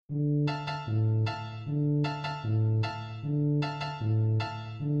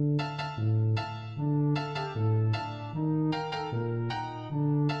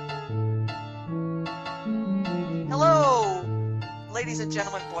and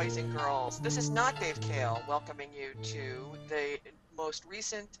gentlemen, boys and girls, this is not Dave Kale welcoming you to the most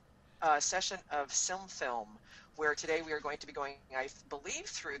recent session of Film, where today we are going to be going, I believe,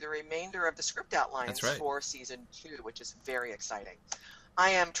 through the remainder of the script outlines for Season 2, which is very exciting. I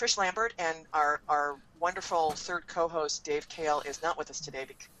am Trish Lambert, and our wonderful third co-host, Dave Kale, is not with us today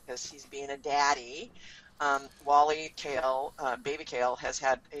because he's being a daddy. Wally Kale, baby Kale,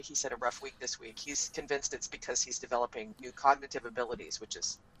 he said, a rough week this week. He's convinced it's because he's developing new cognitive abilities, which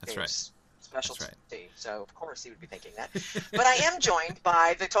is Dave's specialty. So, of course, he would be thinking that. But I am joined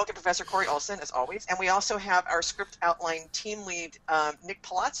by the Tolkien professor, Corey Olson, as always, and we also have our script outline team lead, Nick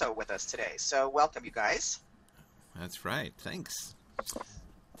Palazzo, with us today. So, welcome, you guys. That's right. Thanks.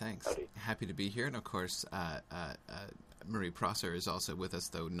 Howdy. Happy to be here. And, of course, Marie Prosser is also with us,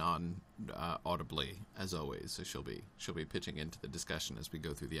 though non-audibly, as always. So she'll be pitching into the discussion as we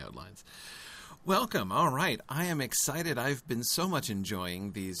go through the outlines. Welcome. All right. I am excited. I've been so much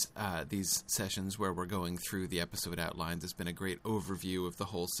enjoying these sessions where we're going through the episode outlines. It's been a great overview of the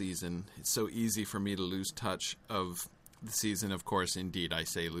whole season. It's so easy for me to lose touch of the season. Of course, indeed, I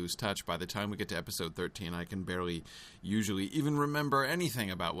say lose touch. By the time we get to episode 13, I can barely usually even remember anything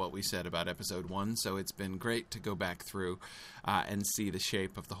about what we said about episode 1, so it's been great to go back through and see the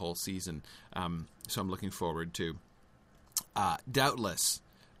shape of the whole season. So I'm looking forward to, doubtless,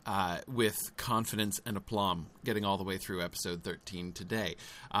 with confidence and aplomb, getting all the way through episode 13 today.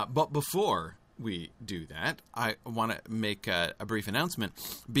 But before we do that, I want to make a brief announcement,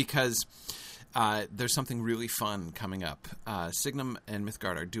 because there's something really fun coming up. Signum and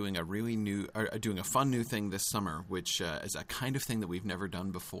Mythgard are doing a fun new thing this summer, which is a kind of thing that we've never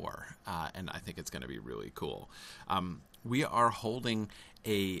done before, and I think it's going to be really cool. We are holding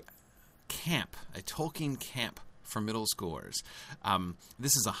a Tolkien camp for middle schoolers.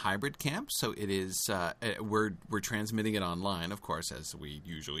 This is a hybrid camp, so it is. We're transmitting it online, of course, as we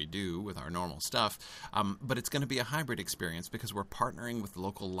usually do with our normal stuff. But it's going to be a hybrid experience because we're partnering with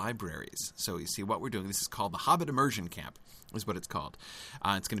local libraries. So you see what we're doing. This is called the Hobbit Immersion Camp, is what it's called.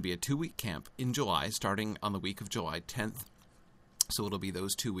 It's going to be a 2-week camp in July, starting on the week of July 10th. So it'll be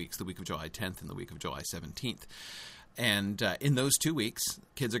those 2 weeks, the week of July 10th and the week of July 17th. And in those 2 weeks,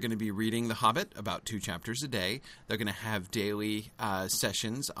 kids are going to be reading The Hobbit, about 2 chapters a day. They're going to have daily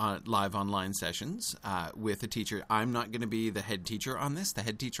sessions, live online sessions with a teacher. I'm not going to be the head teacher on this. The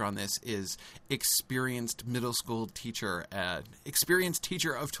head teacher on this is experienced middle school teacher, experienced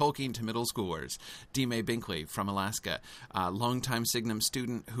teacher of Tolkien to middle schoolers, Dime Binkley from Alaska, longtime Signum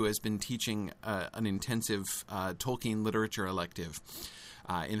student who has been teaching an intensive Tolkien literature elective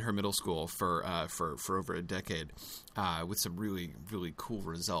in her middle school for over a decade, with some really, really cool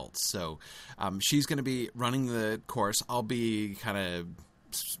results. So she's going to be running the course. I'll be kind of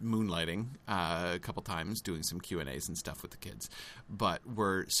moonlighting a couple times, doing some Q&As and stuff with the kids. But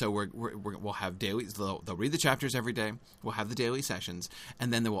we'll have dailies. They'll read the chapters every day. We'll have the daily sessions,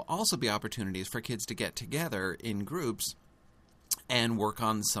 and then there will also be opportunities for kids to get together in groups and work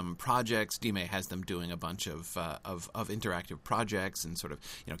on some projects. Dime has them doing a bunch of interactive projects and sort of,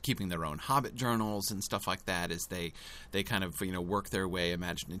 keeping their own Hobbit journals and stuff like that as they kind of, work their way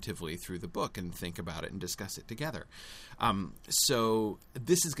imaginatively through the book and think about it and discuss it together. So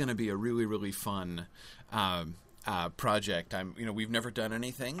this is going to be a really, really fun project. We've never done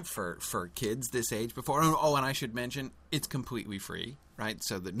anything for kids this age before. Oh, and I should mention, it's completely free, right?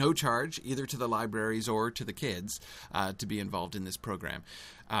 So that no charge either to the libraries or to the kids to be involved in this program.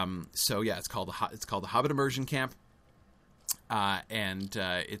 So yeah, it's called the Hobbit Immersion Camp, and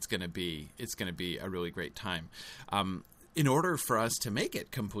it's going to be a really great time. In order for us to make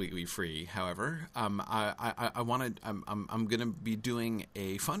it completely free, however, I'm going to be doing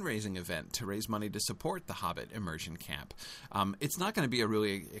a fundraising event to raise money to support the Hobbit Immersion Camp. It's not going to be a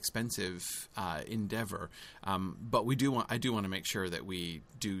really expensive endeavor, but I do want to make sure that we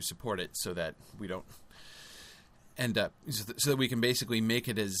do support it so that we don't end up, so that we can basically make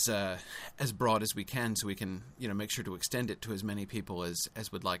it as broad as we can, so we can make sure to extend it to as many people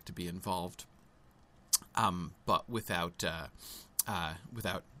as would like to be involved. But without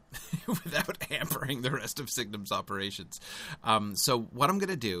hampering the rest of Signum's operations. So what I'm going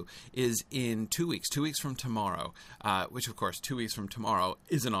to do is in 2 weeks, 2 weeks from tomorrow, which of course 2 weeks from tomorrow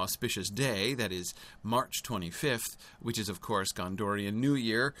is an auspicious day, that is March 25th, which is of course Gondorian New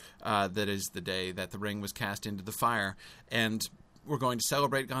Year, that is the day that the ring was cast into the fire, and we're going to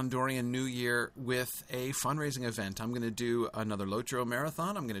celebrate Gondorian New Year with a fundraising event. I'm going to do another Lotro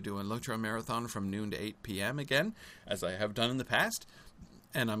Marathon. I'm going to do a Lotro Marathon from noon to 8 p.m. again, as I have done in the past.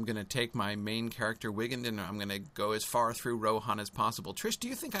 And I'm going to take my main character, Wiggin, and I'm going to go as far through Rohan as possible. Trish, do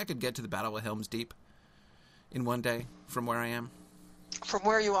you think I could get to the Battle of Helm's Deep in one day from where I am? From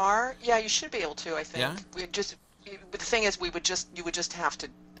where you are, yeah, you should be able to. I think. Yeah? But the thing is, you would just have to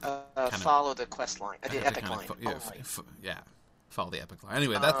follow the quest line, the epic line. Follow the epic line.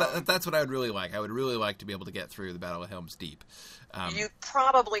 Anyway, that's what I would really like. I would really like to be able to get through the Battle of Helm's Deep. You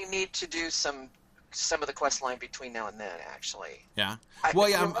probably need to do some of the quest line between now and then, actually. Yeah. I'm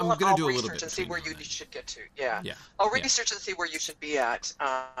going to do a little bit. And see where you should get to. Yeah. Yeah. I'll research and see where you should be at,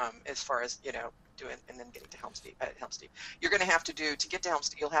 as far as doing, and then getting to Helm's Deep. You're going to have to get to Helm's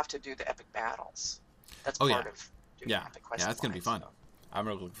Deep. You'll have to do the epic battles. That's part of doing the epic quest. Yeah, that's going to be fun. So. I'm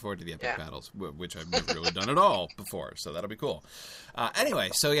really looking forward to the epic battles, which I've never really done at all before. So that'll be cool. Anyway,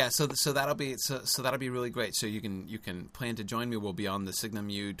 so that'll be really great. So you can plan to join me. We'll be on the Signum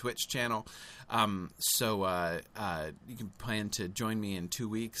U Twitch channel. So you can plan to join me in 2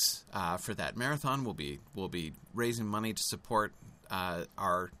 weeks for that marathon. We'll be raising money to support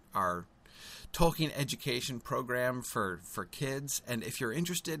our Tolkien education program for kids. And if you're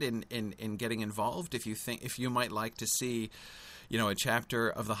interested in getting involved, if you might like to see a chapter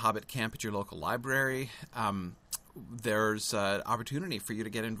of The Hobbit Camp at your local library, there's an opportunity for you to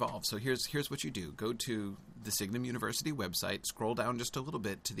get involved. So here's what you do. Go to the Signum University website, scroll down just a little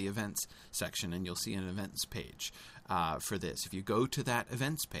bit to the events section, and you'll see an events page for this. If you go to that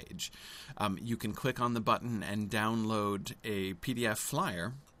events page, you can click on the button and download a PDF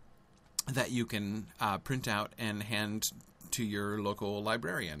flyer that you can print out and hand to your local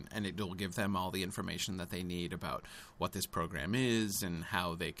librarian, and it will give them all the information that they need about what this program is and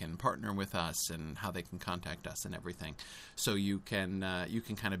how they can partner with us and how they can contact us and everything. So you can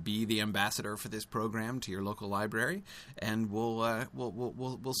kind of be the ambassador for this program to your local library, and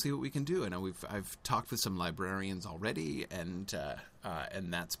we'll see what we can do. And I've talked with some librarians already, and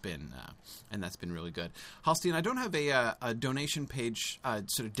that's been really good. Halstein, I don't have a donation page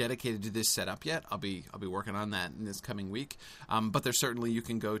sort of dedicated to this setup yet. I'll be working on that in this coming week. But there's certainly, you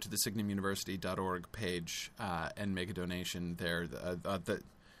can go to the signumuniversity.org page and make a donation there.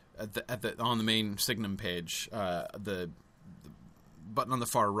 On the main Signum page, the button on the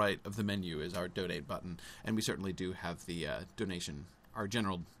far right of the menu is our donate button, and we certainly do have the our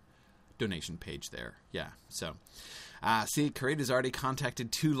general donation page there. Yeah, so. See, Karita's already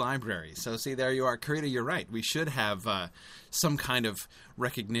contacted 2 libraries. So, see, there you are. Karita, you're right. We should have some kind of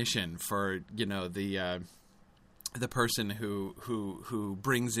recognition for, the person who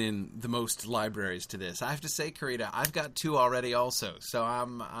brings in the most libraries to this. I have to say, Karita, I've got 2 already also. So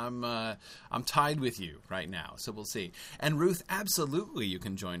I'm tied with you right now. So we'll see. And Ruth, absolutely, you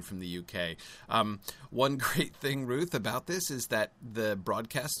can join from the UK. One great thing, Ruth, about this is that the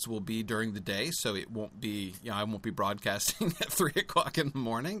broadcasts will be during the day, so it won't be, I won't be broadcasting at 3 o'clock in the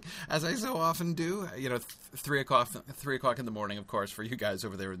morning, as I so often do. 3 o'clock in the morning, of course, for you guys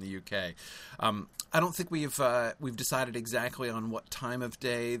over there in the UK. I don't think we've decided exactly on what time of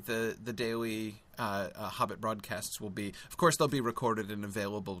day the daily Hobbit broadcasts will be. Of course, they'll be recorded and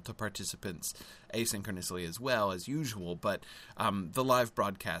available to participants asynchronously as well as usual, but the live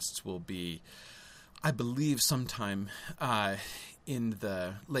broadcasts will be, I believe, sometime in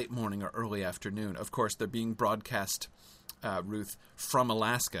the late morning or early afternoon. Of course, they're being broadcast, Ruth, from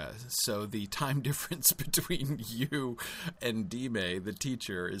Alaska, so the time difference between you and Dime, the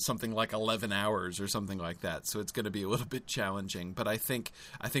teacher, is something like 11 hours or something like that. So it's going to be a little bit challenging, but I think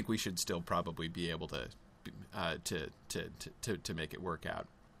we should still probably be able to make it work out.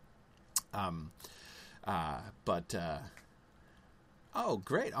 Oh,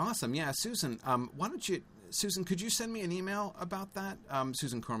 great, awesome, yeah, Susan. Why don't you? Susan, could you send me an email about that?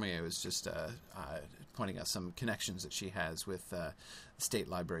 Susan Cormier was just pointing out some connections that she has with the state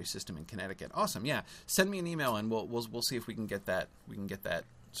library system in Connecticut. Awesome, yeah. Send me an email, and we'll see if we can get that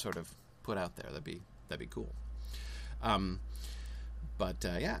sort of put out there. That'd be cool.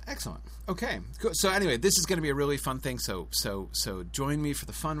 Yeah, excellent. Okay, cool. So anyway, this is going to be a really fun thing. So join me for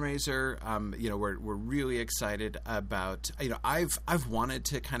the fundraiser. We're really excited about. I've wanted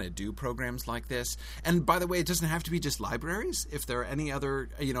to kind of do programs like this. And by the way, it doesn't have to be just libraries. If there are any other,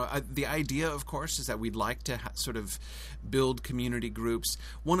 the idea, of course, is that we'd like to sort of build community groups.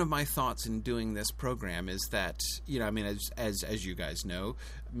 One of my thoughts in doing this program is that, as you guys know,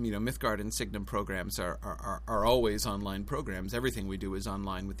 Mythgard and Signum programs are always online programs. Everything we do is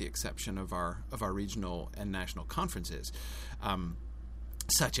online, with the exception of our regional and national conferences,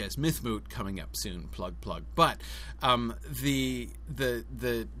 such as Mythmoot coming up soon. Plug. But for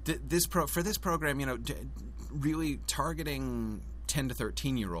this program, really targeting 10 to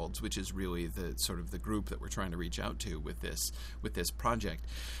 13-year-olds, which is really the sort of the group that we're trying to reach out to with this project.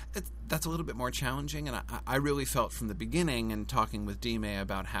 That's a little bit more challenging, and I really felt from the beginning, and talking with Dime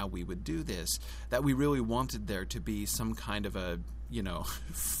about how we would do this, that we really wanted there to be some kind of a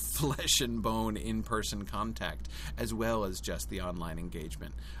flesh and bone in-person contact as well as just the online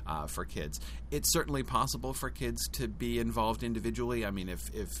engagement for kids. It's certainly possible for kids to be involved individually. I mean,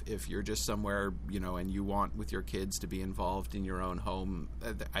 if you're just somewhere, and you want with your kids to be involved in your own home,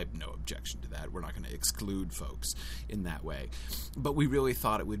 I have no objection to that. We're not going to exclude folks in that way. But we really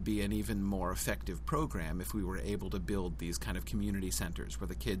thought it would be an even more effective program if we were able to build these kind of community centers where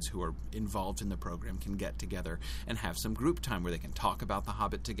the kids who are involved in the program can get together and have some group time where they can talk about The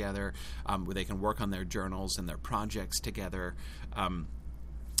Hobbit together, where they can work on their journals and their projects together.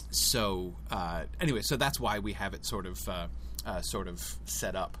 So that's why we have it sort of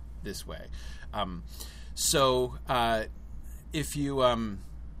set up this way. So as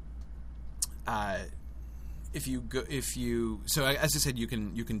I said, you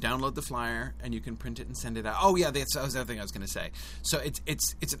can download the flyer and you can print it and send it out. Oh yeah, that's the other thing I was going to say. So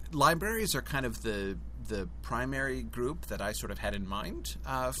it's libraries are kind of the primary group that I sort of had in mind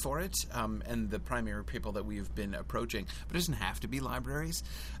for it, and the primary people that we've been approaching. But it doesn't have to be libraries.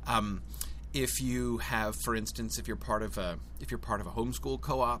 If you have, for instance, if you're part of a homeschool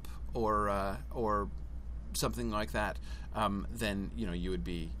co-op or something like that, then you would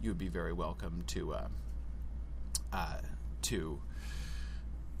be very welcome to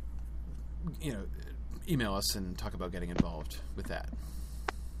email us and talk about getting involved with that.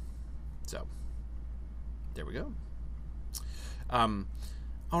 So there we go.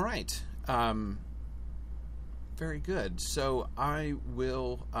 All right. Very good. So I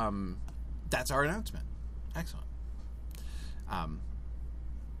will. That's our announcement. Excellent.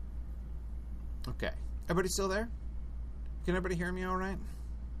 Okay. Everybody still there? Can everybody hear me all right?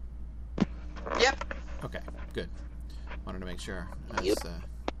 Yep. Okay, good. Wanted to make sure. I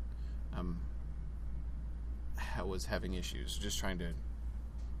was having issues. Just trying to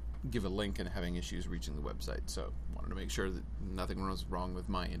give a link and having issues reaching the website. So wanted to make sure that nothing was wrong with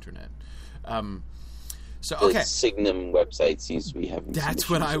my internet. So okay. The Signum website seems to be having. That's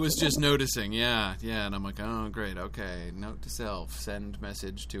what I was just noticing. Yeah, and I'm like, oh, great. Okay, note to self: send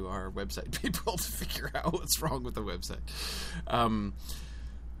message to our website people to figure out what's wrong with the website.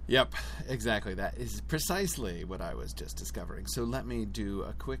 Yep, exactly. That is precisely what I was just discovering. So let me do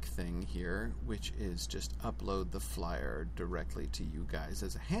a quick thing here, which is just upload the flyer directly to you guys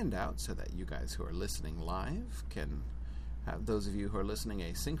as a handout so that you guys who are listening live can have, those of you who are listening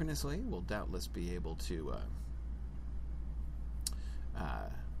asynchronously will doubtless be able to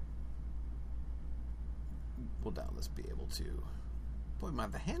boy,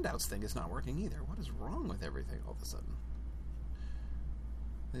 the handouts thing is not working either. What is wrong with everything all of a sudden?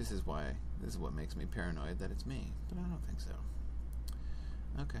 This is what makes me paranoid that it's me, but I don't think so.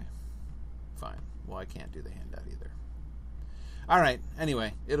 Okay, fine. Well, I can't do the handout either. All right.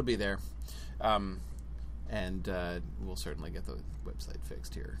 Anyway, it'll be there, and we'll certainly get the website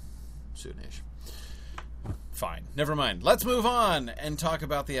fixed here soonish. Fine. Never mind. Let's move on and talk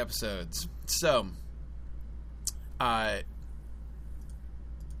about the episodes. So,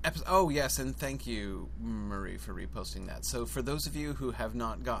 oh, yes, and thank you, Marie, for reposting that. So for those of you who have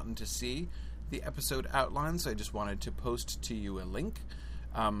not gotten to see the episode outlines, I just wanted to post to you a link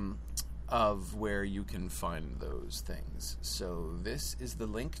of where you can find those things. So this is the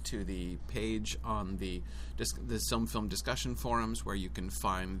link to the page on the Some Film discussion forums where you can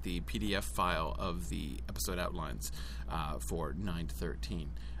find the PDF file of the episode outlines for 9 to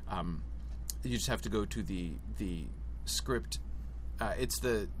 13. You just have to go to the script. It's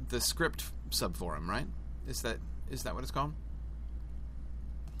the script subforum, right? Is that what it's called?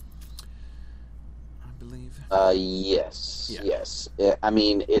 I believe. Yes. Yeah. Yes. I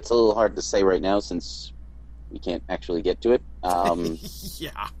mean, it's a little hard to say right now since we can't actually get to it.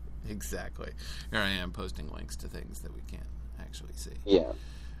 Yeah, exactly. Here I am posting links to things that we can't actually see. Yeah.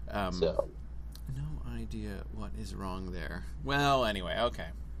 No idea what is wrong there. Well, anyway, okay.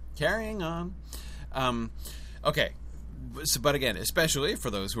 Carrying on. Okay. But again, especially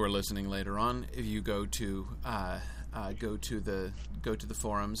for those who are listening later on, if you go to the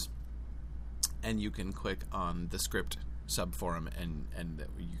forums, and you can click on the script subforum, and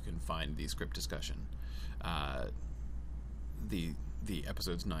you can find the script discussion, the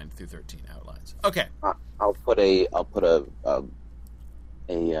episodes 9 through 13 outlines. Okay, I'll put a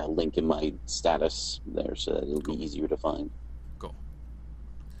link in my status there so that it'll be easier to find. Cool.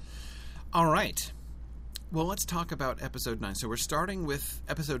 All right. Well, let's talk about Episode 9. So we're starting with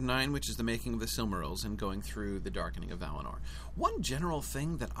Episode 9, which is the making of the Silmarils, and going through the darkening of Valinor. One general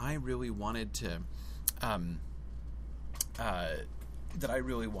thing that I really wanted to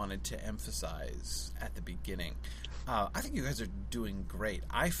emphasize at the beginning I think you guys are doing great.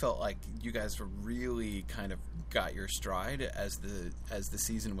 I felt like you guys were really kind of got your stride as the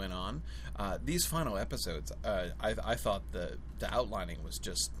season went on. These final episodes, I thought the outlining was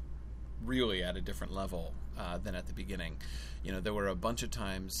just really at a different level than at the beginning. You know, there were a bunch of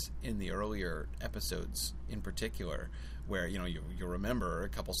times in the earlier episodes, in particular, where, you know, you remember a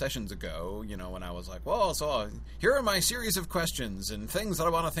couple sessions ago, you know, when I was like, well, so here are my series of questions and things that I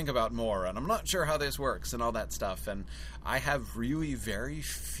want to think about more, and I'm not sure how this works and all that stuff. And I have really very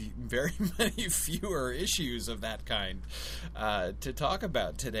many fewer issues of that kind to talk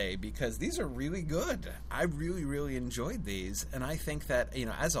about today, because these are really good. I really, really enjoyed these, and I think that, you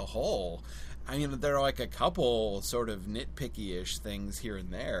know, as a whole, I mean, there are like a couple sort of nitpicky-ish things here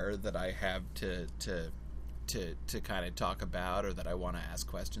and there that I have to kind of talk about, or that I want to ask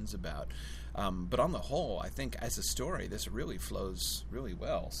questions about. But on the whole, I think as a story, this really flows really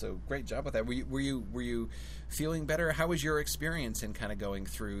well. So great job with that. Were you feeling better? How was your experience in kind of going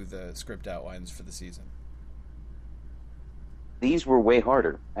through the script outlines for the season? These were way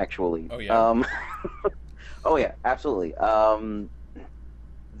harder, actually. Oh yeah. Oh yeah, absolutely.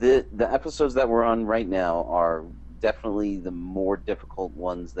 The episodes that we're on right now are definitely the more difficult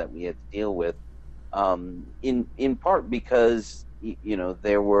ones that we had to deal with. In part because, you know,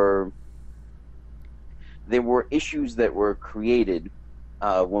 there were issues that were created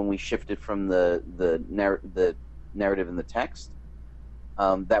when we shifted from the narrative and the text,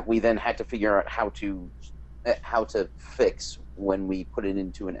 that we then had to figure out how to fix when we put it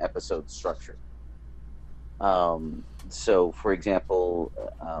into an episode structure. So, for example,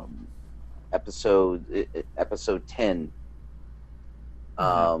 episode 10.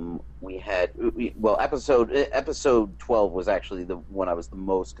 We had episode 12 was actually the one I was the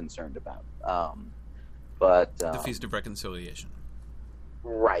most concerned about. But the Feast of Reconciliation,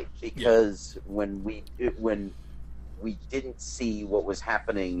 right? Because when we didn't see what was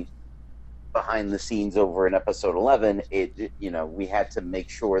happening behind the scenes over in episode 11, we had to make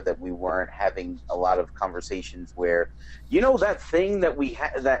sure that we weren't having a lot of conversations where, you know, that thing that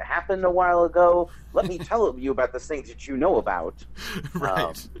that happened a while ago, let me tell you about the things that you know about.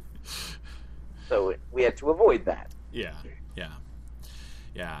 Right. So we had to avoid that. Yeah.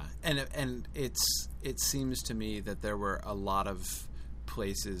 And it seems to me that there were a lot of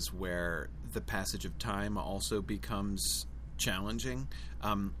places where the passage of time also becomes challenging.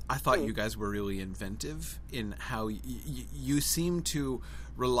 I thought you guys were really inventive in how you seem to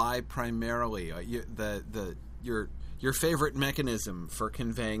rely primarily your favorite mechanism for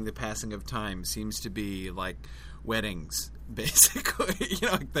conveying the passing of time seems to be like weddings, basically. You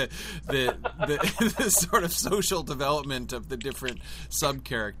know, like the sort of social development of the different sub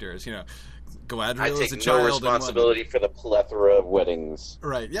characters. You know, Galadriel I is a take child. no responsibility for the plethora of weddings.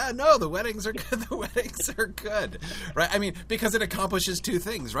 Right. Yeah, no, the weddings are good. The weddings are good. Right? I mean, because it accomplishes two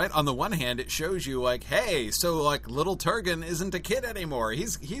things, right? On the one hand, it shows you, like, hey, so, like, little Turgon isn't a kid anymore.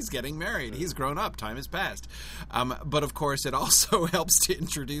 He's getting married. He's grown up. Time has passed. But, of course, it also helps to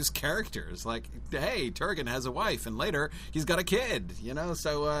introduce characters. Like, hey, Turgon has a wife, and later he's got a kid, you know?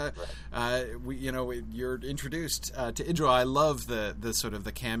 So, you're introduced to Idril. I love the sort of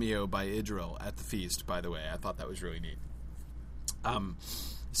the cameo by Idril at the feast, by the way. I thought that was really neat. And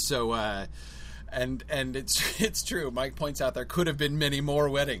it's true. Mike points out there could have been many more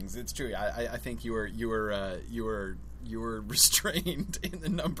weddings. It's true. I think you were restrained in the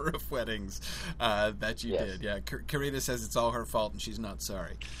number of weddings that you did. Yeah, Karita says it's all her fault and she's not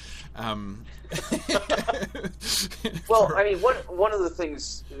sorry. Well, I mean, one of the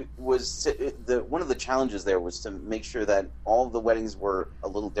things was one of the challenges there was to make sure that all the weddings were a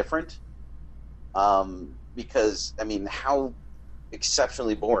little different. Because, I mean, how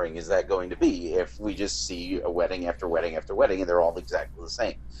exceptionally boring is that going to be if we just see a wedding after wedding after wedding and they're all exactly the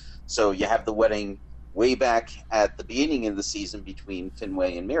same? So you have the wedding way back at the beginning of the season between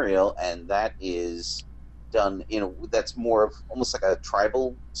Finwë and Míriel, and that is done that's more of almost like a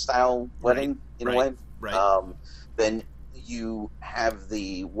tribal style wedding in a way. Right. Then you have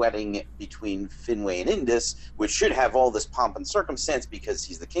the wedding between Finwë and Indis, which should have all this pomp and circumstance because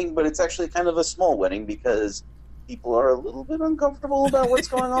he's the king, but it's actually kind of a small wedding because people are a little bit uncomfortable about what's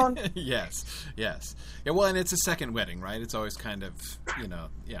going on. Yes. Yeah, well, and it's a second wedding, right? It's always kind of,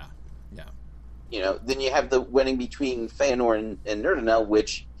 yeah. Then you have the wedding between Feanor and Nurdinel,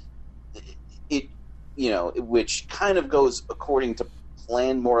 which which kind of goes according to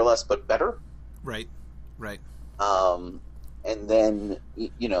plan, more or less, but better. Right. And then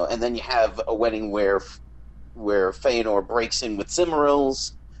you have a wedding where Feanor breaks in with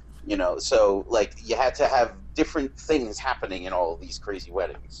Silmarils, so like you had to have different things happening in all of these crazy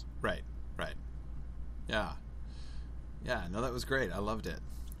weddings. Right. Yeah. Yeah, no, that was great. I loved it.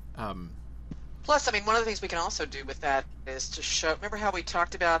 Plus, I mean, one of the things we can also do with that is to show. Remember how we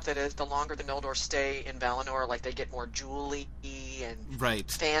talked about that as the longer the Noldor stay in Valinor, like they get more jewelry and Right.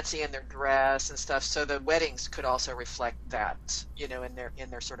 fancy in their dress and stuff. So the weddings could also reflect that, in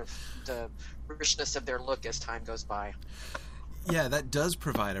their sort of the richness of their look as time goes by. Yeah, that does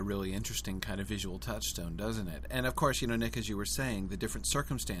provide a really interesting kind of visual touchstone, doesn't it? And of course, Nick, as you were saying, the different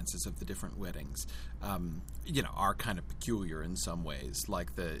circumstances of the different weddings, are kind of peculiar in some ways,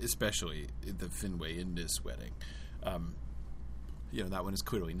 like especially the Finwë Indis wedding. That one is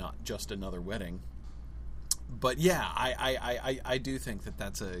clearly not just another wedding. But yeah, I do think that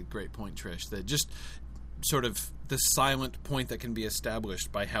that's a great point, Trish, that just sort of the silent point that can be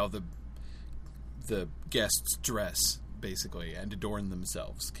established by how the guests dress, basically, and adorn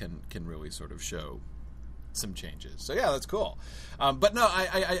themselves can really sort of show some changes. So yeah, that's cool. But no,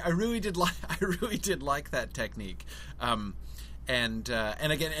 I really did like that technique. And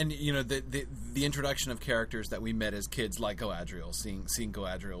again, the introduction of characters that we met as kids, like Galadriel, seeing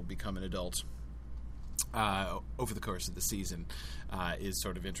Galadriel become an adult over the course of the season is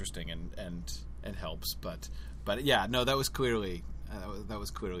sort of interesting and helps. But yeah, no, that was clearly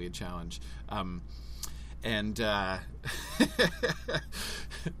a challenge.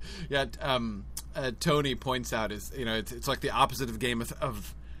 Tony points out it's like the opposite of Game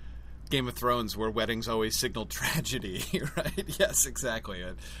of Thrones, where weddings always signal tragedy, right? Yes, exactly.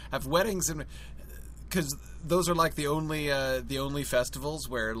 Have weddings, because those are like the only festivals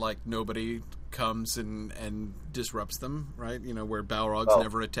where like nobody comes and disrupts them, right? Where Balrogs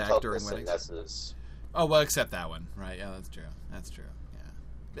never attack during weddings. Oh well, except that one, right? Yeah, that's true.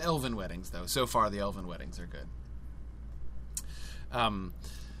 The elven weddings, though. So far, the elven weddings are good.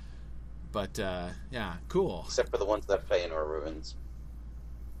 Yeah, cool. Except for the ones that Feanor ruins.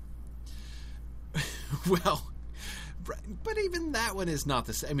 Well, but even that one is not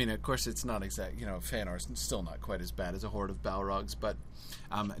the same. I mean, of course, it's not exact. Feanor's still not quite as bad as a horde of Balrogs, but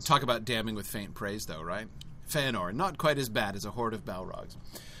talk about damning with faint praise, though, right? Feanor, not quite as bad as a horde of Balrogs.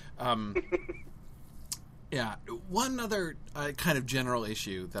 Yeah, one other kind of general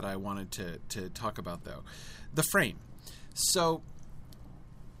issue that I wanted to talk about, though, the frame. So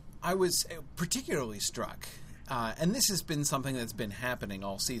I was particularly struck, and this has been something that's been happening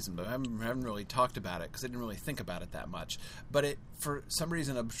all season, but I haven't really talked about it because I didn't really think about it that much. But it, for some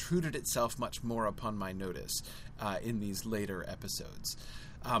reason, obtruded itself much more upon my notice in these later episodes.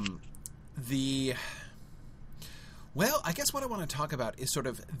 Well, I guess what I want to talk about is sort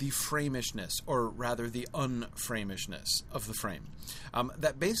of the framishness, or rather the unframishness of the frame.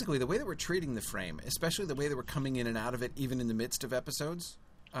 That basically, the way that we're treating the frame, especially the way that we're coming in and out of it, even in the midst of episodes,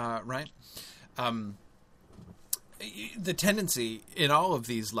 right? The tendency in all of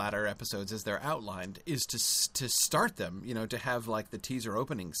these latter episodes, as they're outlined, is to start them, to have like the teaser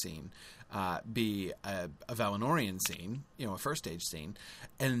opening scene be a Valinorian scene, a first stage scene,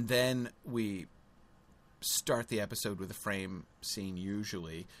 and then we start the episode with a frame scene.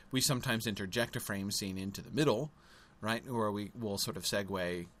 Usually we sometimes interject a frame scene into the middle, right, or we will sort of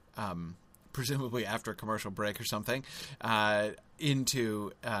segue presumably after a commercial break or something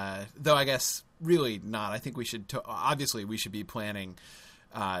into though I guess really not. I think we should obviously we should be planning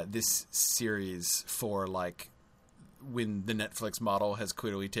this series for like when the Netflix model has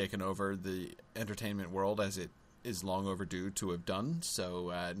clearly taken over the entertainment world, as it is long overdue to have done.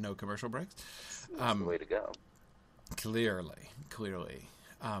 So no commercial breaks. That's the way to go. Clearly.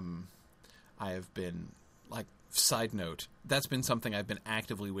 I have been, like, side note, that's been something I've been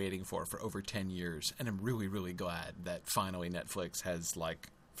actively waiting for over 10 years, and I'm really, really glad that finally Netflix has, like,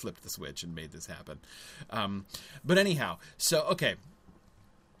 flipped the switch and made this happen. But anyhow, so, okay.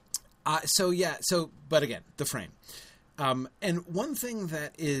 But again, the frame. And one thing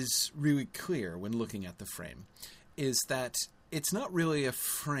that is really clear when looking at the frame is that it's not really a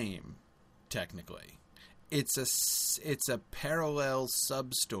frame, technically. It's a parallel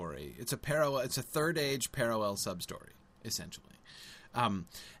sub-story. It's a third age parallel sub-story, essentially.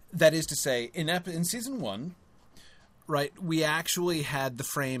 That is to say, in season 1, right, we actually had the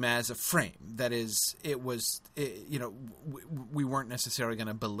frame as a frame. That is, we weren't necessarily going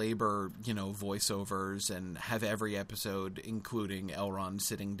to belabor, voiceovers and have every episode including Elrond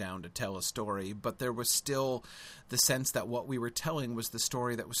sitting down to tell a story, but there was still the sense that what we were telling was the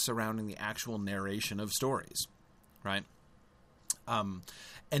story that was surrounding the actual narration of stories, right? And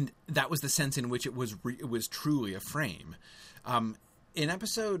that was the sense in which it was truly a frame.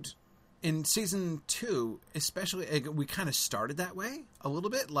 In season 2, especially, we kind of started that way a little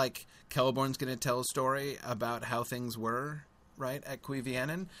bit. Like, Celeborn's going to tell a story about how things were right, at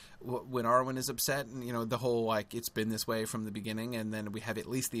Cuivianen, when Arwen is upset, and, you know, the whole, like, it's been this way from the beginning, and then we have at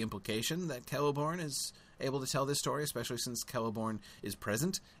least the implication that Celeborn is able to tell this story, especially since Celeborn is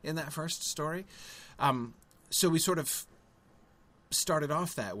present in that first story. So we sort of started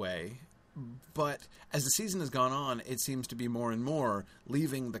off that way, but as the season has gone on, it seems to be more and more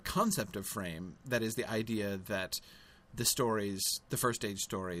leaving the concept of frame, that is the idea that the stories, the First Age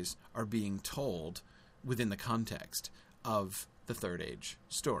stories, are being told within the context of the Third Age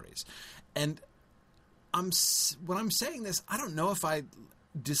stories. And when I'm saying this, I don't know if I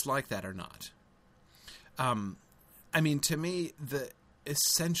dislike that or not. I mean, to me, the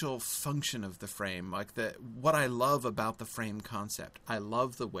essential function of the frame, like what I love about the frame concept, I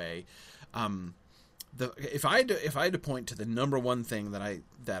love the way, if I had to point to the number one thing that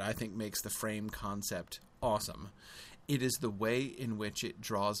I think makes the frame concept awesome, it is the way in which it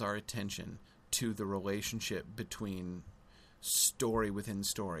draws our attention to the relationship between story within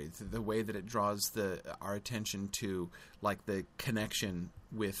story, the way that it draws our attention to, like, the connection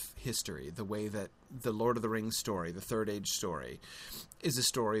with history, the way that the Lord of the Rings story, the Third Age story, is a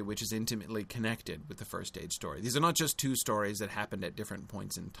story which is intimately connected with the First Age story. These are not just two stories that happened at different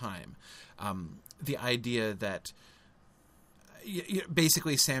points in time. The idea that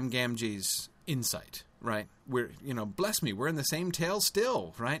basically Sam Gamgee's insight, right? Bless me, we're in the same tale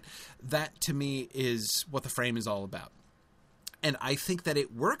still, right? That, to me, is what the frame is all about. And I think that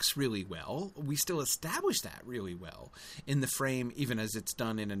it works really well. We still establish that really well in the frame, even as it's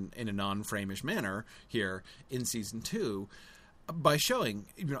done in a non-frame-ish manner here in Season 2, by showing,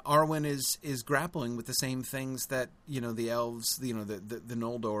 Arwen is grappling with the same things that, the elves, the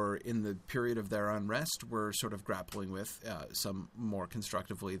Noldor in the period of their unrest were sort of grappling with, some more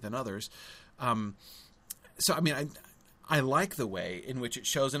constructively than others. So, I mean, I like the way in which it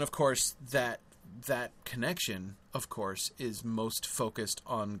shows, and of course that connection, of course, is most focused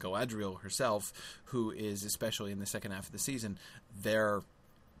on Galadriel herself, who is, especially in the second half of the season, there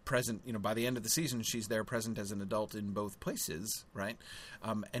present, by the end of the season, she's there present as an adult in both places, right?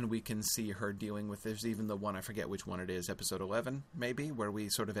 And we can see her dealing with, there's even the one, I forget which one it is, episode 11, maybe, where we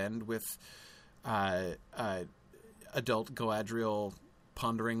sort of end with adult Galadriel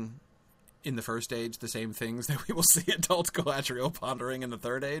pondering in the First Age the same things that we will see adult Galadriel pondering in the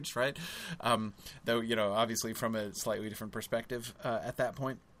Third Age, right? Though, obviously from a slightly different perspective at that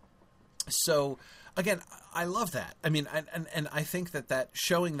point. So, again, I love that. I mean, and I think that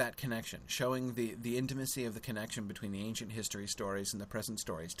showing that connection, showing the intimacy of the connection between the ancient history stories and the present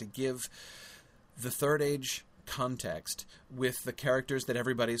stories, to give the Third Age context with the characters that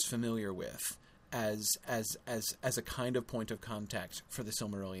everybody's familiar with, as a kind of point of contact for the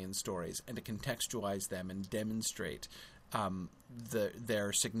Silmarillion stories, and to contextualize them and demonstrate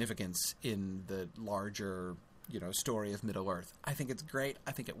their significance in the larger, story of Middle-earth. I think it's great.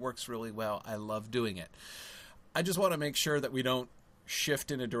 I think it works really well. I love doing it. I just want to make sure that we don't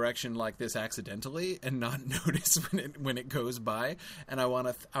shift in a direction like this accidentally and not notice when it goes by. And I want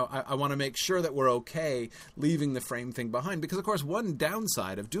to make sure that we're okay leaving the frame thing behind, because of course one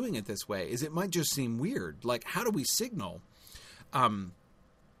downside of doing it this way is it might just seem weird. Like, how do we signal to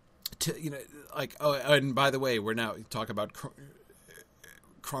and by the way, we're now talking about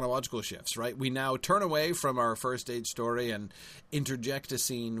chronological shifts, right? We now turn away from our First Age story and interject a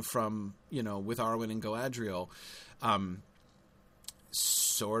scene from, with Arwen and Galadriel,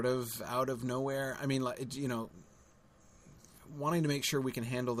 sort of out of nowhere. I mean, wanting to make sure we can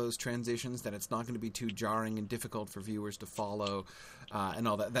handle those transitions, that it's not going to be too jarring and difficult for viewers to follow, and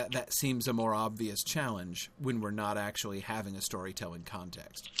all that. That seems a more obvious challenge when we're not actually having a storytelling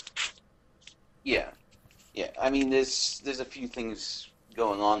context. Yeah. I mean, there's a few things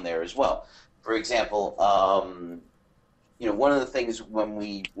going on there as well. For example, one of the things when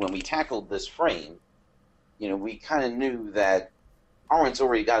we tackled this frame, we kind of knew that Arwen's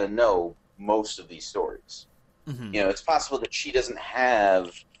already got to know most of these stories. Mm-hmm. It's possible that she doesn't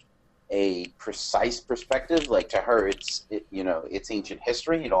have a precise perspective. Like, to her, it's ancient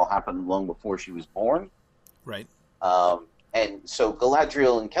history. It all happened long before she was born. Right. And so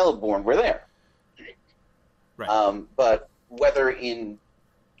Galadriel and Celeborn were there. Right. But whether in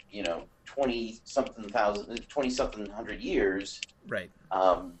 20-something hundred years, right?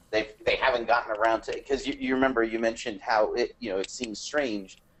 They haven't gotten around to, because you remember you mentioned how it seems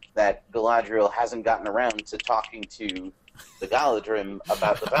strange that Galadriel hasn't gotten around to talking to the Galadrim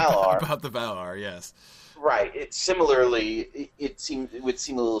about the Valar. About the Valar, yes. Right. It would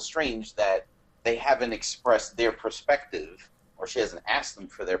seem a little strange that they haven't expressed their perspective, or she hasn't asked them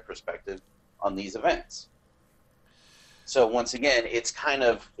for their perspective on these events. So once again, it's kind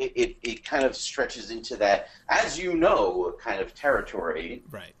of it kind of stretches into that, as you know, kind of territory.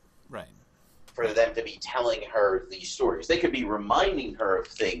 Right. For them to be telling her these stories, they could be reminding her of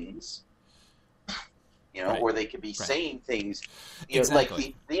things, or they could be saying things, exactly.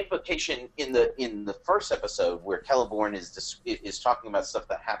 like the implication in the first episode where Celeborn is talking about stuff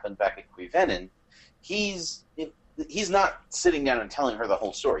that happened back at Cuivenin. He's not sitting down and telling her the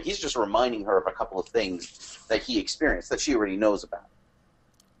whole story. He's just reminding her of a couple of things that he experienced that she already knows about.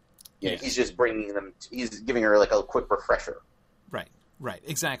 He's just bringing them. He's giving her like a quick refresher. Right,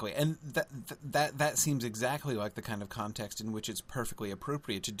 exactly, and that seems exactly like the kind of context in which it's perfectly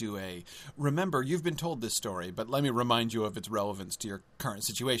appropriate to do remember, you've been told this story, but let me remind you of its relevance to your current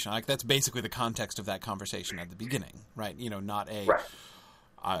situation. Like, that's basically the context of that conversation at the beginning, right? Not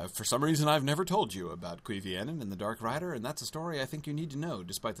for some reason I've never told you about Cuivenin and the Dark Rider, and that's a story I think you need to know,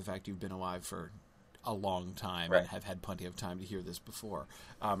 despite the fact you've been alive for a long time and have had plenty of time to hear this before.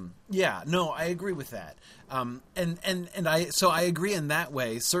 I agree with that. I agree in that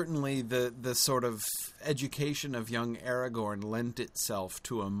way. Certainly the sort of education of young Aragorn lent itself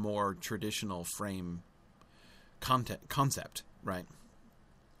to a more traditional frame concept, right?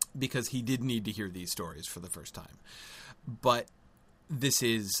 Because he did need to hear these stories for the first time. But this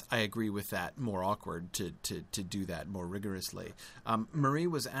is, I agree with that, more awkward to do that more rigorously. Marie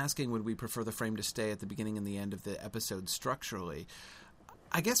was asking, would we prefer the frame to stay at the beginning and the end of the episode structurally?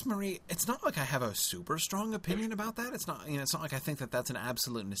 I guess, Marie, it's not like I have a super strong opinion about that. It's not, it's not like I think that that's an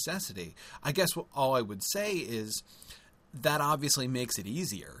absolute necessity. I guess all I would say is that obviously makes it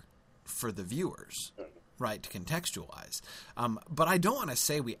easier for the viewers, right, to contextualize. But I don't want to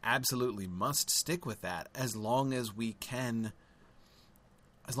say we absolutely must stick with that as long as we can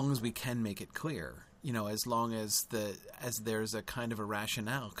make it clear, as long as there's a kind of a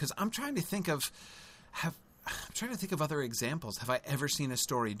rationale. Because I'm trying to think of other examples. Have I ever seen a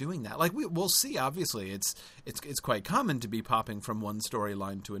story doing that? Like we'll see. Obviously, it's quite common to be popping from one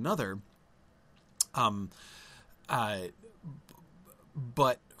storyline to another.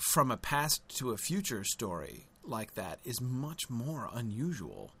 But from a past to a future story like that is much more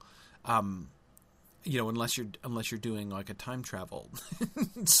unusual. Unless you're doing like a time travel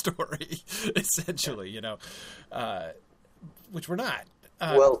story, essentially, which we're not.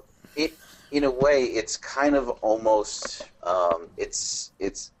 In a way, it's kind of almost,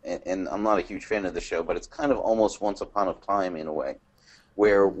 and I'm not a huge fan of the show, but it's kind of almost Once Upon a Time in a way,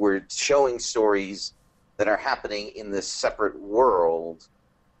 where we're showing stories that are happening in this separate world,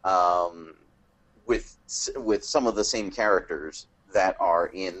 with some of the same characters that are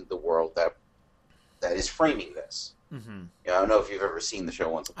in the world that is framing this. Mm-hmm. I don't know if you've ever seen the show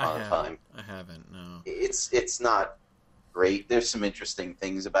Once Upon a Time. I haven't, no. It's not great. There's some interesting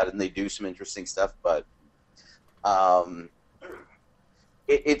things about it, and they do some interesting stuff, but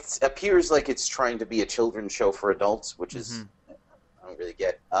it appears like it's trying to be a children's show for adults, which is I don't really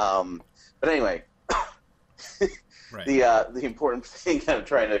get. But anyway, right. The important thing I'm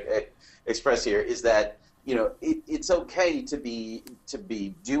trying to express here is that it's okay to be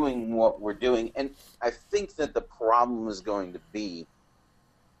doing what we're doing, and I think that the problem is going to be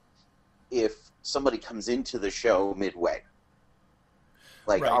if somebody comes into the show midway.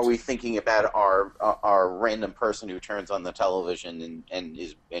 Like, right. Are we thinking about our random person who turns on the television and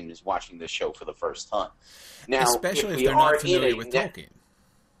is watching this show for the first time? Now, especially if they're not familiar with Tolkien.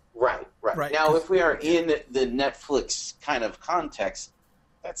 Right. Now, if we are in the Netflix kind of context,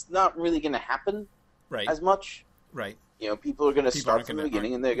 that's not really going to happen. Right. As much. Right. People are going to start from the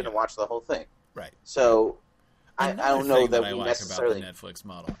beginning and they're going to watch the whole thing. Right. So, I don't know that we necessarily... about the Netflix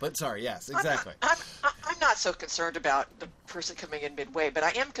model. But sorry, yes, exactly. I'm not so concerned about the person coming in midway, but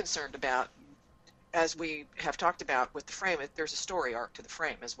I am concerned about, as we have talked about with the frame, there's a story arc to the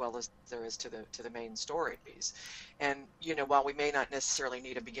frame as well as there is to the main stories. And, while we may not necessarily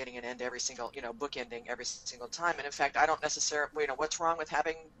need a beginning and end every single, book ending every single time, and in fact, I don't necessarily, what's wrong with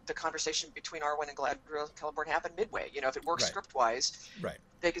having the conversation between Arwen and Galadriel and Celeborn happen midway? If it works script-wise,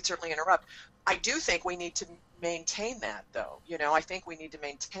 they could certainly interrupt. I do think we need to maintain that, though. I think we need to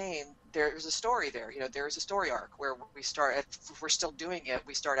maintain there's a story there. There is a story arc where we start, if we're still doing it,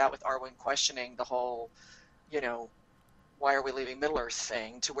 we start out with Arwen questioning the whole, why are we leaving Middle Earth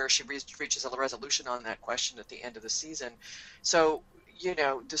thing, to where she reaches a resolution on that question at the end of the season. So,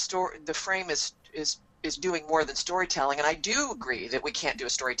 the frame is doing more than storytelling, and I do agree that we can't do a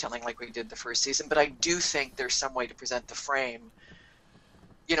storytelling like we did the first season, but I do think there's some way to present the frame,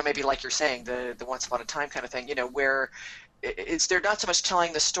 maybe like you're saying, the Once Upon a Time kind of thing, where they're not so much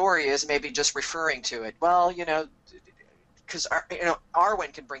telling the story as maybe just referring to it. Well, because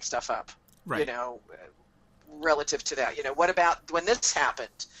Arwen can bring stuff up, right. relative to that? What about when this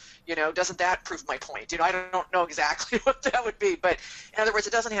happened? Doesn't that prove my point? I don't know exactly what that would be, but in other words,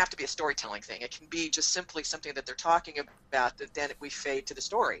 it doesn't have to be a storytelling thing. It can be just simply something that they're talking about that then we fade to the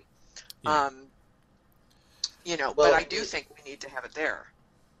story. Yeah. But I do think we need to have it there.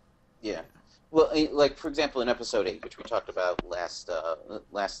 Yeah. Well, like for example, in episode 8, which we talked about last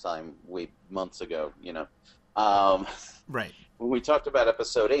time, months ago, right. When we talked about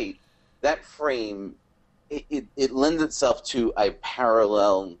episode 8, that frame it lends itself to a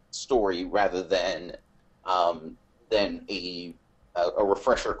parallel story rather than a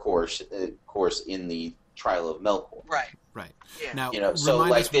refresher course in the trial of Melkor. Right. Yeah. Now, so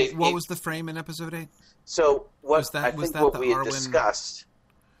remind like us, what was the frame in episode 8? So what Was that we Arwen? had discussed,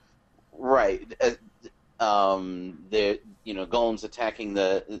 right? Golem's attacking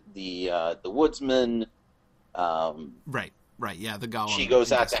the woodsman. Right. Yeah, the Golem. She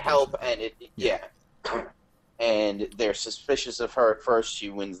goes out to help, investigation. and and they're suspicious of her at first. She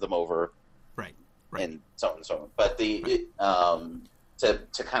wins them over, right, and so on and so on. But to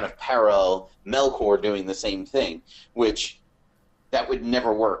kind of parallel Melkor doing the same thing, which that would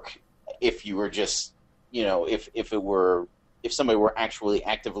never work if you were just if somebody were actually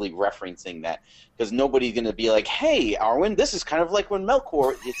actively referencing that, because nobody's going to be like, "Hey, Arwen, this is kind of like when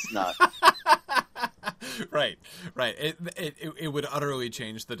Melkor." It's not. Right. It would utterly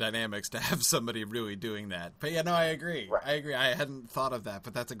change the dynamics to have somebody really doing that. But I agree. Right. I agree. I hadn't thought of that,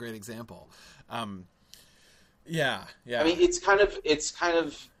 but that's a great example. Yeah. I mean, it's kind of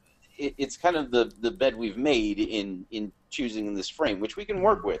the bed we've made in choosing this frame, which we can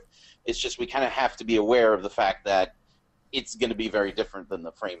work with. It's just we kind of have to be aware of the fact that it's going to be very different than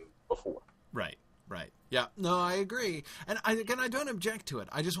the frame before. Right. Yeah. No, I agree. And I don't object to it.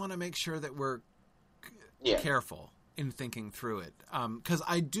 I just want to make sure that we're careful in thinking through it, because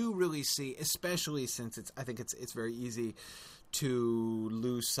I do really see, especially since I think it's very easy to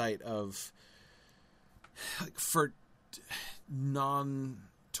lose sight of, for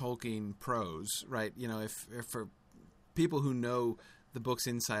non-Tolkien pros, right? If for people who know the books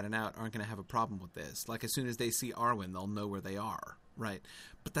inside and out aren't going to have a problem with this. Like, as soon as they see Arwen, they'll know where they are, right?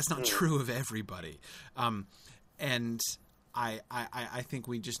 But that's not true of everybody. And I think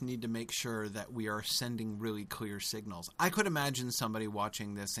we just need to make sure that we are sending really clear signals. I could imagine somebody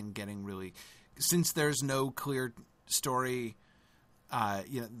watching this and getting really, since there's no clear story,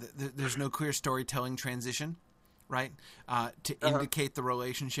 there's no clear storytelling transition, right? To indicate the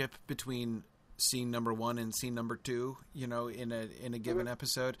relationship between scene number 1 and scene number 2, in a given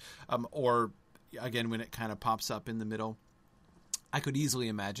episode, or again when it kind of pops up in the middle. I could easily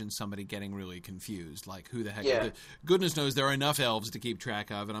imagine somebody getting really confused, like, who the heck? Yeah. Goodness knows there are enough elves to keep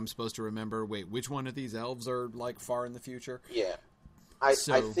track of, and I'm supposed to remember, wait, which one of these elves are, like, far in the future? Yeah. I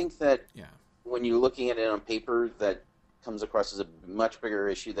think that when you're looking at it on paper, that comes across as a much bigger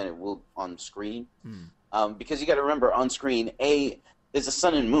issue than it will on screen. Because you got to remember, on screen, there's a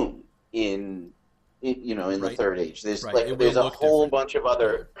sun and moon in the Third Age. There's there's a whole bunch of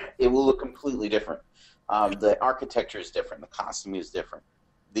other. It will look completely different. The architecture is different. The costume is different.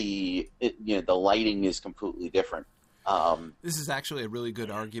 The lighting is completely different. This is actually a really good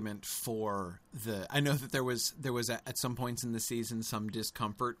argument for the. I know that there was at some points in the season some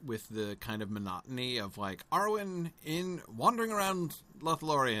discomfort with the kind of monotony of, like, Arwen wandering around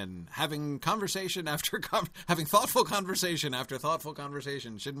Lothlorien, having conversation after having thoughtful conversation after thoughtful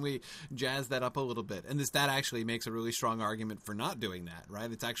conversation. Shouldn't we jazz that up a little bit? And that actually makes a really strong argument for not doing that, right?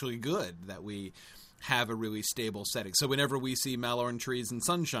 It's actually good that we have a really stable setting. So whenever we see Malorn trees and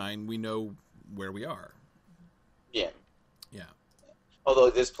sunshine, we know where we are. Yeah. Although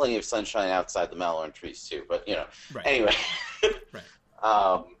there's plenty of sunshine outside the Malorn trees too, but right. Anyway. Right.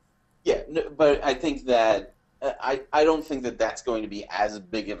 But I think that I don't think that that's going to be as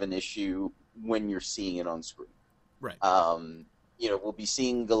big of an issue when you're seeing it on screen. Right. We'll be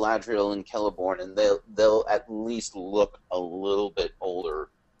seeing Galadriel and Celeborn, and they'll at least look a little bit older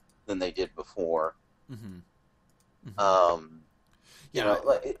than they did before. Mm-hmm. Mm-hmm.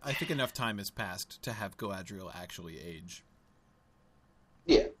 I think enough time has passed to have Galadriel actually age.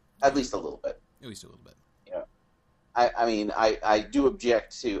 Yeah, at least a little bit. At least a little bit. I do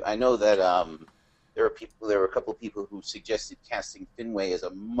object to. I know that there were a couple of people who suggested casting Finwë as a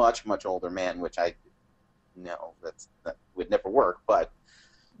much, much older man, which that would never work. But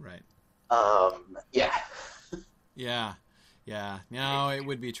right. Yeah. No, it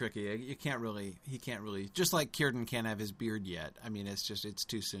would be tricky. He can't really, just like Círdan can't have his beard yet. I mean, it's too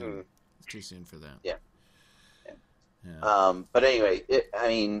soon. It's too soon for that. Yeah. Yeah. But anyway,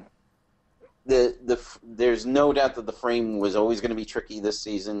 there's no doubt that the frame was always going to be tricky this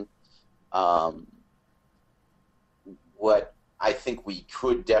season. what I think we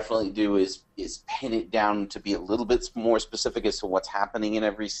could definitely do is pin it down to be a little bit more specific as to what's happening in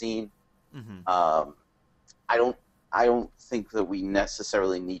every scene. Mm-hmm. I don't think that we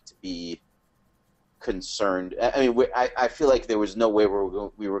necessarily need to be concerned. I mean, I feel like there was no way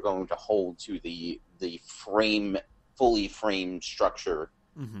we were going to hold to the fully framed structure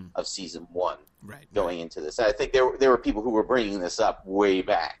Mm-hmm. of season 1 Right. going into this. I think there were people who were bringing this up way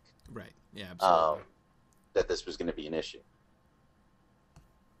back. Right. Yeah, absolutely. That this was going to be an issue.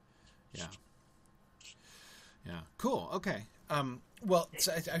 Yeah. Yeah. Cool. Okay. Well,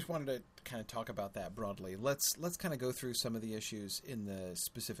 so I just wanted to kind of talk about that broadly. Let's kind of go through some of the issues in the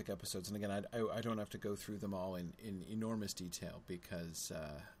specific episodes. And again, I don't have to go through them all in enormous detail because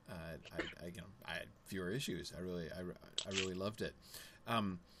I had fewer issues. I really loved it.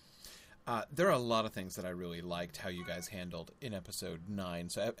 There are a lot of things that I really liked how you guys handled in episode 9.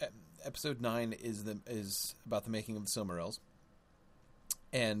 So episode 9 is about the making of the Silmarils.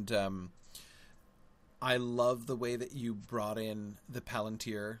 And I love the way that you brought in the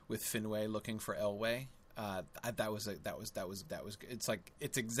Palantir with Finwë looking for Elwë. That was it's like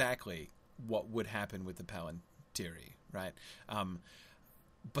it's exactly what would happen with the Palantiri, right?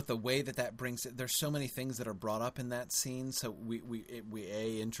 But the way that brings it, there's so many things that are brought up in that scene. So we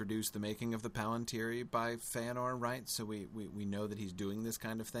introduce the making of the Palantiri by Feanor, right? So we know that he's doing this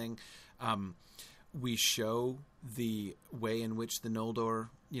kind of thing. We show the way in which the Noldor,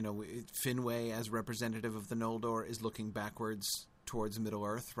 Finwë as representative of the Noldor is looking backwards towards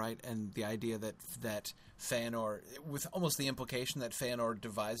Middle-earth, right? And the idea that Feanor, with almost the implication that Feanor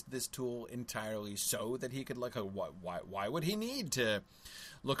devised this tool entirely so that he could why would he need to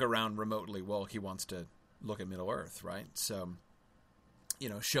look around remotely? Well, he wants to look at Middle-earth, right? So,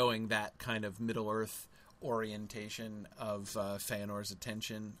 showing that kind of Middle-earth orientation of Feanor's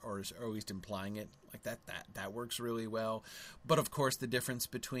attention, or at least implying it like that works really well. But of course, the difference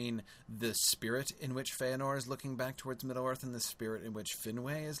between the spirit in which Feanor is looking back towards Middle-earth and the spirit in which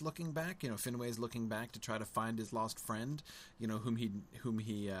Finwë is looking back. Finwë is looking back to try to find his lost friend, whom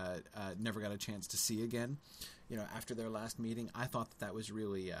he never got a chance to see again. After their last meeting, I thought that was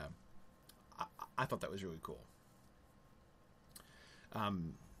really, I thought that was really cool.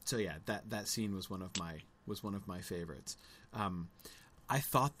 So yeah, that scene was one of my favorites. I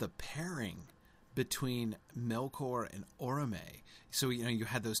thought the pairing between Melkor and Orome. So you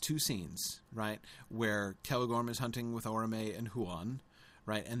had those two scenes, right, where Celegorm is hunting with Orome and Huan,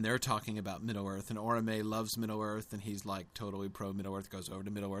 right, and they're talking about Middle-earth, and Orome loves Middle-earth, and he's like totally pro Middle-earth, goes over to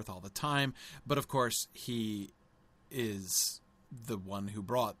Middle-earth all the time. But of course, he is the one who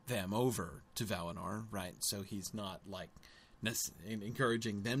brought them over to Valinor, right? So he's not like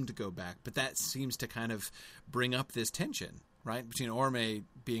encouraging them to go back, but that seems to kind of bring up this tension, right, between Orome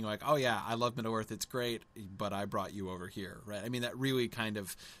being like, oh yeah, I love Middle-earth, it's great, but I brought you over here, right? I mean, that really kind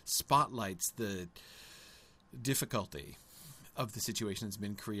of spotlights the difficulty of the situation that's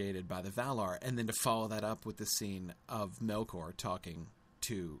been created by the Valar, and then to follow that up with the scene of Melkor talking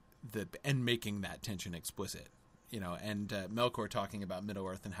to and making that tension explicit, and Melkor talking about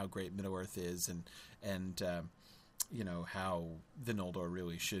Middle-earth and how great Middle-earth is, and how the Noldor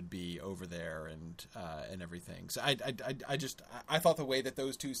really should be over there and everything. So I thought the way that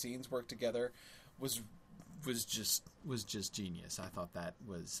those two scenes worked together was just genius. I thought that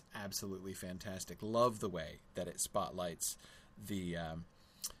was absolutely fantastic. Love the way that it spotlights the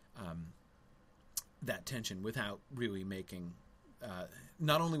that tension without really making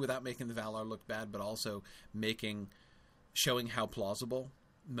not only without making the Valar look bad, but also showing how plausible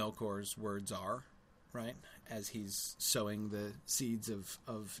Melkor's words are. Right, as he's sowing the seeds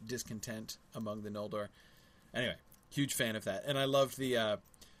of discontent among the Noldor. Anyway, huge fan of that, and I loved the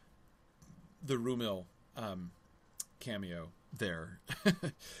Rumil cameo there,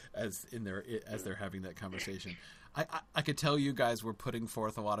 as they're having that conversation. I could tell you guys were putting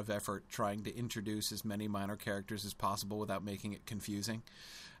forth a lot of effort trying to introduce as many minor characters as possible without making it confusing.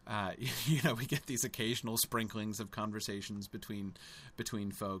 We get these occasional sprinklings of conversations between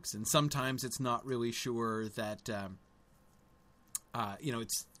folks, and sometimes it's not really sure that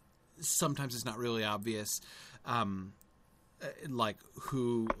sometimes it's not really obvious, like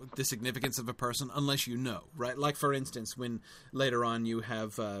who the significance of a person unless right? Like for instance, when later on you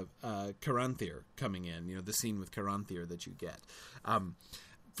have Caranthir coming in, the scene with Caranthir that you get.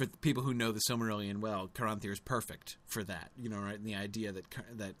 For people who know the Silmarillion well, Caranthir is perfect for that, right? And the idea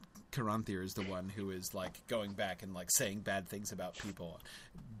that Caranthir is the one who is like going back and like saying bad things about people,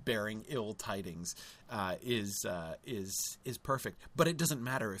 bearing ill tidings, is perfect. But it doesn't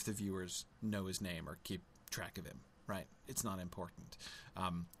matter if the viewers know his name or keep track of him, right? It's not important,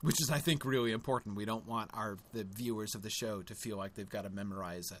 which is, I think, really important. We don't want the viewers of the show to feel like they've got to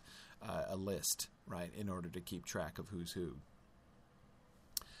memorize a list, right, in order to keep track of who's who.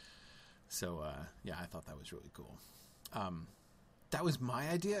 So, yeah, I thought that was really cool. That was my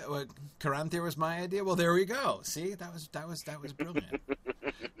idea. Caranthir was my idea. Well, there we go. See, that was brilliant.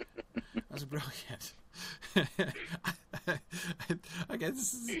 That was brilliant. I guess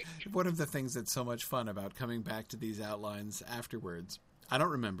this is one of the things that's so much fun about coming back to these outlines afterwards. I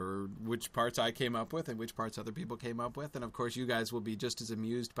don't remember which parts I came up with and which parts other people came up with, and of course you guys will be just as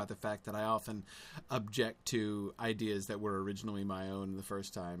amused by the fact that I often object to ideas that were originally my own the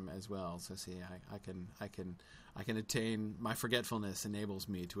first time as well. So see, I can attain, my forgetfulness enables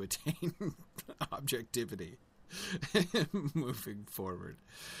me to attain objectivity moving forward.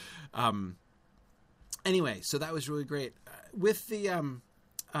 Anyway, so that was really great. With the and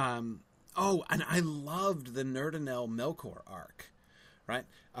I loved the Nerdanel Melkor arc. Right.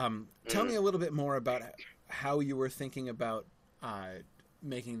 Tell me a little bit more about how you were thinking about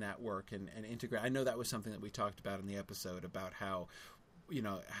making that work and integrate. I know that was something that we talked about in the episode about how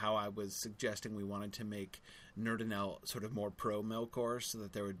I was suggesting we wanted to make Nerdanel sort of more pro Melkor, so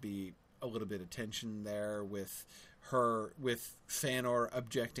that there would be a little bit of tension there with Fëanor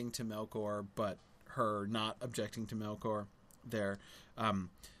objecting to Melkor, but her not objecting to Melkor there.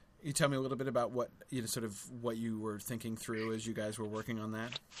 You tell me a little bit about what you were thinking through as you guys were working on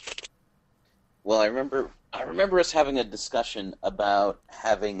that. Well, I remember us having a discussion about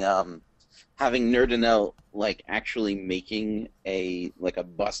having Nerdanel actually making a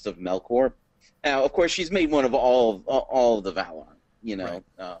bust of Melkor. Now, of course, she's made one of all of the Valar, right.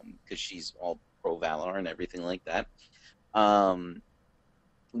 Because she's all pro Valar and everything like that.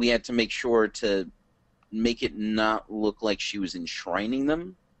 We had to make sure to make it not look like she was enshrining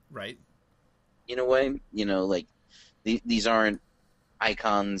them. Right. In a way, these aren't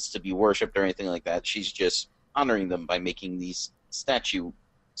icons to be worshipped or anything like that. She's just honoring them by making these statuette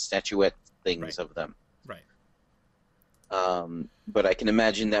things of them. Right. But I can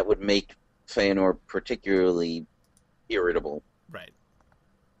imagine that would make Fëanor particularly irritable. Right.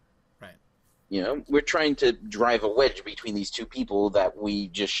 Right. We're trying to drive a wedge between these two people that we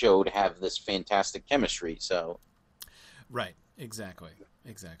just showed have this fantastic chemistry, so... Right. Exactly.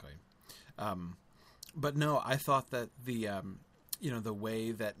 But no, I thought that the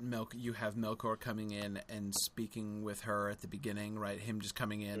way that you have Melkor coming in and speaking with her at the beginning, right? Him just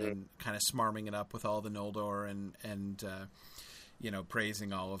coming in and kind of smarming it up with all the Noldor and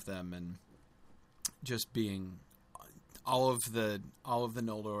praising all of them and just being all of the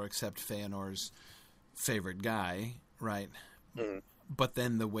Noldor except Fëanor's favorite guy, right? Mm-hmm. But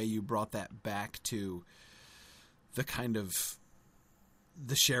then the way you brought that back to the kind of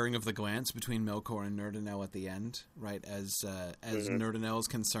the sharing of the glance between Melkor and Nerdanel at the end, right? As Nerdanel is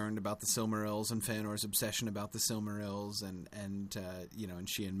concerned about the Silmarils and Fëanor's obsession about the Silmarils, and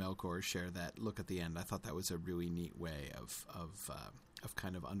she and Melkor share that look at the end. I thought that was a really neat way of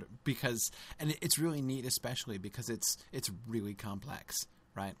kind of and it's really neat, especially because it's really complex,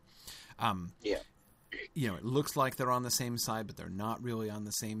 right? Yeah. It looks like they're on the same side, but they're not really on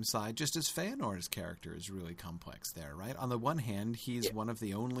the same side, just as Fëanor's character is really complex there, right? On the one hand, he's one of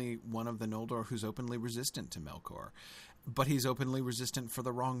the Noldor who's openly resistant to Melkor, but he's openly resistant for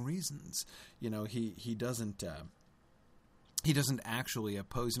the wrong reasons. He doesn't actually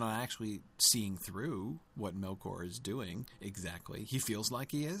oppose, not actually seeing through what Melkor is doing exactly. He feels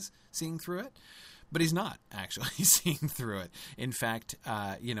like he is seeing through it, but he's not actually seeing through it. In fact,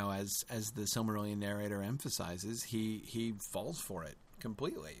 as the Silmarillion narrator emphasizes, he falls for it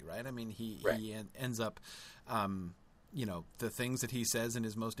completely, right? I mean, he ends up, the things that he says in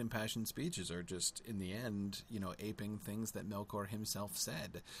his most impassioned speeches are just, in the end, aping things that Melkor himself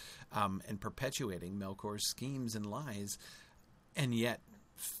said, and perpetuating Melkor's schemes and lies. And yet,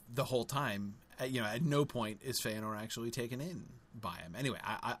 the whole time, at no point is Fëanor actually taken in by him. Anyway,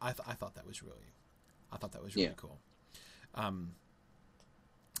 I thought that was really... cool. I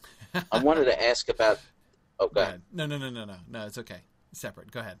wanted to ask about... Oh, go ahead. No, it's okay.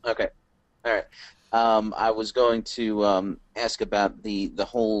 Separate. Go ahead. Okay. All right. I was going to ask about the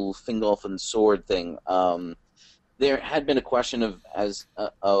whole Fingolfin sword thing. There had been a question of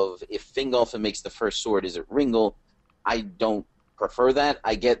if Fingolfin makes the first sword, is it Ringel? I don't prefer that.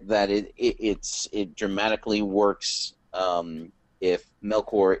 I get that it dramatically works if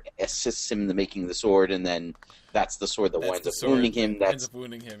Melkor assists him in making the sword, and then that's the sword that winds up wounding him.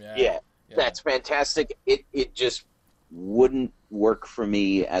 Yeah, that's fantastic. It just wouldn't work for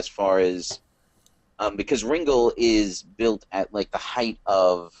me as far as because Ringel is built at the height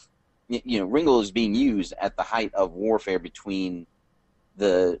of Ringel is being used at the height of warfare between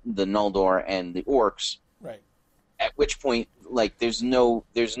the Noldor and the orcs. Right. At which point, like, there's no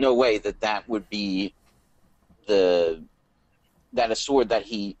way that would be a sword that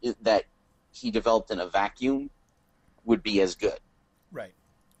he developed in a vacuum would be as good. Right.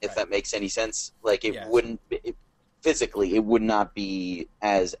 If that makes any sense. Like, it Yes. wouldn't physically, it would not be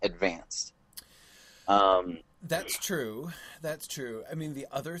as advanced. That's true. That's true. I mean, the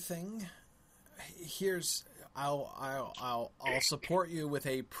other thing, I'll support you with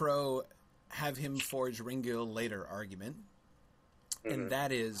a pro have him forge Ringil later argument. And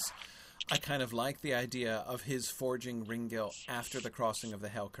that is, I kind of like the idea of his forging Ringil after the crossing of the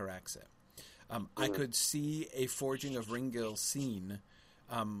Helcaraxe. I could see a forging of Ringil scene,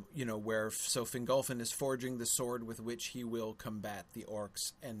 where Fingolfin is forging the sword with which he will combat the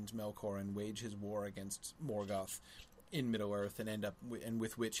orcs and Melkor and wage his war against Morgoth in Middle-earth and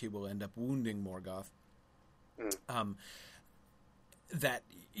with which he will end up wounding Morgoth. That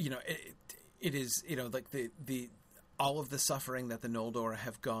it is like the all of the suffering that the Noldor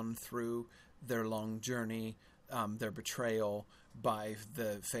have gone through, their long journey, their betrayal by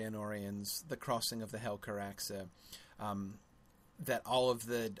the Feanorians, the crossing of the Helcaraxe, that all of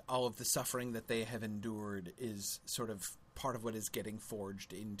the suffering that they have endured is sort of part of what is getting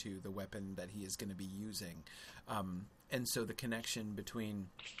forged into the weapon that he is going to be using, and so the connection between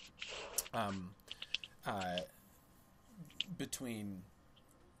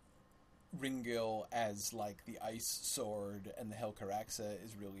Ringil as like the ice sword and the Helcaraxe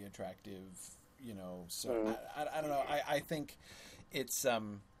is really attractive, So I don't know. I think it's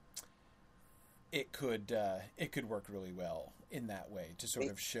it could work really well in that way to sort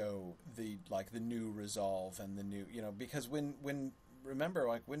of show the new resolve and the new because when remember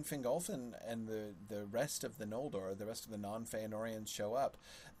like when Fingolfin and the rest of the Noldor, the rest of the non-Feanorians show up,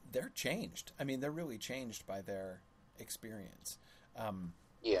 they're changed. I mean, they're really changed by their experience.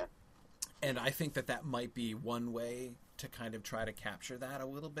 Yeah. And I think that might be one way to kind of try to capture that a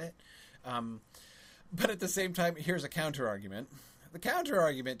little bit. But at the same time, here's a counter-argument. The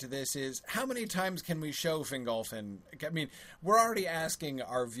counter-argument to this is, how many times can we show Fingolfin? I mean, we're already asking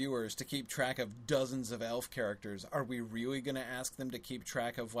our viewers to keep track of dozens of elf characters. Are we really going to ask them to keep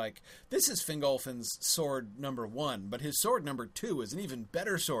track of, like, this is Fingolfin's sword number 1, but his sword number 2 is an even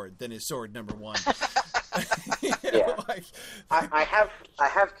better sword than his sword number 1. I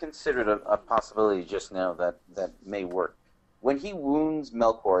have considered a possibility just now that may work. When he wounds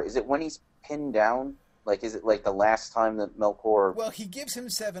Melkor, is it when he's pinned down? Like, is it like the last time that Melkor? Well, he gives him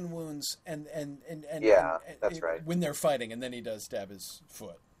 7 wounds, and that's right. When they're fighting, and then he does stab his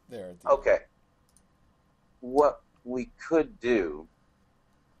foot there. At the Okay. What we could do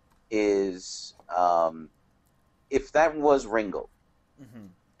is, if that was Ringel,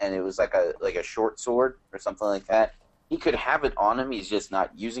 and it was like a short sword or something like that, he could have it on him. He's just not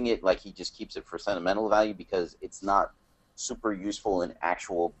using it. Like, he just keeps it for sentimental value because it's not super useful in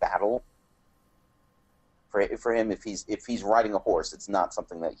actual battle. For him, if he's riding a horse, it's not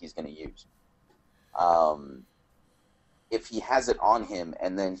something that he's going to use. If he has it on him,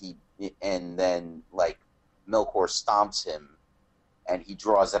 and then like Melkor stomps him, and he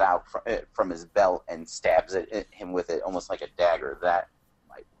draws it out from his belt and stabs him with it, almost like a dagger, that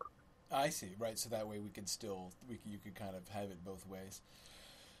might work. I see. Right. So that way you could kind of have it both ways.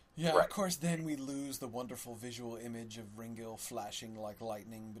 Yeah, right. Of course, then we lose the wonderful visual image of Ringil flashing like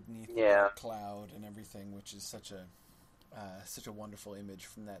lightning beneath the cloud and everything, which is such a wonderful image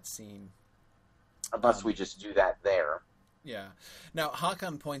from that scene. Unless we just do that there. Yeah. Now,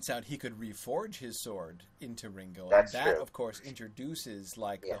 Hakon points out he could reforge his sword into Ringil. That's and that, true. Of course, introduces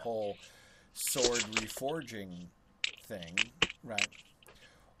the whole sword reforging thing, right?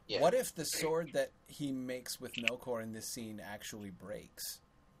 Yeah. What if the sword that he makes with Melkor in this scene actually breaks?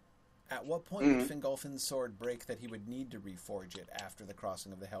 At what point would Fingolfin's sword break that he would need to reforge it after the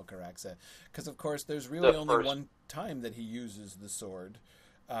crossing of the Helcaraxe? Because, of course, there's really only one time that he uses the sword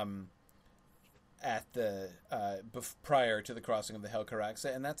prior to the crossing of the Helcaraxe,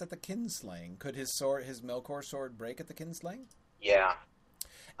 and that's at the kinslaying. Could his Melkor sword break at the kinslaying? Yeah.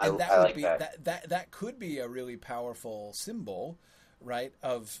 And I like that. That could be a really powerful symbol, right?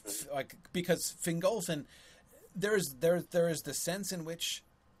 Of because Fingolfin, there is the sense in which,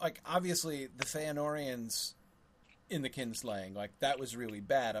 obviously the Feanorians in the kinslaying, that was really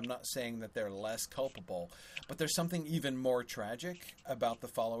bad. I'm not saying that they're less culpable, but there's something even more tragic about the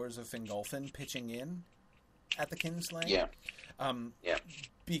followers of Fingolfin pitching in at the kinslaying. Yeah.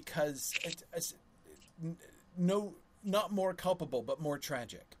 Because it's not more culpable, but more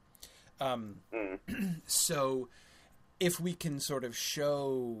tragic. So if we can sort of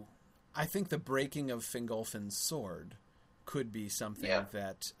show I think the breaking of Fingolfin's sword could be something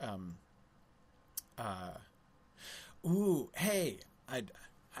that. Hey, I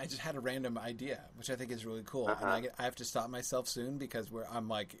just had a random idea, which I think is really cool, and I have to stop myself soon because I'm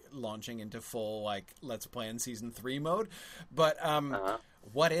like launching into full like let's plan season 3 mode. But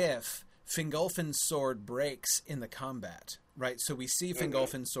what if Fingolfin's sword breaks in the combat? Right, so we see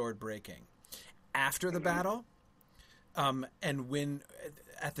Fingolfin's sword breaking after the battle, and when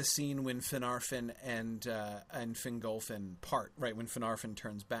at the scene when Finarfin and Fingolfin part, right, when Finarfin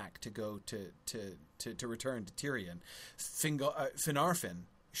turns back to go to return to Tyrion, Finarfin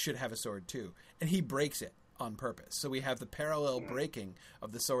should have a sword too, and he breaks it on purpose. So we have the parallel breaking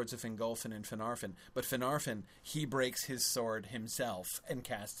of the swords of Fingolfin and Finarfin, but Finarfin, he breaks his sword himself and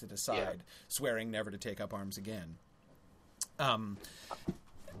casts it aside, swearing never to take up arms again.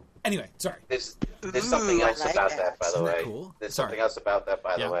 Anyway, sorry. There's something else about that, by the way. Cool? There's something else about that,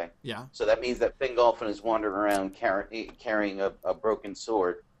 by the way. Yeah. So that means that Fingolfin is wandering around carrying a broken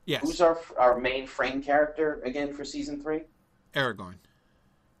sword. Yes. Who's our main frame character again for season 3? Aragorn.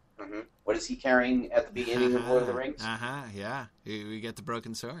 What is he carrying at the beginning of Lord of the Rings? Yeah. We get the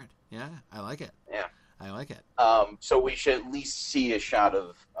broken sword. Yeah, I like it. Yeah. I like it. So we should at least see a shot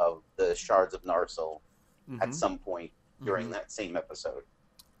of the shards of Narsil at some point during that same episode.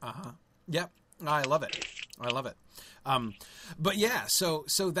 Yep. I love it. But yeah, so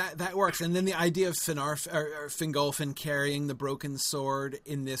that works. And then the idea of Fingolfin carrying the broken sword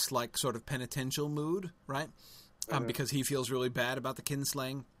in this like sort of penitential mood, right? Because he feels really bad about the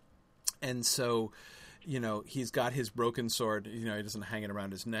kinslaying. And so, he's got his broken sword, he doesn't hang it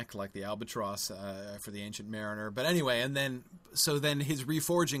around his neck like the albatross for the Ancient Mariner. But anyway, and then his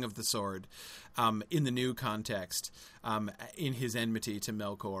reforging of the sword in the new context, in his enmity to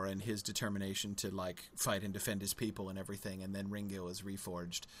Melkor and his determination to like fight and defend his people and everything, and then Ringil is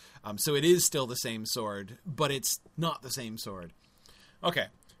reforged. So it is still the same sword, but it's not the same sword. Okay,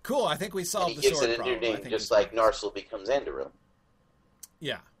 cool. I think we solved the sword problem. He gives it a new name, just like Narsil becomes Anduril.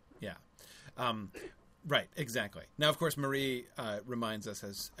 Yeah. Right, exactly. Now, of course, Marie reminds us,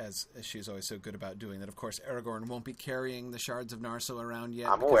 as she's always so good about doing, that, of course, Aragorn won't be carrying the shards of Narsil around yet.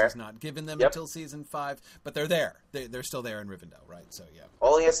 I'm aware. He's not given them until season 5, but they're there. They're still there in Rivendell, right? So, yeah.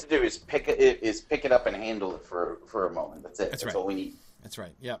 All he has to do is pick it up and handle it for a moment. That's it. That's right. all we need. That's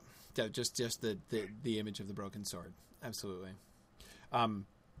right. Yep. Yeah, just the image of the broken sword. Absolutely.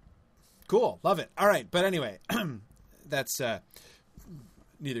 Cool. Love it. All right. But anyway, that's...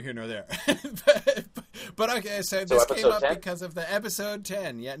 neither here nor there. but okay, so this came up 10? because of the episode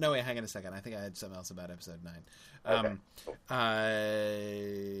 10. Yeah, no, wait, hang on a second. I think I had something else about episode 9. Okay.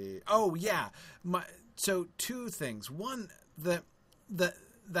 Oh, yeah. So two things. One, the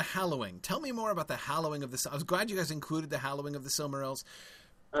hallowing. Tell me more about the hallowing of the... I was glad you guys included the hallowing of the Silmarils.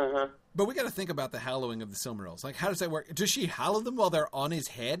 But we got to think about the hallowing of the Silmarils. Like, how does that work? Does she hallow them while they're on his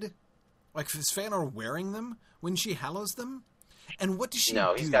head? Like, is Fëanor wearing them when she hallows them? And what does she do?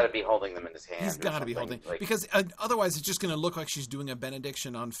 No, he's got to be holding them in his hand. He's got to be holding... because otherwise it's just going to look like she's doing a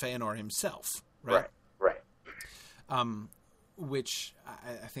benediction on Fëanor himself, right? Right. Which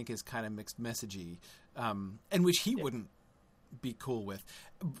I think is kind of mixed messagey, and which he wouldn't be cool with.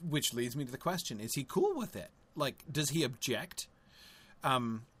 Which leads me to the question, is he cool with it? Like, does he object?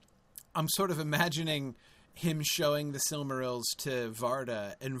 I'm sort of imagining him showing the Silmarils to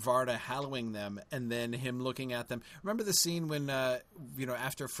Varda and Varda hallowing them and then him looking at them. Remember the scene when,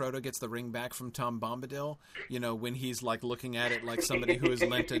 after Frodo gets the ring back from Tom Bombadil, when he's like looking at it like somebody who has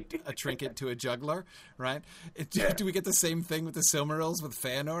lent a trinket to a juggler, right? Do we get the same thing with the Silmarils with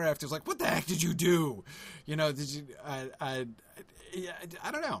Fëanor after it's like, what the heck did you do? Did you, I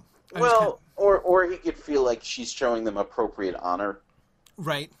don't know. Or he could feel like she's showing them appropriate honor.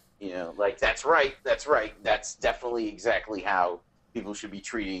 Right. Like, that's right. That's definitely exactly how people should be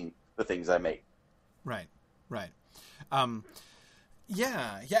treating the things I make. Right.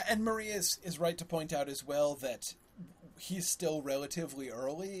 Yeah, and Marie is right to point out as well that he's still relatively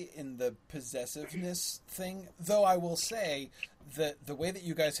early in the possessiveness thing, though I will say that the way that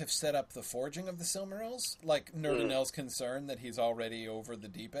you guys have set up the forging of the Silmarils, like Nerdanel's concern that he's already over the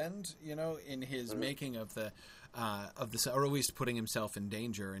deep end, in his making of the... or at least putting himself in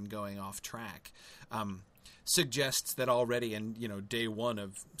danger and going off track, suggests that already in day one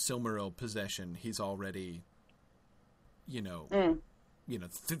of Silmaril possession, he's already, things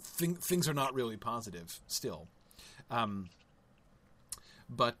are not really positive still,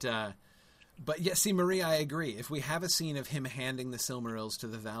 but But yeah, see, Marie, I agree. If we have a scene of him handing the Silmarils to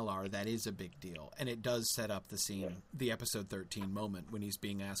the Valar, that is a big deal. And it does set up the scene, the episode 13 moment, when he's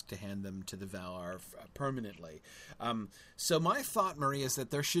being asked to hand them to the Valar permanently. So my thought, Marie, is that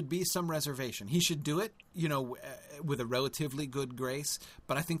there should be some reservation. He should do it, with a relatively good grace,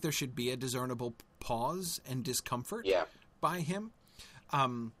 but I think there should be a discernible pause and discomfort by him.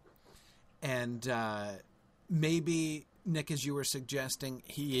 Maybe, Nick, as you were suggesting,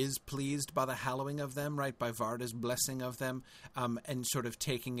 he is pleased by the hallowing of them, right? By Varda's blessing of them, and sort of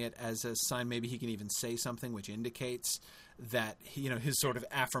taking it as a sign. Maybe he can even say something which indicates that, his sort of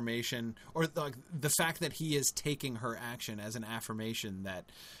affirmation, or the fact that he is taking her action as an affirmation that,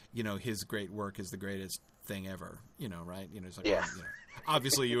 his great work is the greatest thing ever, right? It's like,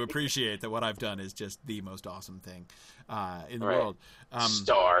 obviously you appreciate that what I've done is just the most awesome thing in the world.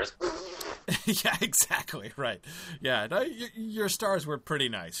 Stars. Yeah, exactly. Right. Yeah. No, your stars were pretty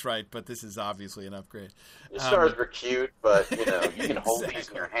nice, right? But this is obviously an upgrade. Your stars were cute, but, you can hold these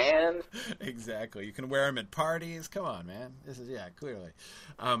in your hand. Exactly. You can wear them at parties. Come on, man. This is, clearly.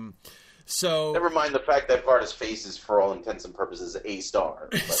 So never mind the fact that Varda's face is, for all intents and purposes, a star.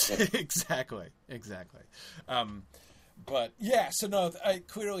 But, Exactly. But yeah, so no,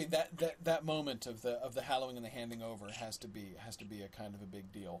 clearly that moment of the hallowing and the handing over has to be a kind of a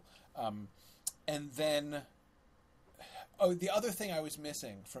big deal. And then, the other thing I was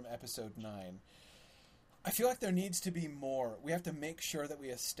missing from episode 9, I feel like there needs to be more. We have to make sure that we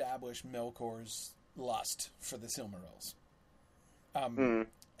establish Melkor's lust for the Silmarils.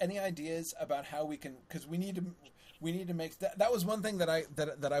 Any ideas about how we can? Because we need to make that. That was one thing that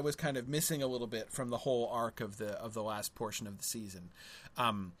I was kind of missing a little bit from the whole arc of the last portion of the season.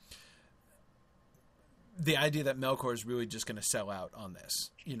 The idea that Melkor is really just going to sell out on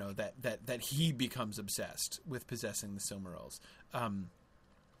this, that he becomes obsessed with possessing the Silmarils, and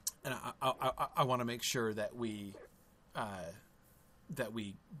I want to make sure that we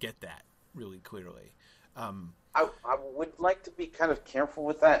get that really clearly. I would like to be kind of careful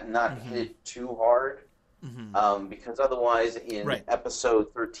with that and not hit it too hard. Because otherwise, in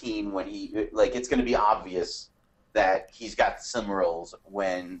episode 13, when it's going to be obvious that he's got the Silmarils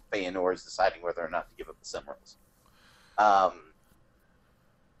when Feanor is deciding whether or not to give up the Silmarils.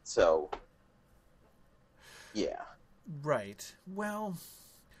 So, yeah. Right. Well,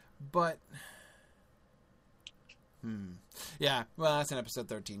 but... Yeah, well, that's an episode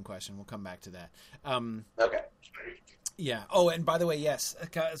 13 question. We'll come back to that. Okay. Yeah. Oh, and by the way, yes,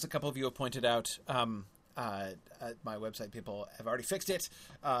 as a couple of you have pointed out, my website people have already fixed it.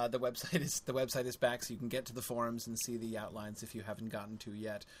 The website is back, so you can get to the forums and see the outlines if you haven't gotten to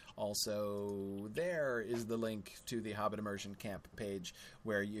yet. Also, there is the link to the Hobbit Immersion Camp page,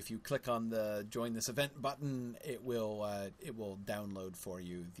 where if you click on the Join This Event button, it will download for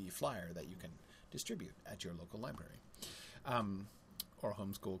you the flyer that you can distribute at your local library, or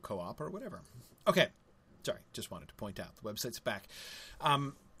homeschool co-op or whatever. Okay, sorry, just wanted to point out the website's back.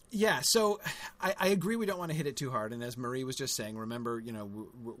 Yeah, so I agree we don't want to hit it too hard, and as Marie was just saying, remember,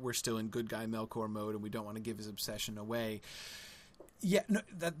 we're still in good guy Melkor mode, and we don't want to give his obsession away. Yeah, no,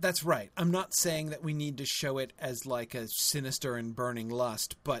 that's right. I'm not saying that we need to show it as like a sinister and burning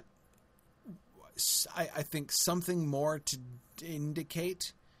lust, but I think something more to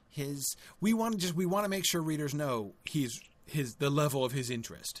indicate we want to make sure readers know the level of his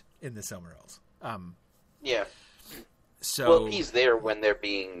interest in the Silmarils. Yeah. So, well, if he's there when they're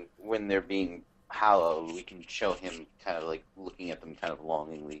being hallowed, we can show him kind of like looking at them kind of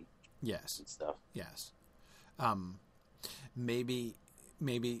longingly. Yes. And stuff. Yes. Maybe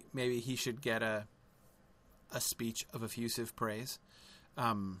he should get a speech of effusive praise.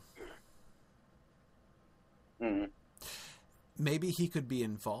 Maybe he could be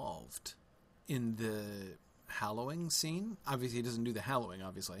involved in the hallowing scene. Obviously, he doesn't do the hallowing,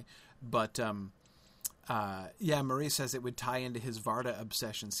 obviously, but Marie says it would tie into his Varda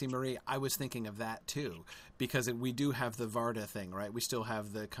obsession. See, Marie, I was thinking of that too, because we do have the Varda thing, right? We still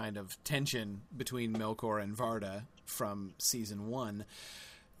have the kind of tension between Melkor and Varda from season 1.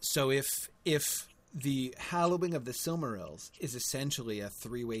 So if the hallowing of the Silmarils is essentially a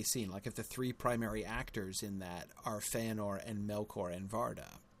three-way scene, like if the three primary actors in that are Feanor and Melkor and Varda,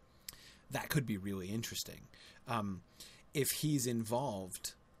 that could be really interesting. If he's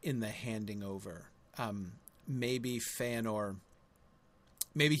involved in the handing over, maybe Feanor,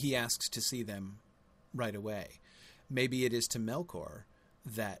 maybe he asks to see them right away. Maybe it is to Melkor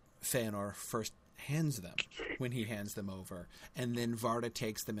that Feanor first hands them when he hands them over, and then Varda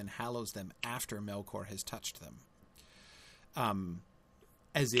takes them and hallows them after Melkor has touched them,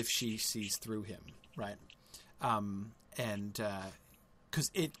 as if she sees through him, right? because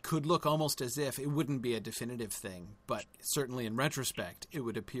it could look almost as if it wouldn't be a definitive thing, but certainly in retrospect, it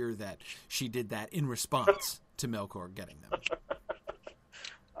would appear that she did that in response to Melkor getting them.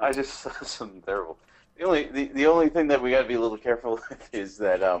 I just saw something terrible. The only thing that we got to be a little careful with is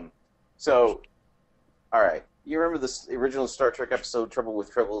that so, all right, you remember this original Star Trek episode Trouble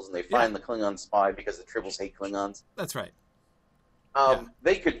with Tribbles, and they find the Klingon spy because the Tribbles hate Klingons? That's right.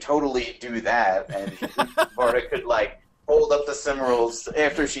 They could totally do that, and Varda could hold up the Silmarils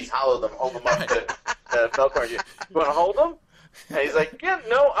after she's hollowed them, hold them up to Melkor. You want to hold them? And he's like, yeah,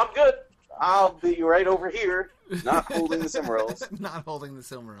 no, I'm good. I'll be right over here, not holding the Silmarils. Not holding the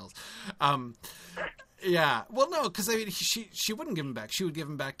Silmarils. Yeah. Well, no, because she wouldn't give them back. She would give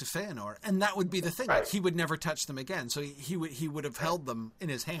them back to Feanor, and that would be the thing. Right. Like, he would never touch them again. So he would have held them in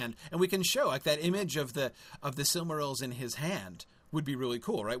his hand, and we can show that image of the Silmarils in his hand would be really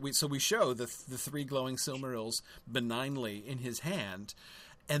cool, right? We show the three glowing Silmarils benignly in his hand,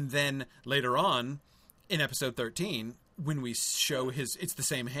 and then later on in episode 13, when we show it's the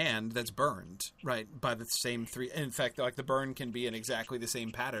same hand that's burned, right, by the same three. In fact, the burn can be in exactly the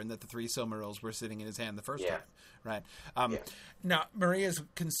same pattern that the three Silmarils were sitting in his hand the first time, right? Now, Maria's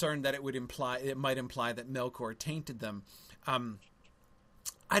concerned that it might imply that Melkor tainted them. I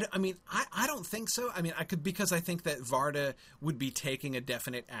don't think so. I mean, because I think that Varda would be taking a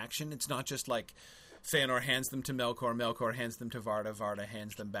definite action. It's not just like Feanor hands them to Melkor, Melkor hands them to Varda, Varda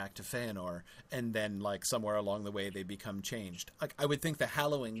hands them back to Feanor, and then somewhere along the way they become changed. I would think the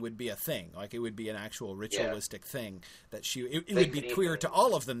hallowing would be a thing. It would be an actual ritualistic thing that it would be clear to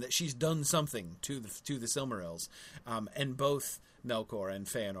all of them that she's done something to the Silmarils, and both Melkor and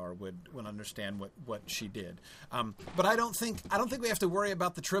Feanor would understand what she did. But I don't think we have to worry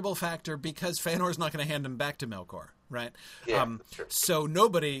about the Tribble factor, because Feanor's not going to hand him back to Melkor, right? Yeah, that's true. So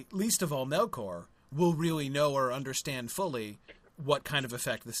nobody, least of all Melkor, will really know or understand fully what kind of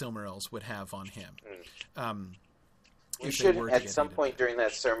effect the Silmarils would have on him. We should, at some point during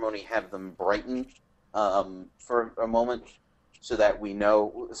that ceremony, have them brighten for a moment, so that we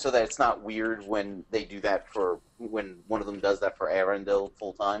know, so that it's not weird when they do that when one of them does that for Arendelle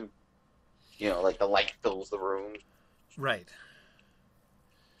full time. The light fills the room. Right.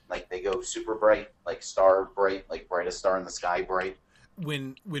 They go super bright, star bright, brightest star in the sky bright.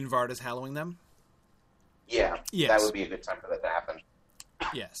 When Varda's hallowing them? Yeah. Yes. That would be a good time for that to happen.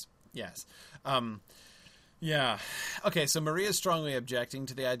 Yes. Yeah. Okay, so Maria's strongly objecting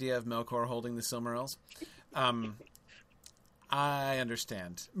to the idea of Melkor holding the Silmarils. I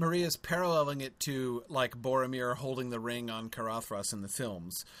understand. Maria's paralleling it to, Boromir holding the ring on Caradhras in the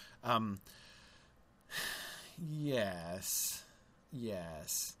films. Yes.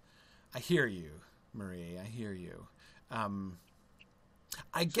 I hear you, Marie. I hear you.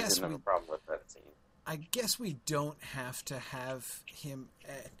 I guess we have a problem with that scene. I guess we don't have to have him.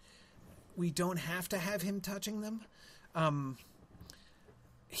 We don't have to have him touching them.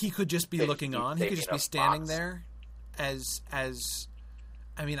 He could just be looking on. He could just be standing there. I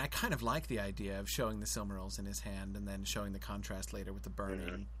mean, I kind of like the idea of showing the Silmarils in his hand and then showing the contrast later with the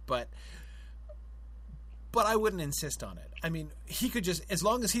burning. But I wouldn't insist on it. I mean, he could just, as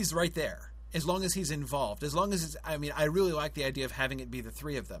long as he's right there, as long as he's involved, as long as it's, I really like the idea of having it be the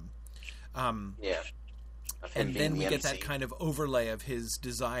three of them. And then we get that kind of overlay of his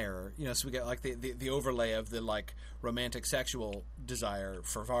desire, so we get the overlay of the romantic sexual desire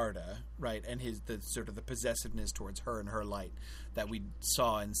for Varda, right? And the sort of the possessiveness towards her and her light that we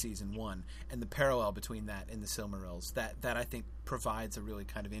saw in season 1, and the parallel between that and the Silmarils, that I think provides a really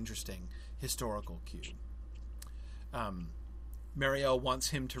kind of interesting historical cue. Mariel wants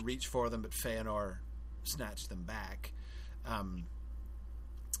him to reach for them, but Feanor snatched them back.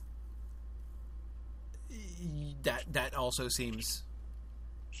 That also seems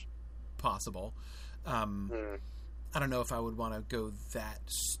possible. I don't know if I would want to go that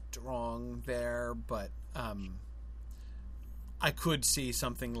strong there, but I could see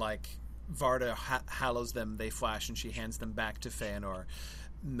something like Varda hallows them, they flash, and she hands them back to Feanor.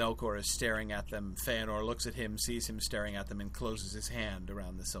 Melkor is staring at them. Feanor looks at him, sees him staring at them, and closes his hand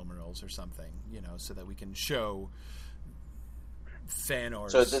around the Silmarils or something, so that we can show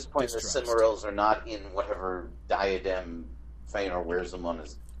Feanor's So at this point, distrust. The Silmarils are not in whatever diadem Feanor wears them on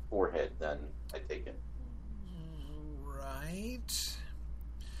his forehead, then, I take it. Right.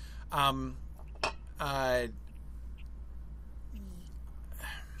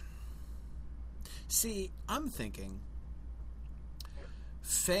 See, I'm thinking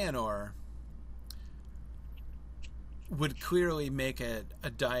Feanor would clearly make a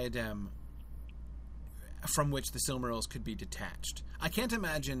diadem from which the Silmarils could be detached. I can't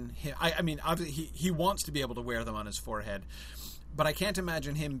imagine him. I mean, obviously he wants to be able to wear them on his forehead, But I can't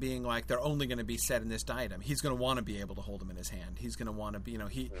imagine him being like, they're only going to be set in this diadem. He's going to want to be able to hold them in his hand. He's going to want to be,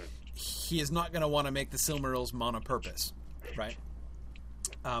 he is not going to want to make the Silmarils monopurpose, right?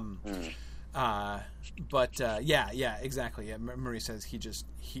 But yeah, exactly. Yeah, Marie says he just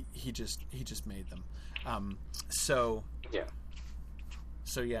made them. So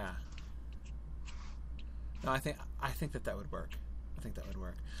yeah. No, I think that would work. I think that would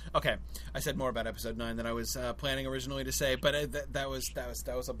work. Okay, I said more about episode 9 than I was planning originally to say, but that was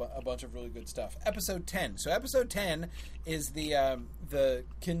a bunch of really good stuff. Episode 10. So episode 10 is the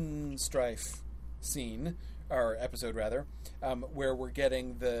Kinstrife scene, or episode rather, where we're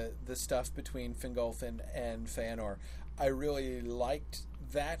getting the stuff between Fingolfin and Feanor. I really liked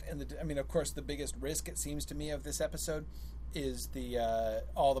that, and of course, the biggest risk, it seems to me, of this episode is the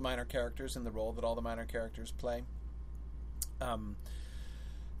all the minor characters and the role that all the minor characters play.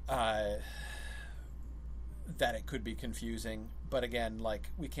 That it could be confusing, but again, like,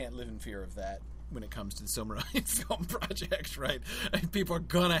 we can't live in fear of that when it comes to the Silmarillion film project, right? People are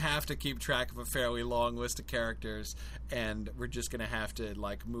gonna have to keep track of a fairly long list of characters, and we're just gonna have to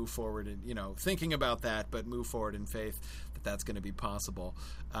like move forward and thinking about that, but move forward in faith that that's going to be possible.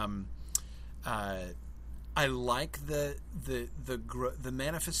 I like the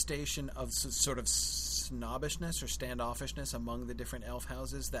manifestation of sort of snobbishness or standoffishness among the different elf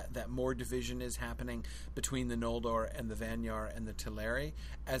houses. That more division is happening between the Noldor and the Vanyar and the Teleri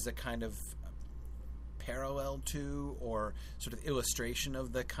as a kind of parallel to, or sort of illustration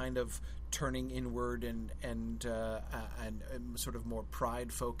of, the kind of turning inward and sort of more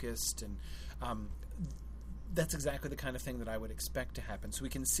pride focused, and that's exactly the kind of thing that I would expect to happen. So we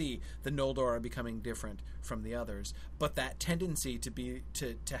can see the Noldor are becoming different from the others, but that tendency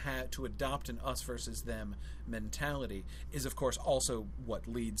to adopt an us versus them mentality is, of course, also what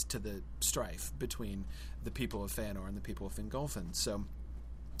leads to the strife between the people of Feanor and the people of Fingolfin. So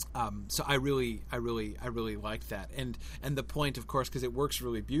I really liked that, and the point, of course, because it works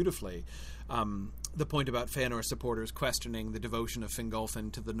really beautifully. The point about Feanor supporters questioning the devotion of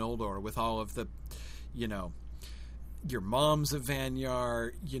Fingolfin to the Noldor, with all of the, your mom's a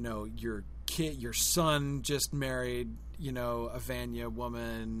Vanyar, your son just married, a Vanya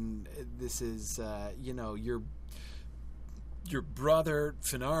woman. This is, your brother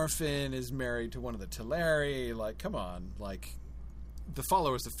Finarfin is married to one of the Teleri. Like, come on, like, the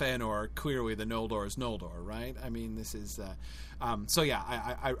followers of Feanor are clearly the Noldor's Noldor, right? I mean, this is, so yeah,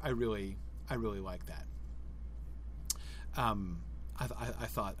 I really like that. I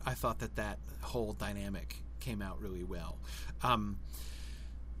thought that whole dynamic came out really well.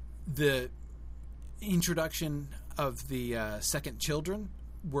 The introduction of the second children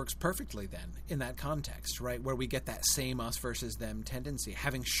works perfectly then in that context, right, where we get that same us versus them tendency,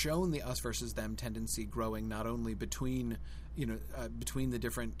 having shown the us versus them tendency growing not only between the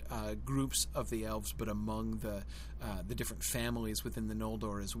different groups of the elves, but among the different families within the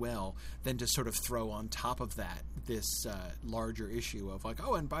Noldor as well, then to sort of throw on top of that this larger issue of like,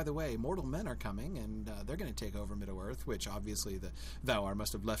 oh, and by the way, mortal men are coming, and they're going to take over Middle-earth, which obviously the Valar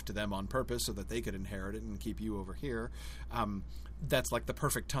must have left to them on purpose so that they could inherit it and keep you over here. That's like the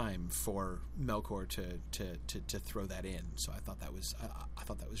perfect time for Melkor to throw that in. So I thought that was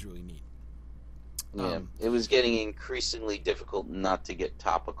really neat. Yeah, it was getting increasingly difficult not to get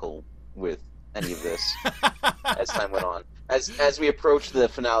topical with any of this as time went on. As we approached the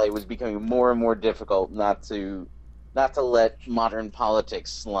finale, it was becoming more and more difficult not to let modern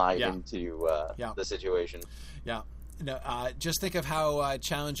politics slide into the situation. Yeah. No, just think of how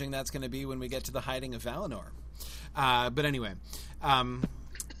challenging that's going to be when we get to the hiding of Valinor. But anyway,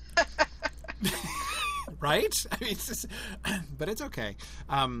 right? I mean, but it's okay.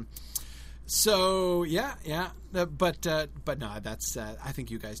 So yeah, but no, that's. I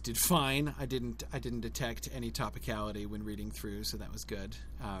think you guys did fine. I didn't detect any topicality when reading through, so that was good.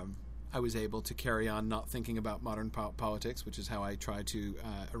 I was able to carry on not thinking about modern politics, which is how I try to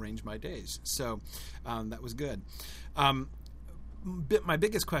arrange my days. So that was good. My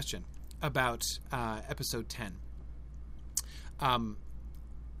biggest question about episode 10,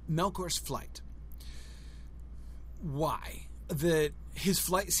 Melkor's flight. Why? His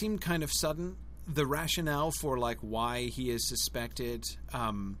flight seemed kind of sudden. The rationale for like why he is suspected,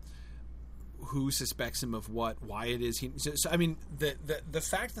 who suspects him of what, why it is he. So I mean, the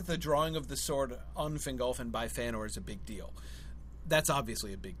fact that the drawing of the sword on Fingolfin by Feanor is a big deal. That's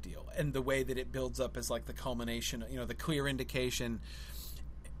obviously a big deal, and the way that it builds up is like the culmination. The clear indication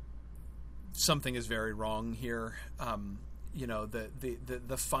something is very wrong here.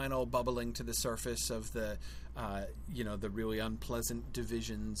 the final bubbling to the surface of the the really unpleasant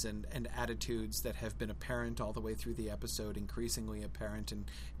divisions and attitudes that have been apparent all the way through the episode, increasingly apparent and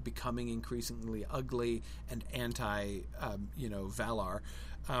becoming increasingly ugly and anti Valar.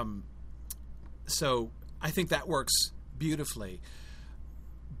 So I think that works beautifully,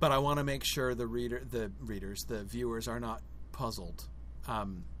 but I want to make sure the viewers are not puzzled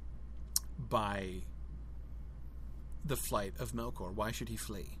by the flight of Melkor. Why should he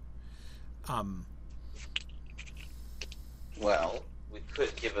flee? Well, we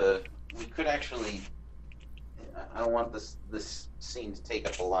could actually. I don't want this scene to take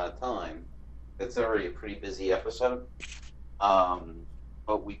up a lot of time. It's already a pretty busy episode.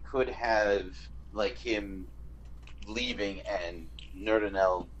 But we could have like him leaving and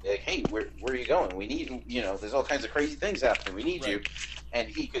Nerdanel like, hey, where are you going? We need there's all kinds of crazy things happening. We need you, and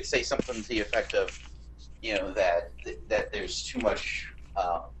he could say something to the effect of, that there's too much.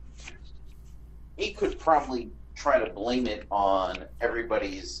 He could probably try to blame it on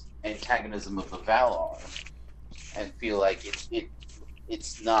everybody's antagonism of the Valar, and feel like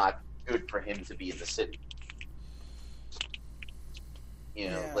it's not good for him to be in the city.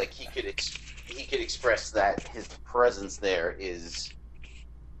 Like he could express that his presence there is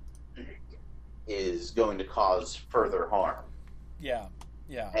going to cause further harm. Yeah.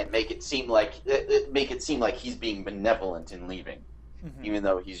 And make it seem like he's being benevolent in leaving, even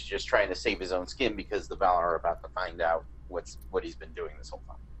though he's just trying to save his own skin because the Valar are about to find out what he's been doing this whole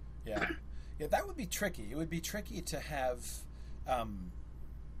time. Yeah, that would be tricky. It would be tricky to have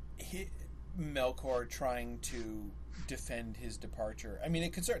Melkor trying to defend his departure. I mean,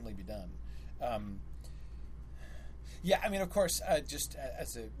 it could certainly be done. Of course, just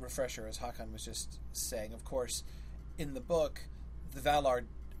as a refresher, as Hakan was just saying, of course, in the book, the Valar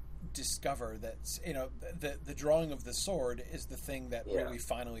discover that the drawing of the sword is the thing that really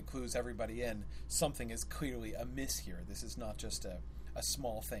finally clues everybody in. Something is clearly amiss here. This is not just a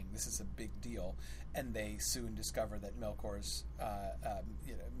small thing. This is a big deal, and they soon discover that Melkor's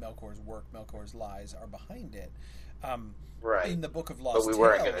work, Melkor's lies are behind it. Right. In the Book of Lost Tales, but we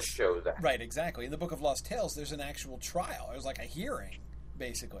weren't going to show that. Right, exactly. In the Book of Lost Tales, there's an actual trial. It was like a hearing,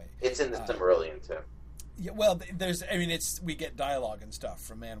 basically. It's in the Silmarillion too. Yeah, well, we get dialogue and stuff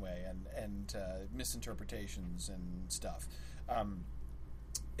from Manwë and misinterpretations and stuff.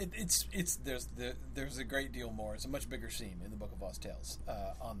 There's a great deal more. It's a much bigger scene in the Book of Lost Tales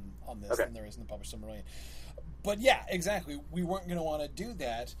on this than there is in the published Silmarillion. But yeah, exactly. We weren't going to want to do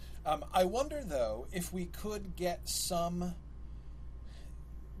that. I wonder though if we could get some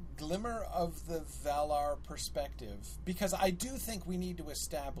glimmer of the Valar perspective, because I do think we need to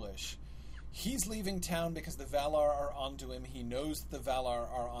establish. He's leaving town because the Valar are onto him. He knows the Valar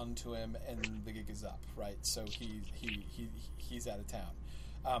are onto him, and the gig is up, right? So he's out of town.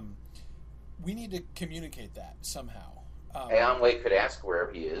 We need to communicate that somehow. Eonwë could ask where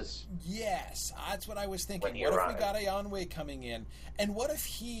he is. Yes, that's what I was thinking. What if we got Eonwë coming in, and what if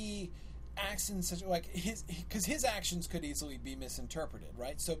he acts in such because his actions could easily be misinterpreted,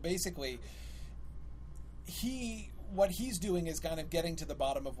 right? So basically, what he's doing is kind of getting to the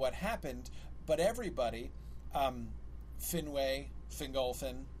bottom of what happened, but everybody, Finwë,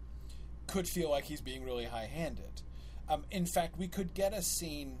 Fingolfin, could feel like he's being really high-handed. In fact, we could get a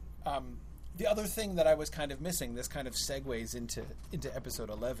scene. The other thing that I was kind of missing, this kind of segues into episode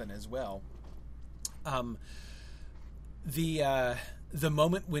 11 as well. The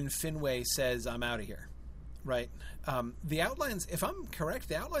moment when Finwë says, "I'm out of here," right? The outlines, if I'm correct,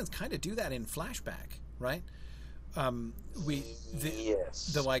 the outlines kind of do that in flashback, right? Yes.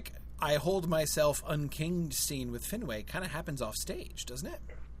 The like I hold myself unkinged scene with Finwë kind of happens off stage, doesn't it?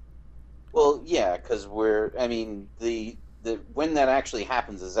 Well, yeah, because the when that actually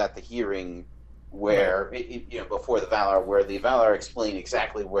happens is at the hearing where before the Valar, where the Valar explain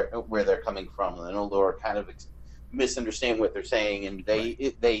exactly where they're coming from, and the Noldor kind of misunderstand what they're saying, and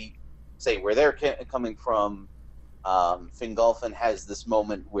they say where they're coming from. Fingolfin has this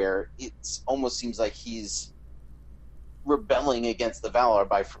moment where it almost seems like he's rebelling against the Valar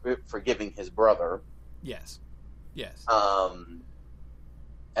by forgiving his brother. Yes.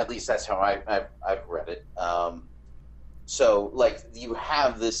 At least that's how I've read it. So, like, you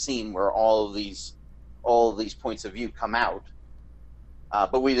have this scene where all of these points of view come out,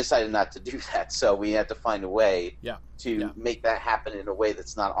 but we decided not to do that. So we had to find a way to make that happen in a way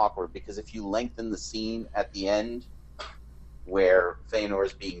that's not awkward. Because if you lengthen the scene at the end, where Feanor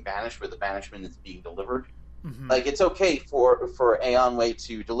is being banished, where the banishment is being delivered, like it's okay for Eonwë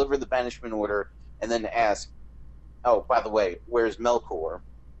to deliver the banishment order and then to ask, "Oh, by the way, where's Melkor?"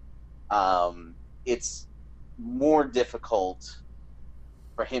 It's more difficult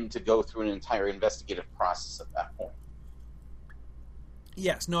for him to go through an entire investigative process at that point.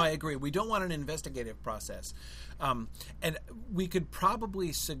 Yes, no, I agree. We don't want an investigative process. And we could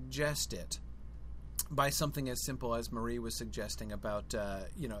probably suggest it by something as simple as Marie was suggesting about,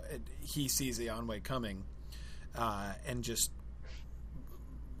 he sees Eonway coming and just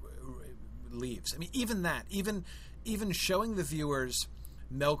leaves. I mean, even that, even showing the viewers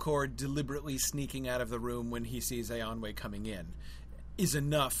Melkor deliberately sneaking out of the room when he sees Eonway coming in is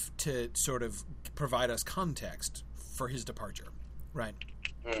enough to sort of provide us context for his departure, right?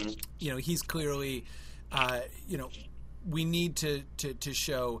 Mm-hmm. He's clearly, we need to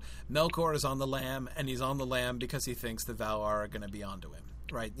show Melkor is on the lam, and he's on the lam because he thinks the Valar are going to be onto him,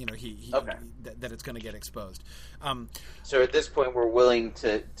 right? That it's going to get exposed. So at this point, we're willing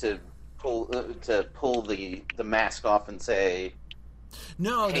to pull the mask off and say,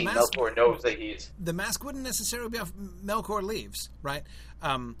 no, hey, Melkor knows that he's... The mask wouldn't necessarily be off. Melkor leaves, right?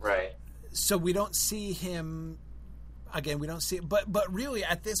 Right. So we don't see him... Again, we don't see it. But really,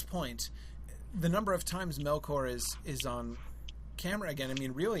 at this point, the number of times Melkor is on camera again, I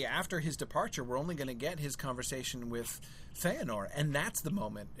mean, really, after his departure, we're only going to get his conversation with Feanor. And that's the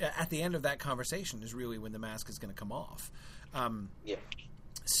moment. At the end of that conversation is really when the mask is going to come off. Yeah.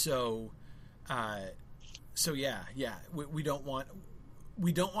 So yeah. We don't want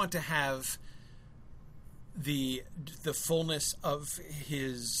to have the fullness of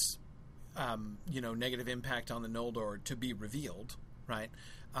his negative impact on the Noldor to be revealed, right?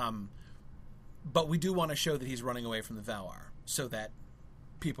 But we do want to show that he's running away from the Valar so that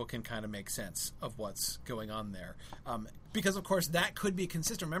people can kind of make sense of what's going on there. Because of course that could be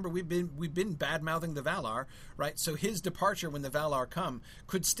consistent. Remember, we've been bad-mouthing the Valar, right? So his departure when the Valar come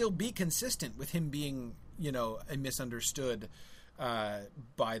could still be consistent with him being, a misunderstood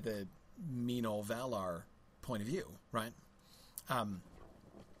by the mean old Valar point of view, right?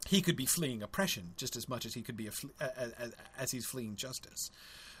 He could be fleeing oppression just as much as he could be as he's fleeing justice.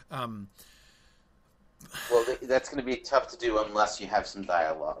 Well, that's going to be tough to do unless you have some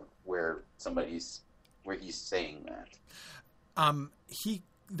dialogue where he's saying that.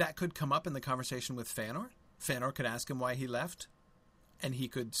 That could come up in the conversation with Feanor. Feanor could ask him why he left, and he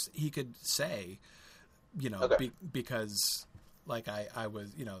could say, because like I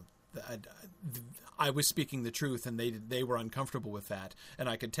was, I was speaking the truth, and they were uncomfortable with that, and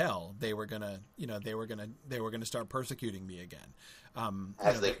I could tell they were gonna start persecuting me again.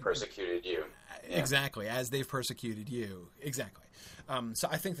 As they've persecuted you. Exactly, as they've persecuted you. Exactly. So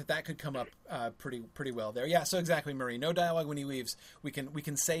I think that could come up pretty well there. Yeah. So exactly, Marie. No dialogue when he leaves. We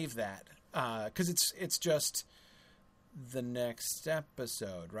can save that because it's just the next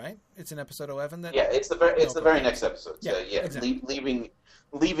episode, right? It's in episode 11. It's the very next episode. So exactly.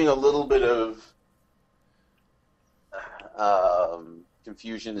 leaving a little bit of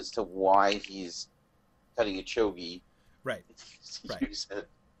confusion as to why he's cutting a chogi. Right.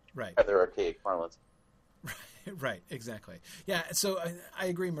 Right. Rather archaic parlance. Right, exactly. Yeah, so I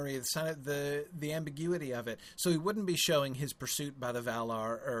agree, Marie. The ambiguity of it. So he wouldn't be showing his pursuit by the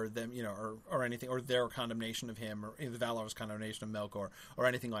Valar, or them, or anything, or their condemnation of him, or the Valar's condemnation of Melkor, or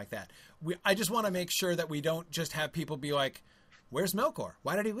anything like that. I just want to make sure that we don't just have people be like, "Where's Melkor?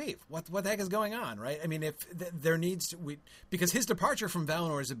 Why did he leave? What the heck is going on?" Right? I mean, if there needs to, because his departure from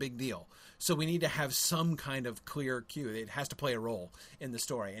Valinor is a big deal, so we need to have some kind of clear cue. It has to play a role in the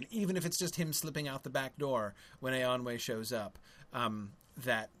story, and even if it's just him slipping out the back door when Eonway shows up,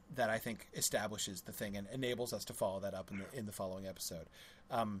 that I think establishes the thing and enables us to follow that up in the following episode.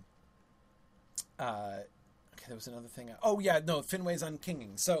 Okay, there was another thing. Finway's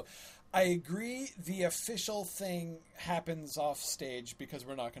unkinging. So I agree the official thing happens off stage because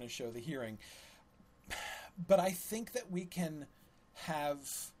we're not going to show the hearing. But I think that we can have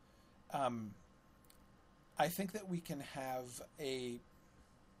a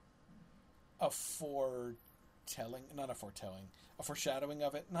foreshadowing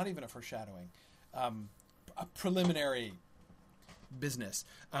of it, not even a foreshadowing, a preliminary business.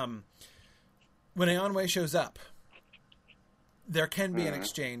 When Eonway shows up, there can be an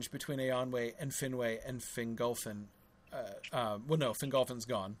exchange between Eonway and Finwë and Fingolfin. Fingolfin's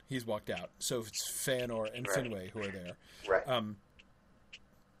gone. He's walked out. So it's Feanor and Finwë who are there. Right.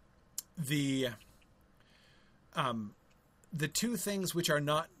 The two things which are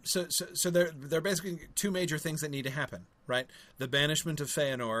not... So there are basically two major things that need to happen, right? The banishment of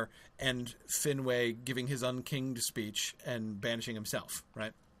Feanor and Finwë giving his unkinged speech and banishing himself,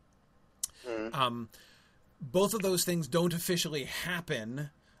 right? Both of those things don't officially happen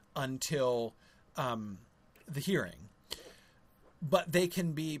until the hearing, but they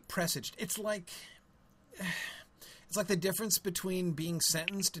can be presaged. It's like it's like the difference between being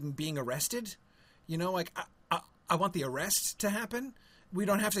sentenced and being arrested. You know, like I want the arrest to happen. We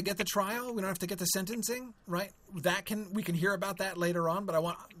don't have to get the trial. We don't have to get the sentencing, right? We can hear about that later on, but I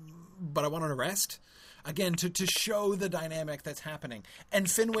want an arrest. Again, to show the dynamic that's happening. And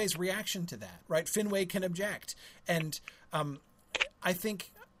Finway's reaction to that, right? Finway can object. And I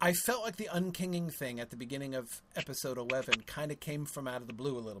think I felt like the unkinging thing at the beginning of episode 11 kind of came from out of the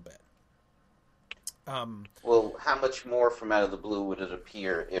blue a little bit. Well, how much more from out of the blue would it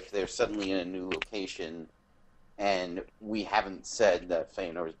appear if they're suddenly in a new location and we haven't said that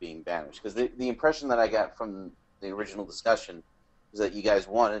Feanor is being banished? Because the impression that I got from the original discussion is that you guys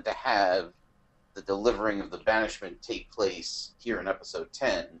wanted to have the delivering of the banishment take place here in episode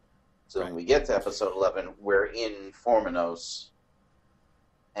 10. So when we get to episode 11, we're in Forminos,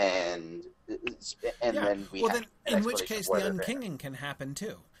 and then we have in which case the unkinging can happen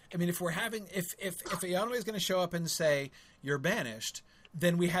too. I mean, if Feanor is going to show up and say you're banished,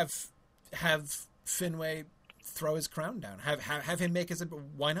 then we have Finway throw his crown down. Have him make his.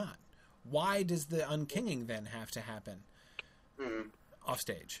 Why not? Why does the unkinging then have to happen off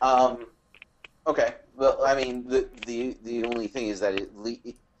stage? Okay. Well, I mean, the only thing is that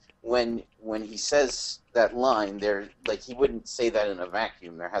when he says that line, there, like, he wouldn't say that in a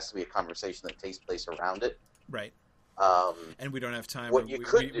vacuum. There has to be a conversation that takes place around it. Right. And we don't have time. What we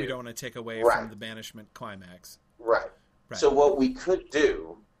don't want to take away from the banishment climax. Right. So what we could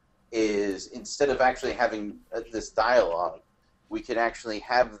do is, instead of actually having this dialogue, we could actually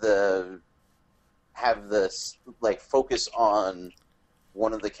have this like focus on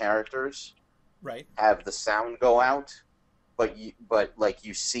one of the characters. Right. Have the sound go out, but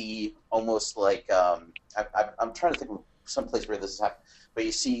you see almost like I'm trying to think of some place where this is happening, but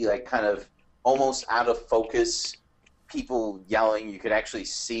you see like kind of almost out of focus people yelling. You could actually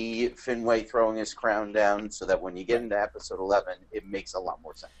see Finway throwing his crown down, so that when you get into episode 11, it makes a lot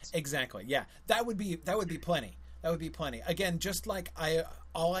more sense. Exactly. Yeah, that would be plenty. That would be plenty. Again, just like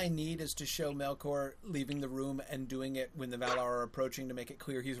all I need is to show Melkor leaving the room and doing it when the Valar are approaching to make it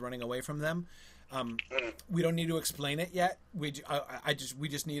clear he's running away from them. We don't need to explain it yet. We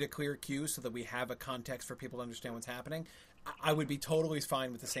just need a clear cue so that we have a context for people to understand what's happening. I would be totally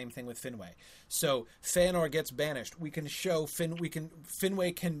fine with the same thing with Finway. So Feanor gets banished. We can show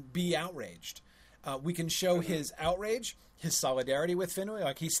Finway can be outraged. We can show his outrage, his solidarity with Finway,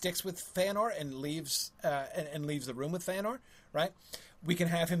 like he sticks with Feanor and leaves the room with Feanor, right? We can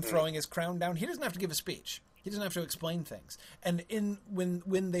have him throwing his crown down. He doesn't have to give a speech. He doesn't have to explain things. And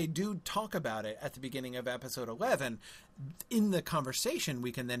when they do talk about it at the beginning of episode 11, in the conversation,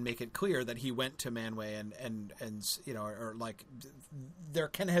 we can then make it clear that he went to Manwë and you know, or like there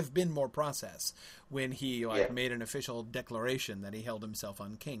can have been more process when he made an official declaration that he held himself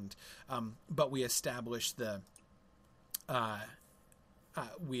unkinged. But we established the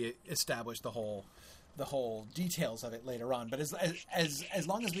whole details of it later on, but as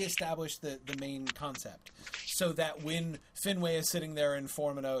long as we establish the main concept, so that when Finway is sitting there in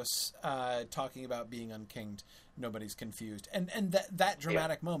Forminos talking about being unkinged, nobody's confused, and that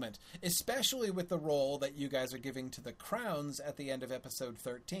dramatic moment, especially with the role that you guys are giving to the crowns at the end of episode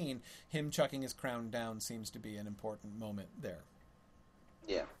 13, him chucking his crown down seems to be an important moment there.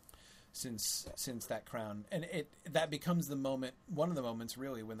 Yeah. Since that crown, and that becomes the moment, one of the moments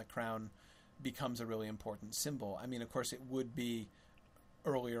really, when the crown becomes a really important symbol. I mean, of course, it would be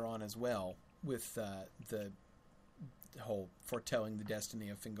earlier on as well with the whole foretelling the destiny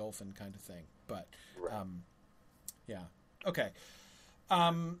of Fingolfin kind of thing. But yeah, okay.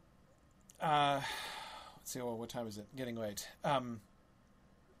 Let's see. Well, what time is it? Getting late.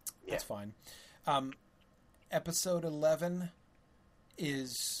 That's fine. Episode 11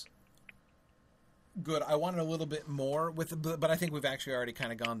 is good. I wanted a little bit more but I think we've actually already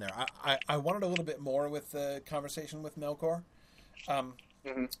kind of gone there. I wanted a little bit more with the conversation with Melkor. I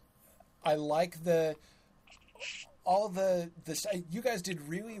like you guys did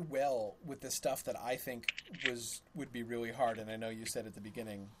really well with the stuff that I think would be really hard. And I know you said at the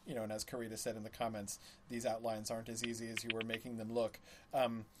beginning, you know, and as Karita said in the comments, these outlines aren't as easy as you were making them look.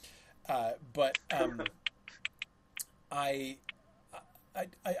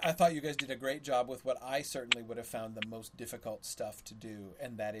 I thought you guys did a great job with what I certainly would have found the most difficult stuff to do,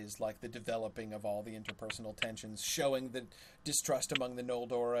 and that is like the developing of all the interpersonal tensions, showing the distrust among the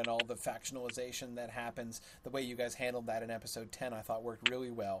Noldor and all the factionalization that happens. The way you guys handled that in episode 10 I thought worked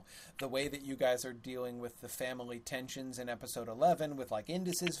really well. The way that you guys are dealing with the family tensions in episode 11 with like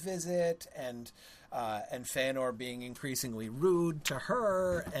Indus's visit and and Feanor being increasingly rude to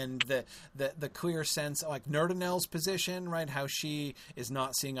her, and the clear sense, like Nerdanel's position, right? How she is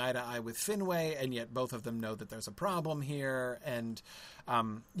not seeing eye to eye with Finwë, and yet both of them know that there's a problem here, and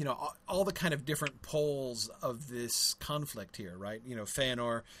all the kind of different poles of this conflict here, right?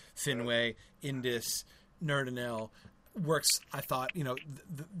 Feanor, Finwë, Indis, Nerdanel works. I thought,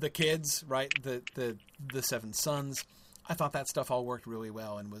 the kids, right? The seven sons. I thought that stuff all worked really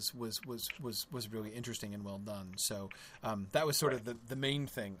well and was really interesting and well done. So that was sort of the main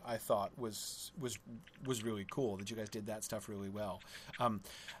thing I thought was really cool, that you guys did that stuff really well.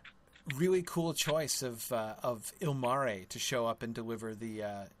 Really cool choice of Ilmari to show up and deliver the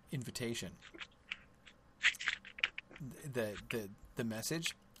invitation, the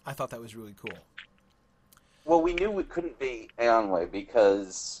message. I thought that was really cool. Well, we knew it couldn't be Eonwë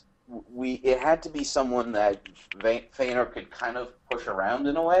because it had to be someone that Feanor could kind of push around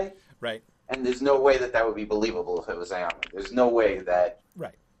in a way. Right. And there's no way that would be believable if it was Eonwë. There's no way that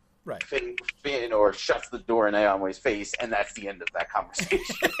Right. Feanor shuts the door in Eonwë's face, and that's the end of that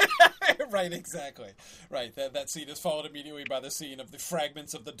conversation. Right, exactly. Right, that scene is followed immediately by the scene of the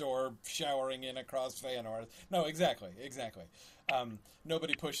fragments of the door showering in across Feanor. No, exactly.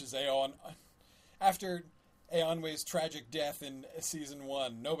 Nobody pushes Aeon. After Eonwë's tragic death in Season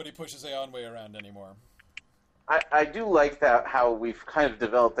 1, nobody pushes Eonwë around anymore. I do like that, how we've kind of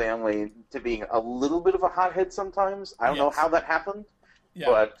developed Eonwë to being a little bit of a hothead sometimes. I don't know how that happened,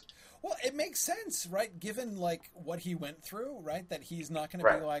 but... Well, it makes sense, right? Given, what he went through, right? That he's not going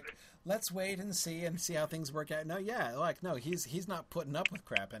to be like, let's wait and see how things work out. No, he's not putting up with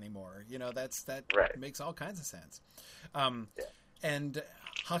crap anymore. That makes all kinds of sense. And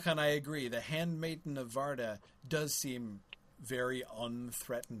Hakan, I agree. The Handmaiden of Varda does seem very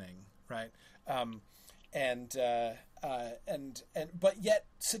unthreatening, right? But yet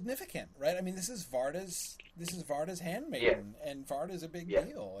significant, right? I mean, this is Varda's handmaiden, and Varda's a big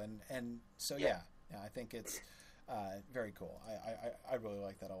deal, and so I think it's very cool. I really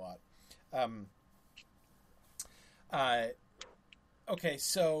like that a lot. Okay,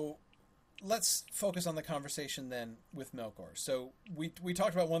 so let's focus on the conversation then with Melkor. So we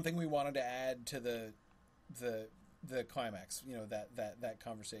talked about one thing we wanted to add to the climax, that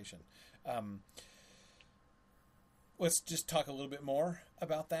conversation. Let's just talk a little bit more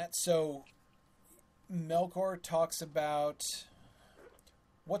about that. So Melkor talks about,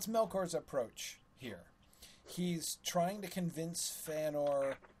 what's Melkor's approach here? He's trying to convince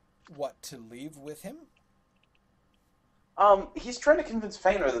Feanor to leave with him? He's trying to convince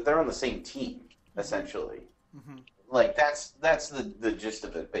Feanor that they're on the same team, essentially. Mm-hmm. That's the gist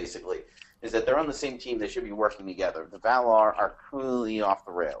of it, basically, is that they're on the same team. They should be working together. The Valar are clearly off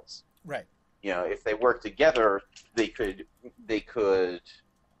the rails. Right. If they work together, they could they could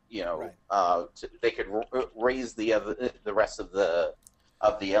raise the rest of the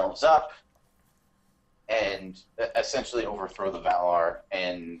elves up and essentially overthrow the Valar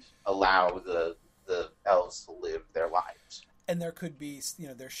and allow the elves to live their lives. And there could be,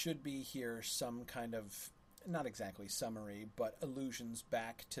 there should be here some kind of, not exactly summary, but allusions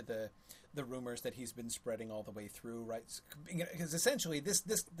back to the rumors that he's been spreading all the way through, right? Because essentially,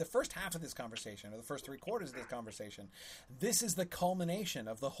 the first half of this conversation, or the first 3/4 of this conversation, this is the culmination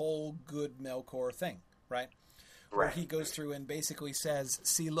of the whole good Melkor thing, right? Where he goes through and basically says,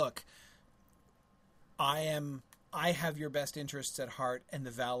 "See, look, I have your best interests at heart, and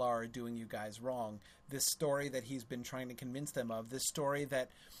the Valar are doing you guys wrong." This story that he's been trying to convince them of, this story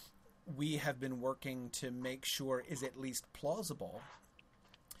that we have been working to make sure is at least plausible,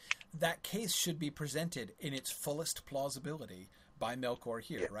 that case should be presented in its fullest plausibility by Melkor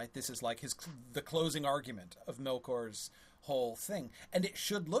here, right? This is like the closing argument of Melkor's whole thing. And it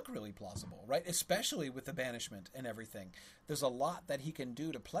should look really plausible, right? Especially with the banishment and everything. There's a lot that he can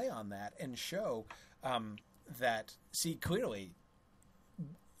do to play on that and show that, see, clearly,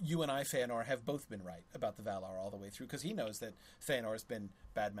 you and I, Feanor, have both been right about the Valar all the way through, because he knows that Feanor has been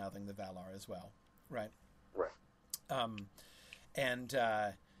bad-mouthing the Valar as well, right? Right.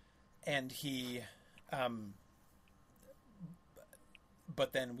 And he,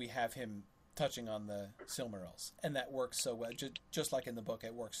 but then we have him touching on the Silmarils, and that works so well. Just like in the book,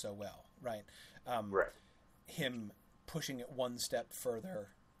 it works so well, right? Right. Him pushing it one step further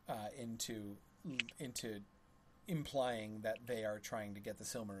into implying that they are trying to get the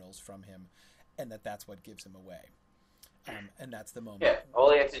Silmarils from him, and that's what gives him away. And that's the moment. Yeah,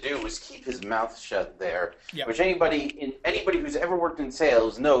 all he had to do was keep his mouth shut there. Yep. Which anybody who's ever worked in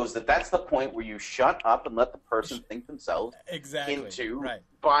sales knows that's the point where you shut up and let the person think themselves into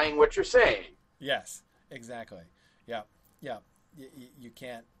buying what you're saying. Yes, exactly. Yeah. You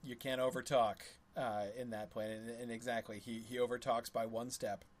can't overtalk. in that point, and exactly, he overtalks by one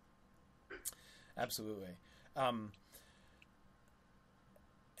step. Absolutely.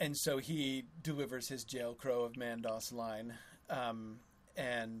 And so he delivers his jail crow of Mandos line,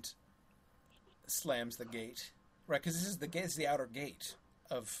 and slams the gate, right? Because this is the gate, it's the outer gate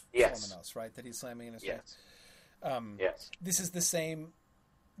of Formanos, right? That he's slamming in his face. Yes. This is the same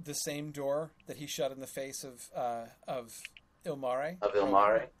door that he shut in the face of Ilmari. Of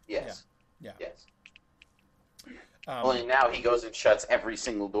Ilmari, yes. Yeah. Yes. Only now he goes and shuts every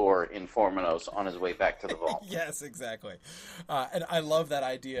single door in Formanos on his way back to the vault. Yes, exactly. And I love that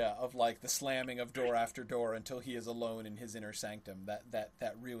idea of like the slamming of door after door until he is alone in his inner sanctum.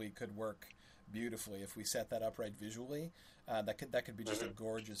 That really could work beautifully if we set that up right visually. That could be just a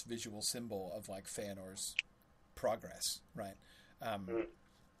gorgeous visual symbol of like Feanor's progress, right?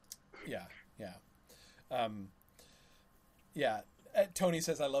 Tony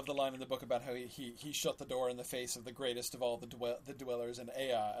says, I love the line in the book about how he shut the door in the face of the greatest of all the dwellers in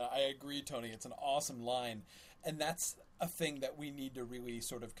Ea. I agree, Tony. It's an awesome line. And that's a thing that we need to really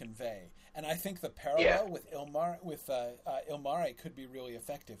sort of convey. And I think the parallel with Ilmari could be really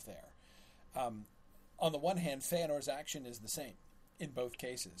effective there. On the one hand, Feanor's action is the same in both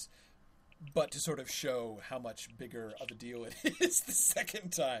cases. But to sort of show how much bigger of a deal it is the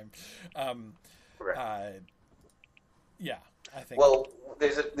second time. I think. Well,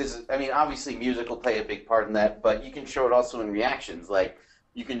 I mean, obviously music will play a big part in that, but you can show it also in reactions. Like,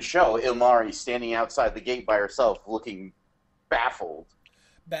 you can show Ilmari standing outside the gate by herself looking baffled.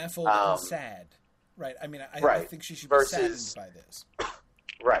 And sad. Right. I mean, I think she should be saddened by this.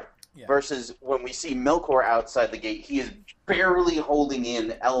 Right. Yeah. Versus when we see Melkor outside the gate, he is barely holding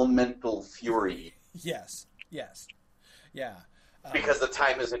in elemental fury. Yes. Yeah. Because the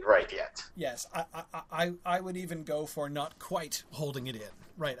time isn't right yet. Yes, I would even go for not quite holding it in,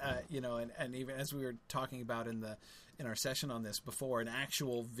 right? And even as we were talking about in our session on this before, an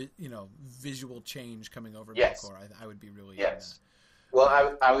actual visual change coming over Melkor, I would be really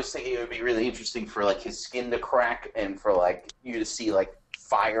Well, I was thinking it would be really interesting for like his skin to crack and for like you to see like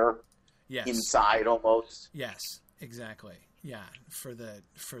fire inside almost. Yes, exactly. Yeah, for the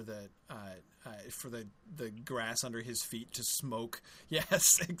grass under his feet to smoke.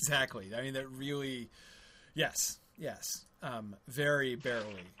 Yes, exactly. I mean, that really, yes. Very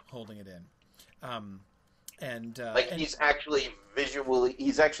barely holding it in. He's actually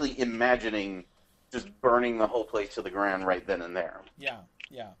imagining just burning the whole place to the ground right then and there. Yeah.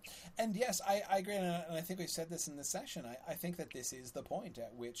 And yes, I agree, and I think we said this in the session. I think that this is the point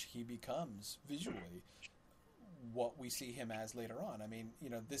at which he becomes visually what we see him as later on. I mean,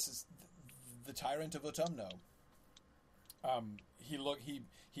 this is the Tyrant of Utumno. He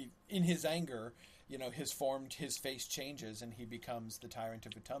in his anger, his face changes and he becomes the Tyrant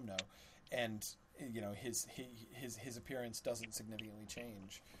of Utumno, and his appearance doesn't significantly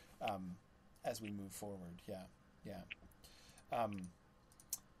change as we move forward.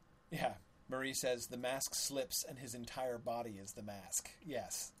 Marie says the mask slips and his entire body is the mask.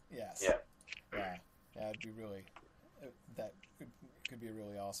 Yes. Yeah, it'd be really that could be a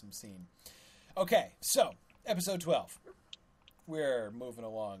really awesome scene. Okay, so episode 12. We're moving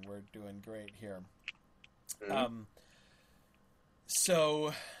along. We're doing great here.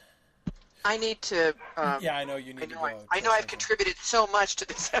 So I need to. I know you need to go. I know I've contributed so much to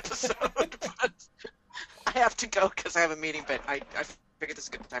this episode, but I have to go because I have a meeting. But I figured this is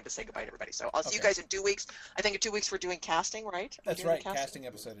a good time to say goodbye to everybody. So I'll see you guys in 2 weeks. I think in 2 weeks we're doing casting, right? That's right. Casting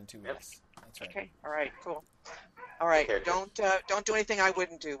episode in 2 weeks. That's right. Okay. All right. Cool. All right. Don't do anything I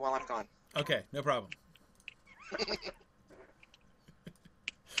wouldn't do while I'm gone. Okay. No problem.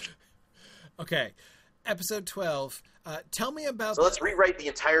 Okay. Episode 12. Tell me about. So let's rewrite the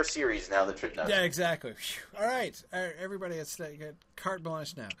entire series now that you're done. Yeah, exactly. All right, everybody, it's carte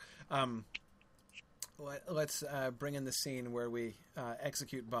blanche now. Let's bring in the scene where we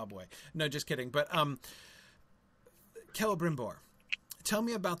execute Bobway. No, just kidding. But Celebrimbor. Tell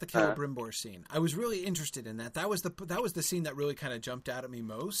me about the Celebrimbor scene. I was really interested in that. That was the scene that really kind of jumped out at me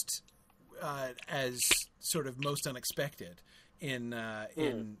most, as sort of most unexpected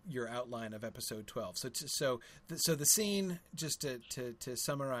in your outline of episode 12. So the scene, just to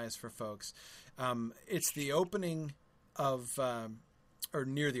summarize for folks, it's the opening of, or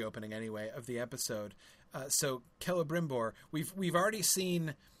near the opening anyway, of the episode. So Celebrimbor, we've already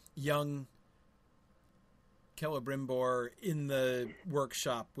seen young Celebrimbor in the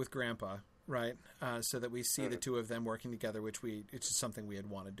workshop with Grandpa, right? So that we see the two of them working together, which is something we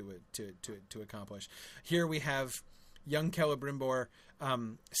had wanted to accomplish. Here we have young Celebrimbor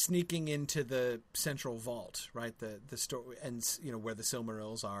sneaking into the central vault, right? The store, and where the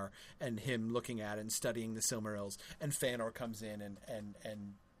Silmarils are, and him looking at and studying the Silmarils, and Feanor comes in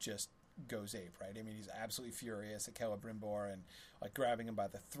and just goes ape, right? I mean, he's absolutely furious at Celebrimbor and like grabbing him by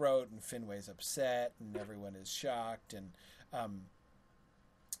the throat, and Finway's upset, and everyone is shocked. And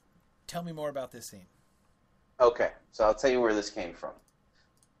tell me more about this scene. Okay, so I'll tell you where this came from.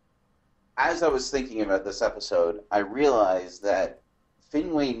 As I was thinking about this episode, I realized that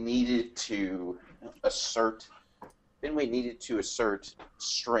Finway needed to assert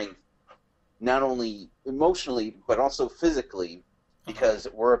strength, not only emotionally but also physically, because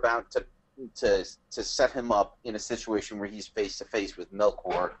we're about to set him up in a situation where he's face to face with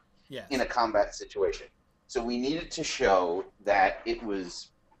Melkor in a combat situation. So we needed to show that it was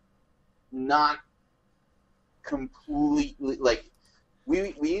not completely like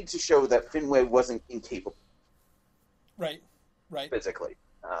we needed to show that Finway wasn't incapable. Right. Physically.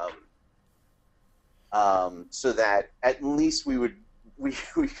 So that at least we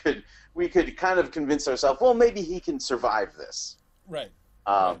could kind of convince ourselves, well, maybe he can survive this. Right.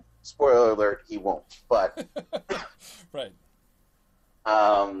 Spoiler alert, he won't. But right.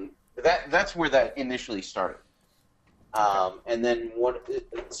 That's where that initially started. And then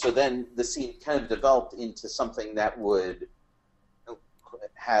then the scene kind of developed into something that would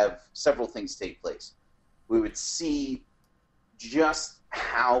have several things take place. We would see just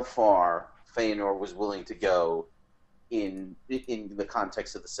how far Feanor was willing to go in the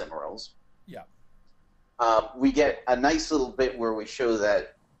context of the Silmarils. Yeah. We get a nice little bit where we show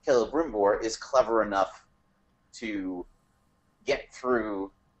that Celebrimbor is clever enough to get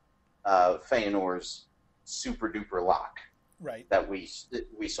through Feanor's super duper lock, right? That we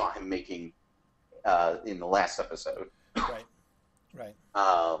saw him making in the last episode, right.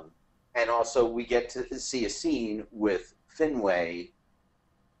 And also we get to see a scene with Finway,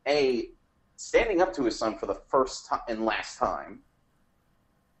 standing up to his son for the first time and last time,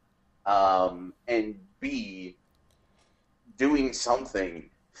 and B, doing something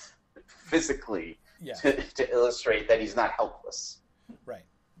physically to illustrate that he's not helpless. Right.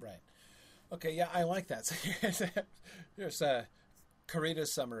 Okay, yeah, I like that. So here's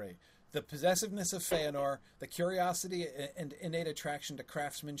Carita's summary. The possessiveness of Feanor, the curiosity and innate attraction to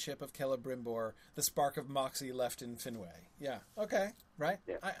craftsmanship of Celebrimbor, the spark of moxie left in Finway. Yeah, okay, right?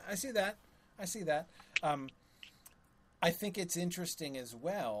 Yeah. I see that. I think it's interesting as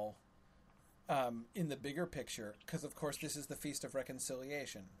well in the bigger picture, because of course this is the Feast of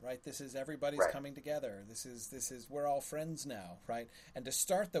Reconciliation, right? This is everybody's coming together. This is we're all friends now, right? And to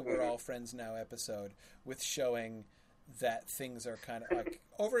start the We're All Friends Now episode with showing that things are kind of like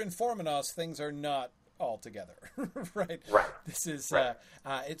over in Formenos, things are not all together, right? This is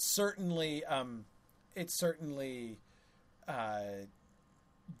it certainly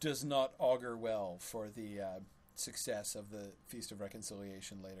does not augur well for the success of the Feast of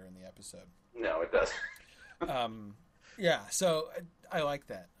Reconciliation later in the episode. No, it doesn't. Yeah, so I like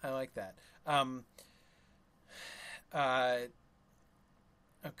that.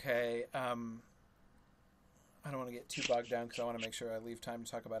 Okay. I don't want to get too bogged down because I want to make sure I leave time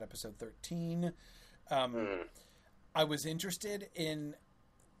to talk about episode 13. I was interested in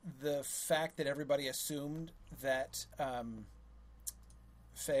the fact that everybody assumed that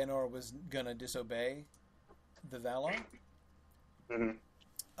Feanor was going to disobey the Valar.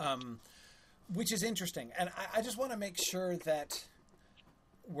 Which is interesting. And I just want to make sure that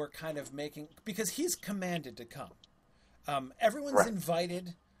we're kind of making... Because he's commanded to come. Everyone's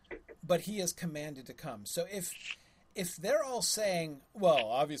invited, but he is commanded to come. So if they're all saying, well,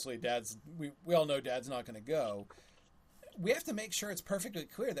 obviously we all know Dad's not going to go, we have to make sure it's perfectly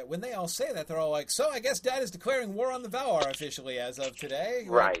clear that when they all say that, they're all like, so I guess Dad is declaring war on the Valar officially as of today.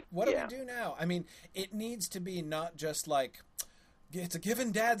 Right. What do we do now? I mean, it needs to be not just like... It's a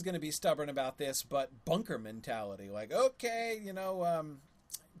given Dad's going to be stubborn about this, but bunker mentality. Like, okay,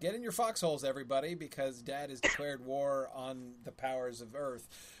 get in your foxholes, everybody, because Dad has declared war on the powers of Earth.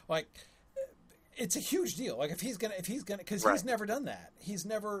 Like, it's a huge deal. Like, if he's gonna, because he's never done that. He's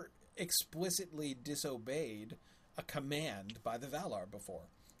never explicitly disobeyed a command by the Valar before.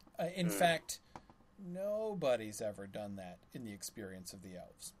 In fact, nobody's ever done that in the experience of the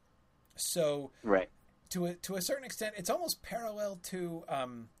elves. So, to a certain extent, it's almost parallel to.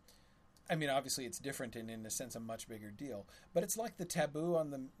 I mean, obviously, it's different and in a sense a much bigger deal. But it's like the taboo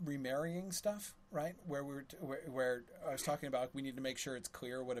on the remarrying stuff, right? Where I was talking about we need to make sure it's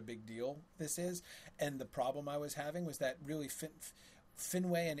clear what a big deal this is. And the problem I was having was that really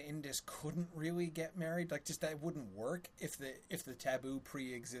Finway and Indis couldn't really get married. Like, just that wouldn't work if the taboo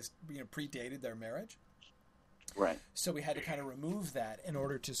predated their marriage. Right. So we had to kind of remove that in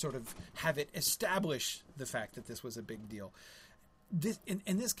order to sort of have it establish the fact that this was a big deal.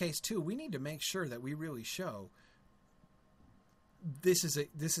 In this case too, we need to make sure that we really show this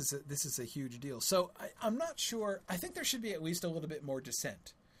is a huge deal. So I'm not sure. I think there should be at least a little bit more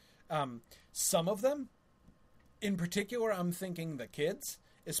dissent. Some of them, in particular, I'm thinking the kids,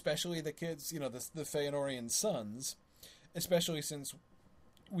 especially the kids, the Feanorian sons, especially since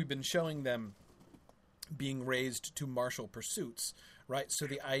we've been showing them being raised to martial pursuits, right? So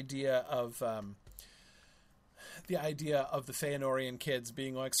the idea of the Feanorian kids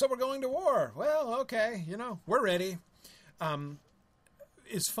being like, so we're going to war. Well, okay, we're ready,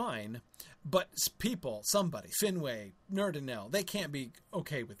 is fine. But somebody, Finwë, Nerdinel, they can't be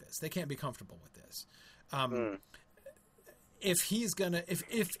okay with this. They can't be comfortable with this. If he's gonna,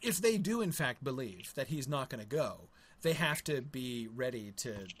 if they do in fact believe that he's not gonna go, they have to be ready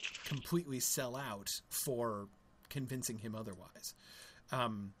to completely sell out for convincing him otherwise.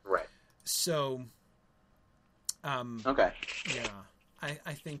 Right. So. Okay. Yeah,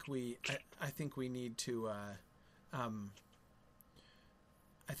 I think we need to.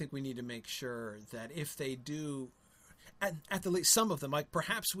 I think we need to make sure that if they do, at the least some of them, like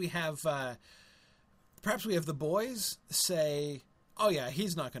perhaps we have the boys say, "Oh yeah,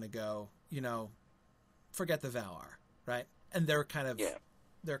 he's not going to go." Forget the Valar, right? And they're kind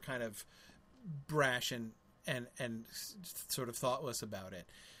of brash and sort of thoughtless about it.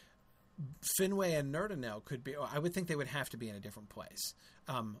 Finwë and Nerdinel could be. I would think they would have to be in a different place.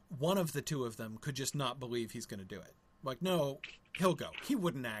 One of the two of them could just not believe he's going to do it. Like, no, he'll go. He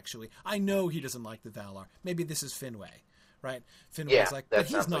wouldn't actually. I know he doesn't like the Valar. Maybe this is Finwë, right? Finwë's like, but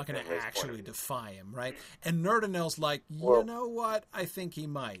he's not going to actually defy him, right? And Nerdinel's like, you know what? I think he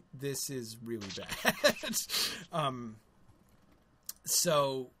might. This is really bad.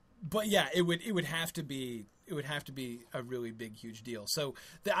 But yeah, it would have to be a really big, huge deal. So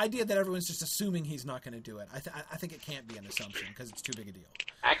the idea that everyone's just assuming he's not going to do it, I think it can't be an assumption because it's too big a deal.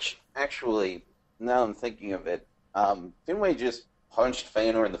 Actually, now I'm thinking of it, Finwë just punched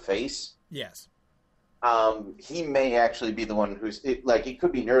Feanor in the face. Yes. He may actually be the one it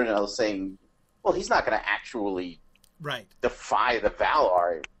could be Nerdinel saying, well, he's not going to actually defy the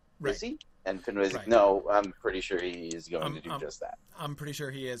Valar, is he? And Finwë's like, no, I'm pretty sure he is going to do just that. I'm pretty sure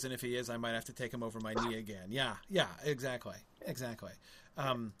he is, and if he is, I might have to take him over my knee again. Yeah, exactly.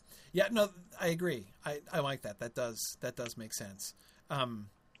 Yeah, no, I agree. I like that. That does make sense.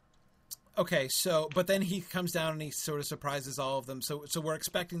 Okay, so, but then he comes down and he sort of surprises all of them. So we're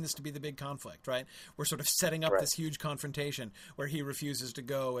expecting this to be the big conflict, right? We're sort of setting up this huge confrontation where he refuses to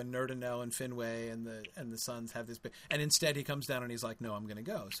go, and Nerdinel and Finwë and the sons have this big, and instead he comes down and he's like, no, I'm going to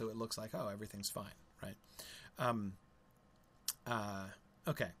go. So it looks like, oh, everything's fine, right?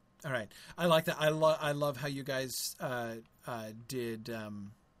 Okay, all right. I like that. I love how you guys did,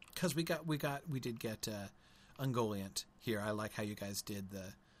 because we did get Ungoliant here. I like how you guys did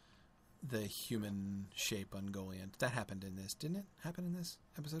the human shape Ungoliant. That happened in this, didn't it? Happen in this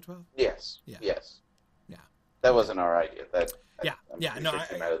episode 12? Yes. Yeah. Yes. Yeah. That wasn't our idea. No,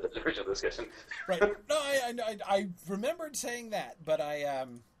 came out of the original discussion. Right. No, I remembered saying that, but I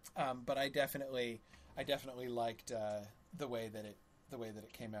definitely liked the way that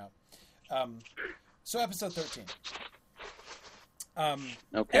it came out. So episode 13.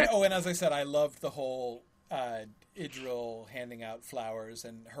 Okay. And as I said, I loved the whole Idril handing out flowers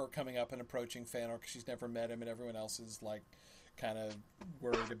and her coming up and approaching Feanor because she's never met him, and everyone else is like kind of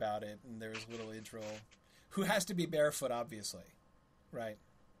worried about it. And there's little Idril, who has to be barefoot, obviously, right?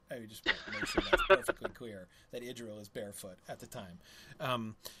 I mean, just make sure that's perfectly clear that Idril is barefoot at the time.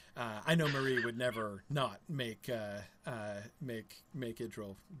 I know Marie would never not make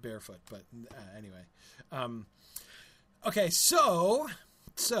Idril barefoot, but anyway. Okay, so.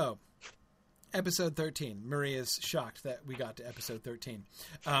 Episode 13. Marie is shocked that we got to episode 13.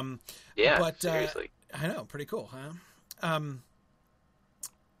 Seriously. I know, pretty cool, huh?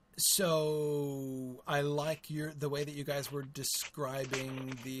 So I like the way that you guys were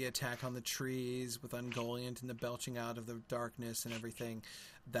describing the attack on the trees with Ungoliant and the belching out of the darkness and everything.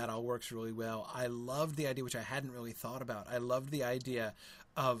 That all works really well. I love the idea, which I hadn't really thought about. I loved the idea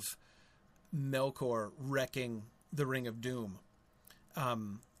of Melkor wrecking the Ring of Doom.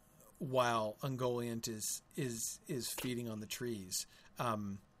 While Ungoliant is feeding on the trees. I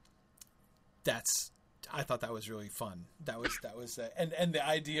thought that was really fun. That was and the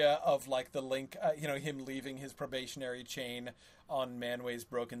idea of like the link, him leaving his probationary chain on Manwë's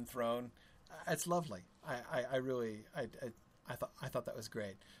broken throne. It's lovely. I really thought that was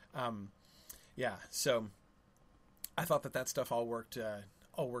great. So I thought that stuff all worked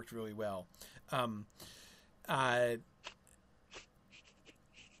really well. The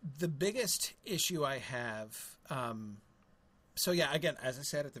biggest issue I have, so yeah, again, as I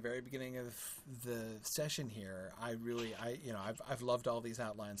said at the very beginning of the session here, I've loved all these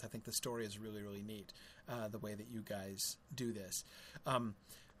outlines. I think the story is really, really neat, the way that you guys do this.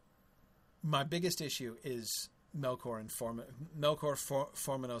 My biggest issue is Melkor,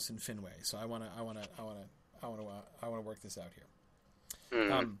 Formanos, and Finwë. So I want to work this out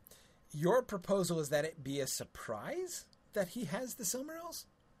here. Your proposal is that it be a surprise that he has the Silmarils?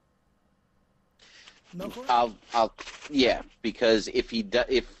 Melkor? Yeah, because if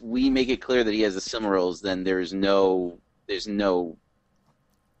we make it clear that he has the Silmarils, then there's no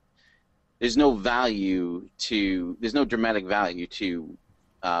dramatic value to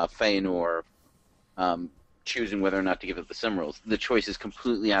Feanor choosing whether or not to give up the Silmarils. The choice is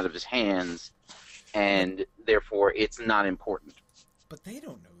completely out of his hands, and therefore it's not important. But they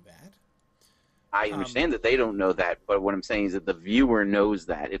don't know that. I understand that they don't know that, but what I'm saying is that the viewer knows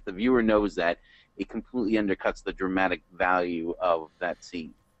that. If the viewer knows that, it completely undercuts the dramatic value of that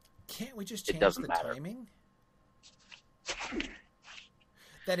scene. Can't we just change the timing?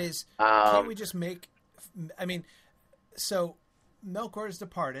 That is, can't we just make... I mean, so Melkor has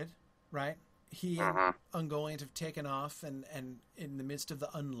departed, right? He and Ungoliant have taken off and in the midst of the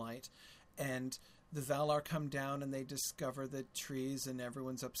Unlight, and the Valar come down and they discover the trees and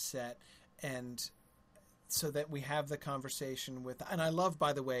everyone's upset, and so that we have the conversation with... And I love,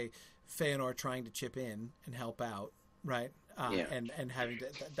 by the way, Feanor trying to chip in and help out, right? And having to,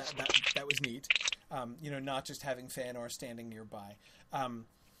 that was neat. Not just having Feanor standing nearby.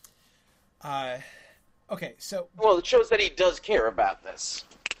 Okay, so... Well, it shows that he does care about this.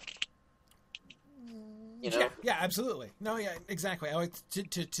 Yeah, absolutely. No, yeah, exactly. I like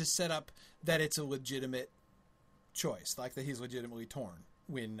to set up that it's a legitimate choice, like that he's legitimately torn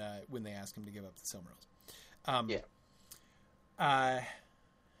when they ask him to give up the Silmarils.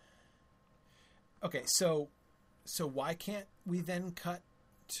 Okay, so why can't we then cut?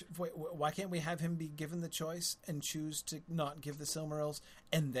 Why can't we have him be given the choice and choose to not give the Silmarils,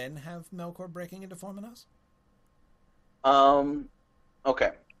 and then have Melkor breaking into Formanos?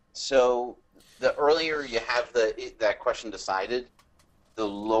 Okay, so the earlier you have that question decided, the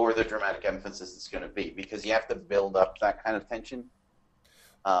lower the dramatic emphasis is going to be, because you have to build up that kind of tension.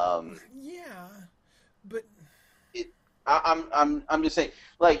 Yeah, but I'm just saying,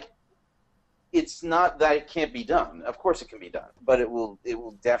 like, it's not that it can't be done. Of course, it can be done, but it will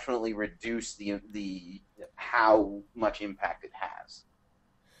definitely reduce the how much impact it has.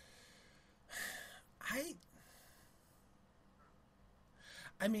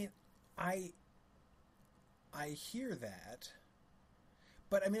 I hear that,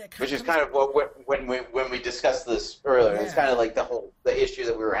 but I mean, which is kind of what when we discussed this earlier. Yeah. It's kind of like the issue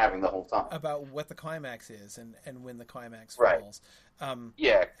that we were having the whole time about what the climax is and when the climax falls.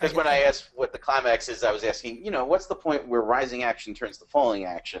 Yeah, because when I asked what the climax is, I was asking, what's the point where rising action turns to falling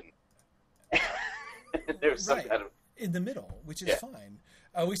action? There's some kind of in the middle, which is fine.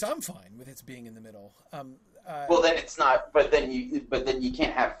 At least I'm fine with it being in the middle. Well, then it's not. But then you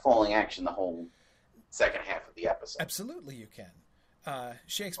can't have falling action the whole second half of the episode. Absolutely, you can.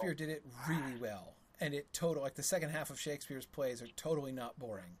 Shakespeare did it really well, and like the second half of Shakespeare's plays are totally not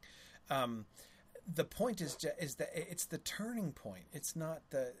boring. The point is that it's the turning point. It's not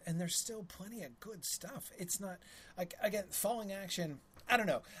and there's still plenty of good stuff. It's not like, again, falling action. I don't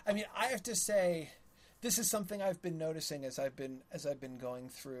know. I mean, I have to say, this is something I've been noticing as I've been going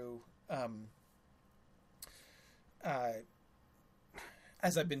through.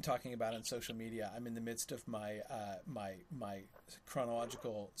 As I've been talking about on social media, I'm in the midst of my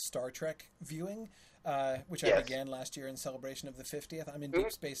chronological Star Trek viewing, which I began last year in celebration of the 50th. I'm in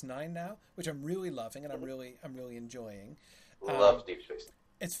Deep Space Nine now, which I'm really loving and I'm really enjoying. Love Deep Space Nine.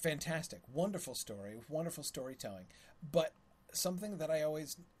 It's fantastic, wonderful story, wonderful storytelling. But something that I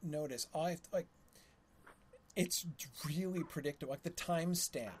always notice, it's really predictable. Like the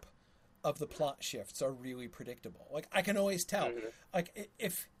timestamp of the plot shifts are really predictable. Like, I can always tell. Mm-hmm. Like,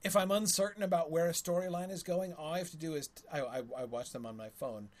 if I'm uncertain about where a storyline is going, all I have to do is I watch them on my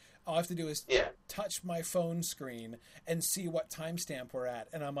phone. All I have to do is touch my phone screen and see what timestamp we're at,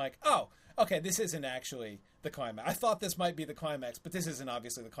 and I'm like, oh, okay, this isn't actually the climax. I thought this might be the climax, but this isn't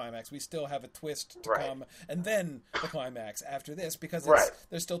obviously the climax. We still have a twist to come, and then the climax after this, because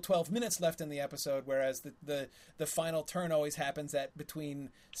there's still 12 minutes left in the episode, whereas the final turn always happens at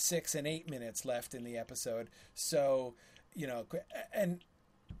between 6 and 8 minutes left in the episode. So, and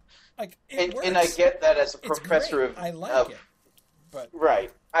like it works. And I get that as a professor of... I like it. But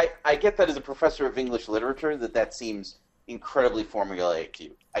I get that as a professor of English literature, that seems incredibly formulaic to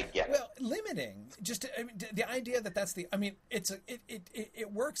you. I get it. Well, limiting. Just the idea that that's the. I mean,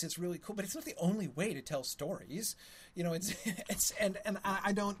 it works. It's really cool, but it's not the only way to tell stories. You know, it's and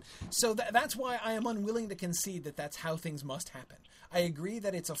I don't. So that's why I am unwilling to concede that that's how things must happen. I agree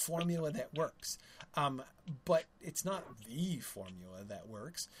that it's a formula that works, but it's not the formula that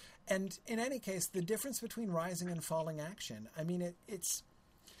works. And in any case, the difference between rising and falling action. I mean, it's.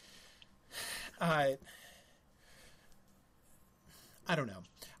 I don't know.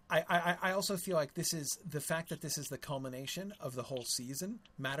 I also feel like this is the fact that this is the culmination of the whole season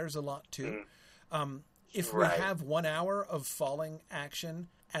matters a lot too. If we have 1 hour of falling action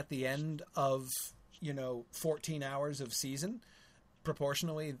at the end of 14 hours of season,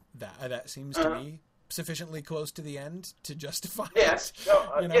 proportionally that seems to me sufficiently close to the end to justify yes.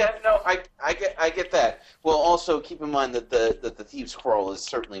 it. I get that. Well, also keep in mind that the Thieves' Quarrel is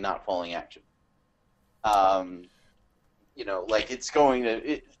certainly not falling action.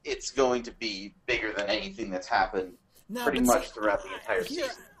 It's going to be bigger than anything that's happened pretty much throughout the entire season.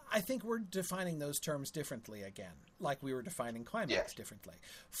 I think we're defining those terms differently again, like we were defining climax differently.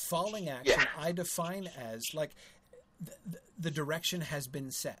 Falling action, I define as like the direction has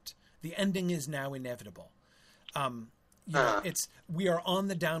been set. The ending is now inevitable. We are on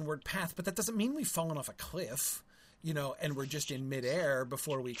the downward path, but that doesn't mean we've fallen off a cliff, and we're just in midair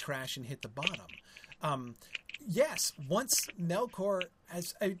before we crash and hit the bottom. Yes, once Melkor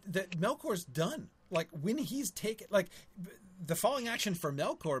Melkor's done. Like when he's taken, like the falling action for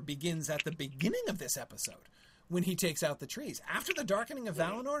Melkor begins at the beginning of this episode when he takes out the trees after the darkening of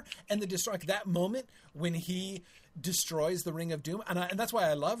Valinor and that moment when he destroys the Ring of Doom, and that's why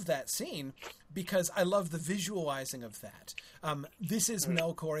I love that scene, because I love the visualizing of that. This is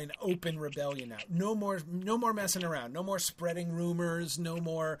Melkor in open rebellion now. No more messing around. No more spreading rumors. No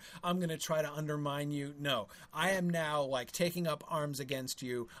more, I'm going to try to undermine you. No, I am now like taking up arms against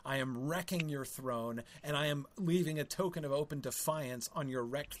you. I am wrecking your throne, and I am leaving a token of open defiance on your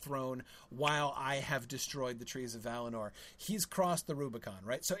wrecked throne while I have destroyed the trees of Valinor. He's crossed the Rubicon,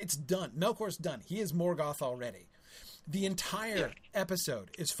 right? So it's done. Melkor's done. He is Morgoth already. The entire episode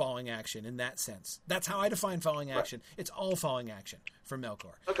is falling action in that sense. That's how I define falling action. Right. It's all falling action for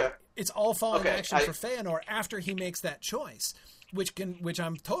Melkor. Okay. It's all falling action for Feanor after he makes that choice, which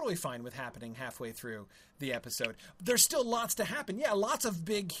I'm totally fine with happening halfway through the episode. There's still lots to happen. Yeah, lots of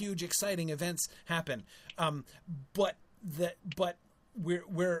big, huge, exciting events happen. But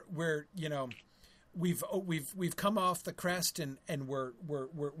we're we've come off the crest and we're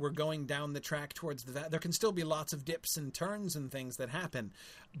going down the track towards there can still be lots of dips and turns and things that happen,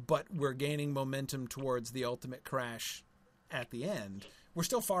 but we're gaining momentum towards the ultimate crash at the end. We're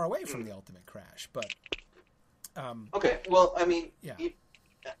still far away from the ultimate crash, but okay. Well, I mean,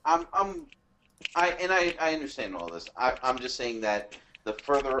 I understand all this. I'm just saying that the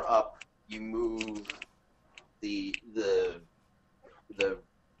further up you move the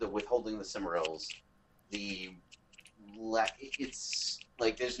withholding the Cimmerils, it's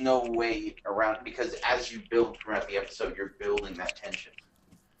like there's no way around, because as you build throughout the episode, you're building that tension.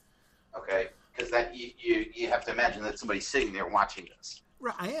 Okay, because that you have to imagine that somebody's sitting there watching this.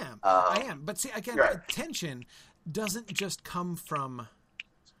 Right, I am. But see, again, tension doesn't just come from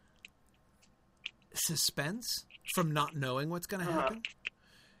suspense, from not knowing what's going to happen.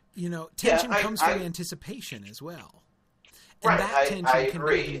 Tension comes from anticipation as well. And I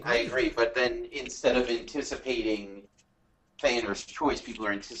agree. But then instead of anticipating Feanor's choice, people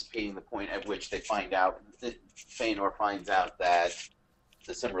are anticipating the point at which they find out that Feanor finds out that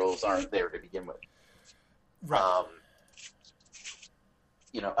the Cimmerils aren't there to begin with. Right.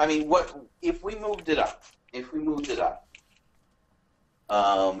 I mean, what if we moved it up? And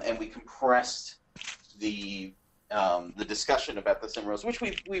we compressed the discussion about the Cimmerils, which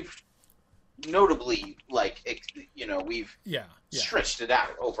we've notably, we've stretched it out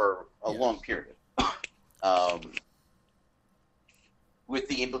over a long period, with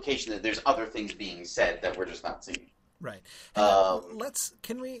the implication that there's other things being said that we're just not seeing. Right.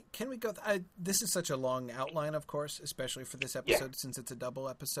 Can we go? This is such a long outline, of course, especially for this episode since it's a double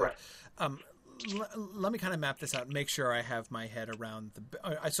episode. Right. Let me kind of map this out and make sure I have my head around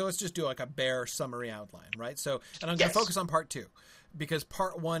so let's just do like a bare summary outline, right? So, and I'm going to focus on part 2. Because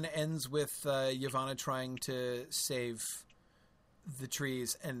part 1 ends with Yavanna trying to save the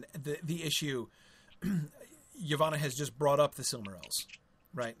trees, and the issue, Yavanna has just brought up the Silmarils,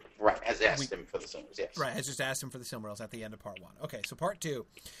 right? Right, has asked him for the Silmarils, yes. Right, has just asked him for the Silmarils at the end of part 1. Okay, so part 2,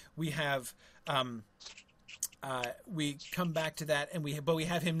 we have we come back to that, and we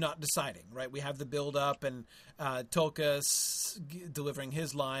have him not deciding, right? We have the build up, and Tulkas delivering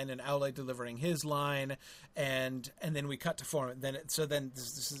his line, and Aule delivering his line, and then we cut to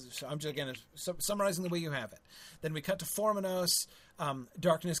I'm just again summarizing the way you have it. Then we cut to Formanos.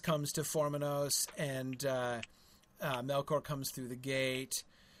 Darkness comes to Formanos, and Melkor comes through the gate,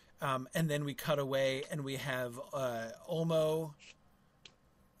 and then we cut away, and we have Ulmo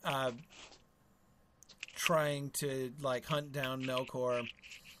trying to like hunt down Melkor.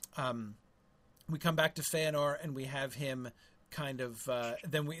 We come back to Feanor, and we have him kind of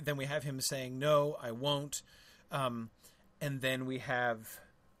then we have him saying, "No, I won't," and then we have.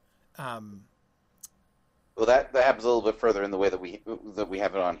 Well, that happens a little bit further in the way that we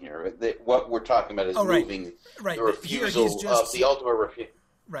have it on here. What we're talking about is moving the refusal of the ultimate refusal.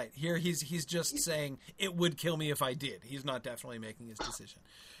 Right here, he's just saying it would kill me if I did. He's not definitely making his decision.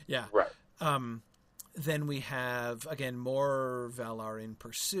 Yeah. Right. Then we have, again, more Valar in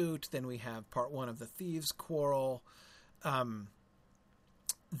pursuit. Then we have part 1 of the Thieves' Quarrel. Then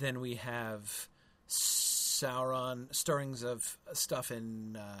we have Sauron, stirrings of stuff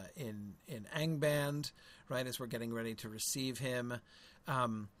in Angband, right, as we're getting ready to receive him.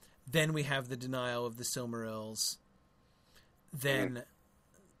 Then we have the denial of the Silmarils. Then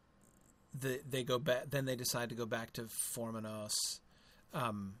they go back. Then they decide to go back to Formanos.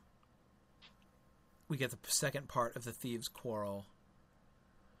 We get the second part of the Thieves' Quarrel.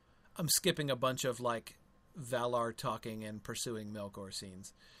 I'm skipping a bunch of like Valar talking and pursuing Melkor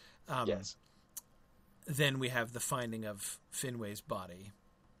scenes. Yes. Then we have the finding of Finwë's body.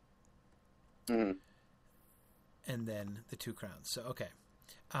 Mm-hmm. And then the 2 crowns. So, okay.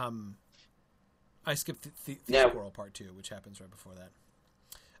 I skipped the Thieves' Quarrel part 2, which happens right before that.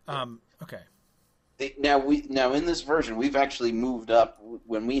 Okay. Now in this version, we've actually moved up.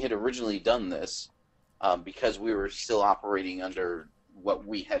 When we had originally done this, because we were still operating under what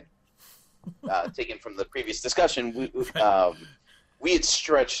we had taken from the previous discussion, we had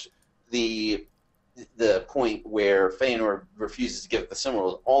stretched the point where Feanor refuses to give the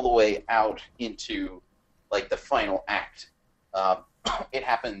Silmarils all the way out into like the final act. It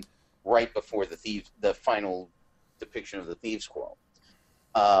happened right before the final depiction of the Thieves' Quarrel.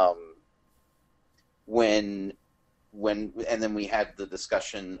 And then we had the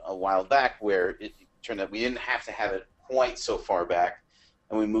discussion a while back where it turned out we didn't have to have it quite so far back,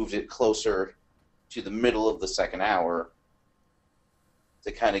 and we moved it closer to the middle of the second hour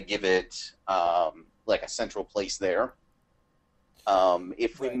to kind of give it like a central place there.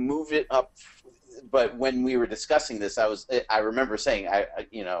 If we moved it up, but when we were discussing this, I remember saying I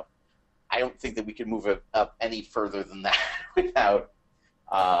don't think that we could move it up any further than that without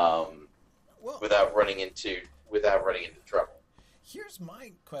running into trouble. Here's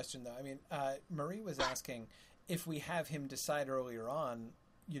my question, though. I mean, Marie was asking if we have him decide earlier on,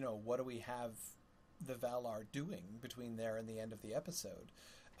 what do we have the Valar doing between there and the end of the episode?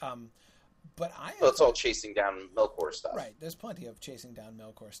 But it's all chasing down Melkor stuff. Right. There's plenty of chasing down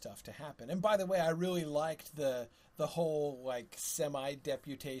Melkor stuff to happen. And by the way, I really liked the whole like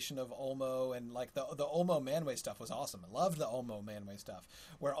semi-deputation of Ulmo, and like the Ulmo Manwë stuff was awesome. I loved the Ulmo Manwë stuff,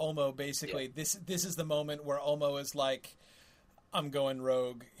 where Ulmo basically this is the moment where Ulmo is like, I'm going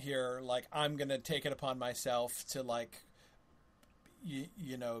rogue here. Like, I'm going to take it upon myself to, like,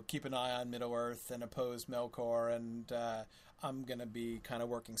 keep an eye on Middle-earth and oppose Melkor, and I'm going to be kind of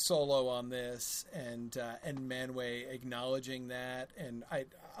working solo on this, and Manwë acknowledging that, and I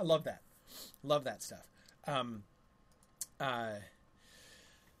love that. Love that stuff.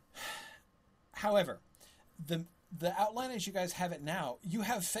 However, the outline as you guys have it now, you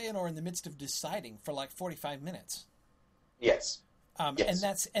have Feanor in the midst of deciding for, like, 45 minutes. Yes.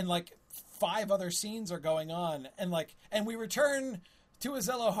 Yes. And like 5 other scenes are going on, and we return to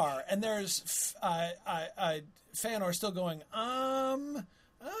Azelohar, and there's Feanor still going, well,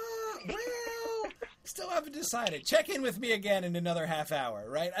 still haven't decided. Check in with me again in another half hour,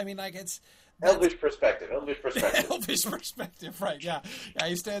 right? I mean, like Elvish perspective. Elvish perspective, right? Yeah.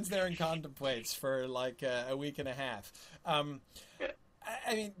 He stands there and contemplates for like a week and a half.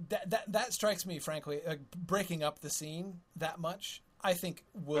 I mean, that strikes me, frankly, breaking up the scene that much, I think,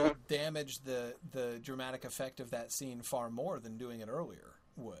 will damage the dramatic effect of that scene far more than doing it earlier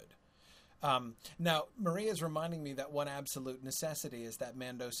would. Now, Maria's reminding me that one absolute necessity is that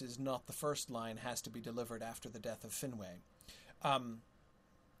Mandos' not the first line has to be delivered after the death of Finwë.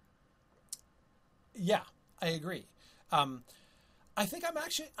 Yeah, I agree. I think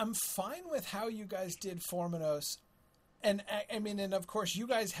I'm fine with how you guys did Formanos. And I mean, and of course, you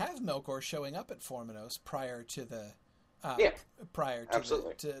guys have Melkor showing up at Formanos prior to the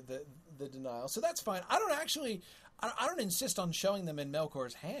absolutely. To the the denial. So that's fine. I don't insist on showing them in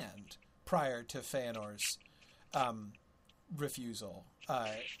Melkor's hand prior to Feanor's refusal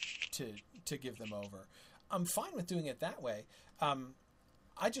to give them over. I'm fine with doing it that way.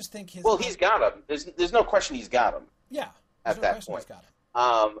 I just think he's got him. There's no question he's got him. Yeah, at that point. He's got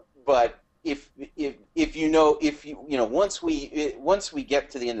him. But if once we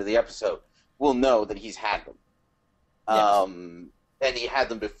get to the end of the episode, we'll know that he's had them. Yes. And he had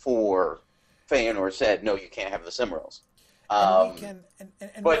them before Feanor said, "No, you can't have the Silmarils."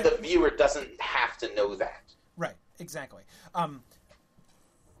 But the viewer doesn't have to know that. Right. Exactly.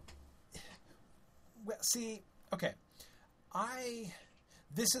 Well, see, okay,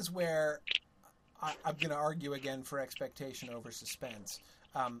 this is where I'm going to argue again for expectation over suspense.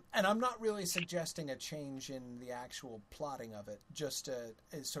 And I'm not really suggesting a change in the actual plotting of it, just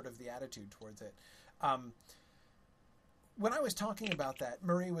as sort of the attitude towards it. When I was talking about that,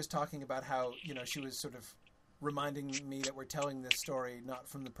 Marie was talking about how, she was sort of reminding me that we're telling this story not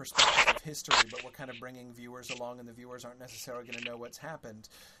from the perspective of history, but we're kind of bringing viewers along, and the viewers aren't necessarily going to know what's happened.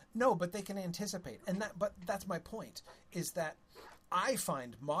 No, but they can anticipate. But that's my point, is that I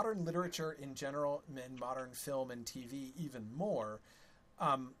find modern literature in general, and modern film and TV even more,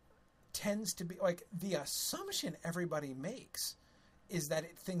 tends to be like the assumption everybody makes is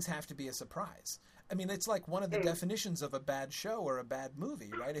that things have to be a surprise. I mean, it's like one of the definitions of a bad show or a bad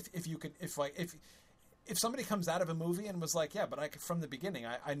movie, right? If somebody comes out of a movie and was like, yeah, but from the beginning,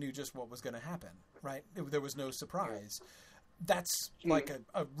 I knew just what was going to happen, right? There was no surprise. That's like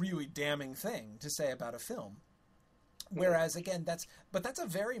a really damning thing to say about a film. Whereas again, that's a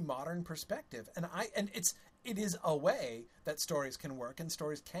very modern perspective, and it is a way that stories can work, and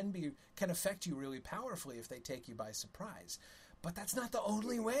stories can affect you really powerfully if they take you by surprise. But that's not the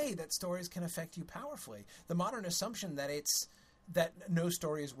only way that stories can affect you powerfully. The modern assumption that no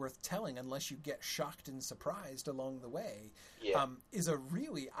story is worth telling unless you get shocked and surprised along the way is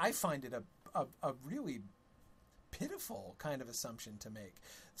I find it a really pitiful kind of assumption to make.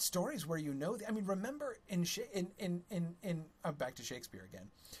 Stories where remember back to Shakespeare again.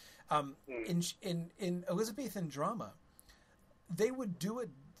 In Elizabethan drama, they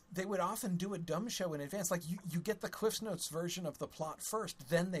would often do a dumb show in advance. Like you get the Cliff's Notes version of the plot first,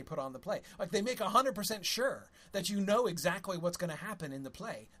 then they put on the play. Like they make 100% sure that you know exactly what's going to happen in the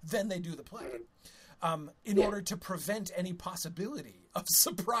play, then they do the play. In order to prevent any possibility of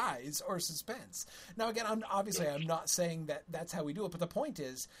surprise or suspense. Now, again, I'm not saying that that's how we do it, but the point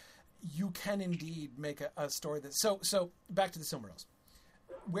is, you can indeed make a story that... So back to the Silmarils.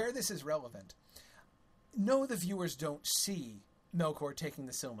 Where this is relevant, no, the viewers don't see Melkor taking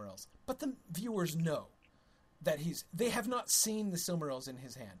the Silmarils, but the viewers know that they have not seen the Silmarils in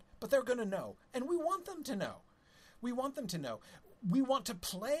his hand, but they're going to know, and we want them to know. We want them to know. We want to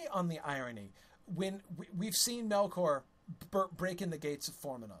play on the irony. When we've seen Melkor break in the gates of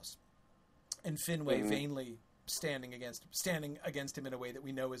Formenos, and Finwë vainly standing against him in a way that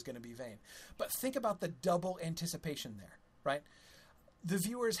we know is going to be vain. But think about the double anticipation there, right? The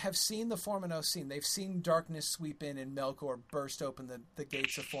viewers have seen the Formenos scene. They've seen darkness sweep in and Melkor burst open the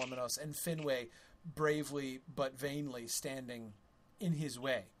gates of Formenos, and Finwë bravely but vainly standing in his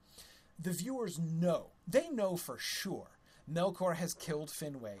way. The viewers know. They know for sure Melkor has killed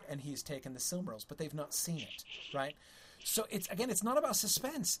Finwë and he's taken the Silmarils, but they've not seen it, right? So it's not about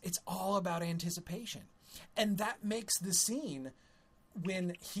suspense. It's all about anticipation. And that makes the scene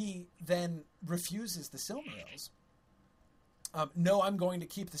when he then refuses the Silmarils. No, I'm going to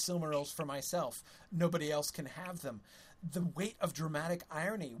keep the Silmarils for myself. Nobody else can have them. The weight of dramatic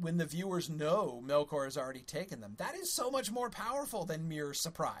irony when the viewers know Melkor has already taken them. That is so much more powerful than mere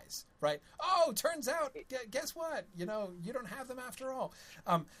surprise, right? Turns out, guess what? You don't have them after all.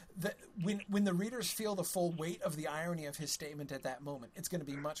 When the readers feel the full weight of the irony of his statement at that moment, it's going to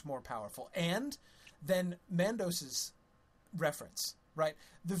be much more powerful. And then Mandos's reference, right?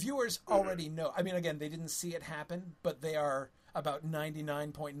 The viewers already know. I mean, again, they didn't see it happen, but they are about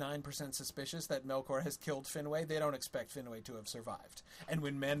 99.9% suspicious that Melkor has killed Finwë. They don't expect Finwë to have survived. And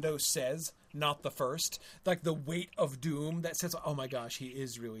when Mandos says, not the first, like the weight of doom that says, oh my gosh, he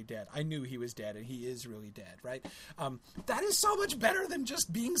is really dead. I knew he was dead and he is really dead, right? That is so much better than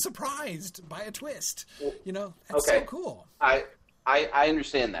just being surprised by a twist. That's so cool. I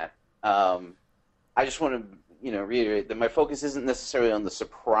understand that. I just want to reiterate that my focus isn't necessarily on the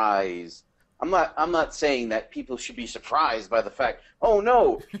surprise. I'm not saying that people should be surprised by the fact, oh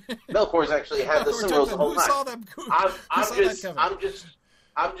no, Melkor's actually had the Silmarils the whole time.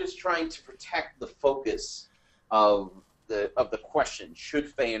 I'm just trying to protect the focus of the question: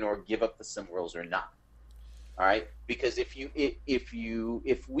 should Feanor give up the Silmarils or not? All right, because if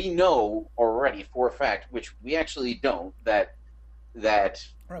we know already for a fact, which we actually don't, that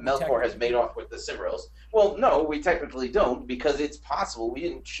Right, Melkor has made off with the Cimmerals. Well, no, we technically don't, because it's possible we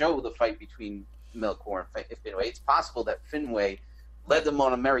didn't show the fight between Melkor and Finwë. It's possible that Finwë led them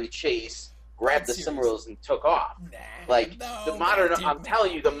on a merry chase, grabbed the Cimmerals, and took off. I'm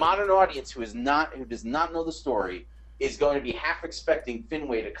telling you, the modern audience who does not know the story is going to be half expecting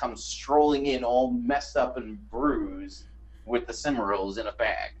Finwë to come strolling in all messed up and bruised with the Cimmerals in a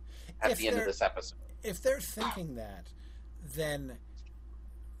bag at the end of this episode. If they're thinking that, then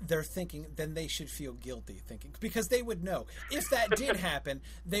they should feel guilty thinking, because they would know if that did happen,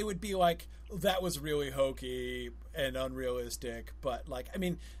 they would be like, that was really hokey and unrealistic. But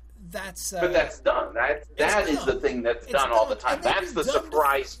that's but that's done. That is the thing that's done all the time. That's the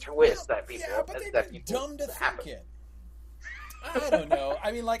surprise twist that people dumb to think it. I don't know.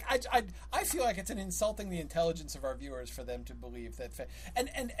 I mean, I feel like it's an insulting the intelligence of our viewers for them to believe that.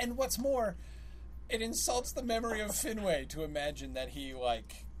 And what's more, it insults the memory of Finwë to imagine that he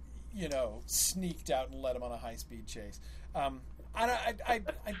sneaked out and led him on a high-speed chase.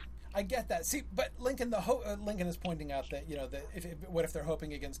 I get that. See, but Lincoln is pointing out that what if they're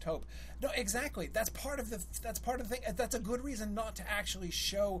hoping against hope? No, exactly. That's part of the thing. That's a good reason not to actually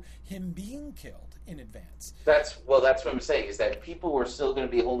show him being killed in advance. That's what I'm saying, is that people were still going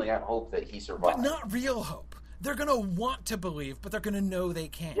to be holding out hope that he survived, but not real hope. They're going to want to believe, but they're going to know they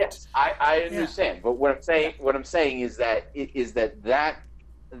can't. Yes, I understand. Yeah. But what I'm saying is that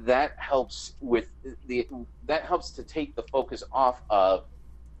helps that helps to take the focus off of,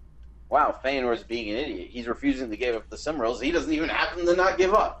 wow, Feanor's being an idiot. He's refusing to give up the Cimmerals. He doesn't even happen to not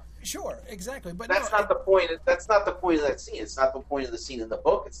give up. Sure, exactly. But that's not the point. That's not the point of that scene. It's not the point of the scene in the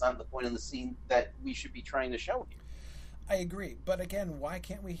book. It's not the point of the scene that we should be trying to show here. I agree, but again, why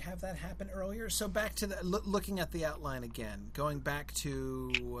can't we have that happen earlier? So back to looking at the outline again, going back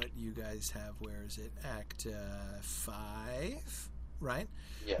to what you guys have. Where is it? Act 5, right?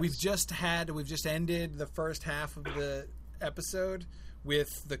 Yes. We've just ended the first half of the episode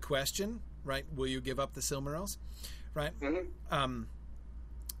with the question, right? Will you give up the Silmarils, right? Mm-hmm.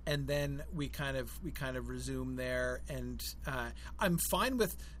 And then we kind of resume there, and I'm fine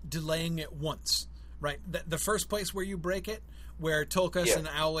with delaying it once, right? The first place where you break it, where Tulkas and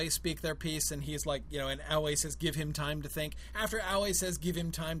Aule speak their piece, and he's like, and Aule says, give him time to think. After Aule says, give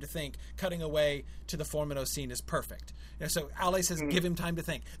him time to think, cutting away to the Formenos scene is perfect. So Aule says, give him time to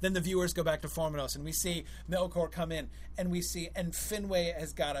think. Then the viewers go back to Formenos, and we see Melkor come in, and Finwë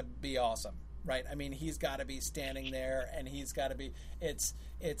has got to be awesome, right? I mean, he's got to be standing there, and he's got to be, it's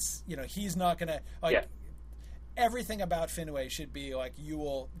he's not going to, everything about Finwë should be like, you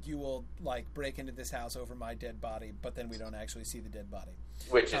will like break into this house over my dead body, but then we don't actually see the dead body.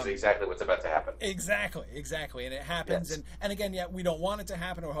 Which is exactly what's about to happen. Exactly. And it happens. Yes. And again, we don't want it to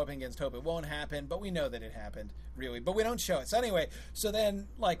happen. We're hoping against hope it won't happen, but we know that it happened, really. But we don't show it. So anyway, then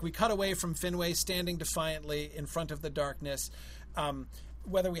we cut away from Finwë standing defiantly in front of the darkness.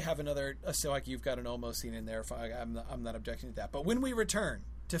 Whether we have another, you've got an Olmo scene in there, I'm not objecting to that. But when we return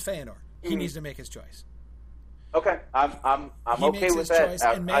to Feanor, he needs to make his choice. Okay, I'm okay with that.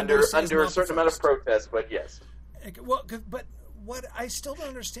 Under a certain amount of protest, but yes. Well, but what I still don't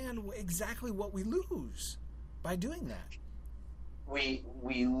understand exactly what we lose by doing that. We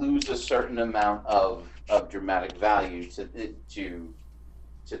lose a certain amount of dramatic value to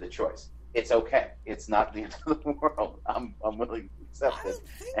the choice. It's okay. It's not the end of the world. I'm willing to accept it,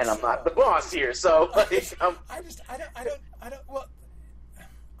 and I'm not the boss here. So I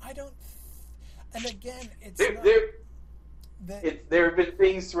don't. And again, there have been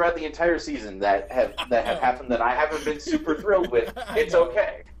things throughout the entire season that have happened that I haven't been super thrilled with. It's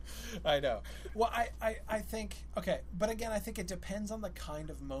okay. I know. Well, I think, okay, but again, I think it depends on the kind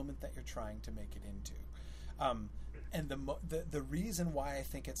of moment that you're trying to make it into. And the reason why I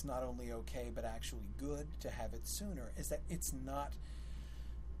think it's not only okay but actually good to have it sooner is that it's not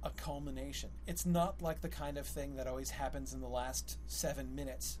a culmination. It's not like the kind of thing that always happens in the last 7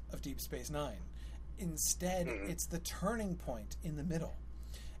 minutes of Deep Space Nine. Instead, it's the turning point in the middle,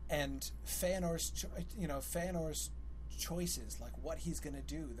 and Feanor's choices, like what he's going to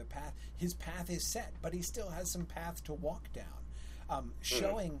do, his path is set, but he still has some path to walk down.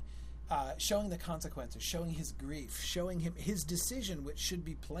 Showing the consequences, showing his grief, showing him his decision, which should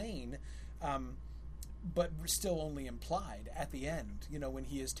be plain, but still only implied at the end. When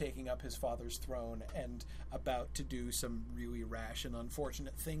he is taking up his father's throne and about to do some really rash and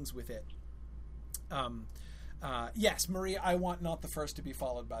unfortunate things with it. Yes, Marie, I want not the first to be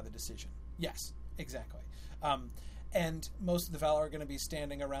followed by the decision. Yes, exactly. And most of the Valar are going to be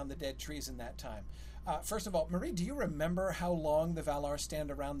standing around the dead trees in that time. First of all, Marie, do you remember how long the Valar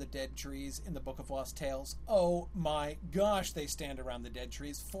stand around the dead trees in the Book of Lost Tales? Oh my gosh, they stand around the dead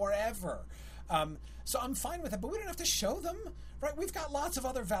trees forever. So I'm fine with it, but we don't have to show them, right? We've got lots of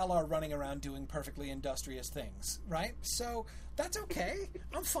other Valar running around doing perfectly industrious things, right? So that's okay.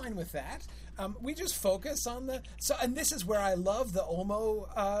 I'm fine with that. We just focus on and this is where I love the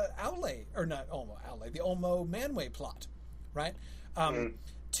Ulmo Aule, or not Ulmo Aule, the Ulmo Manwë plot, right?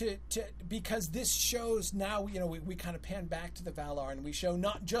 Because this shows now, we kind of pan back to the Valar and we show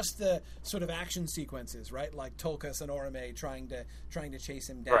not just the sort of action sequences, right, like Tulkas and Orome trying to chase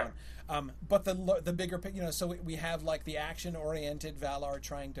him down, but the bigger, so we have like the action oriented Valar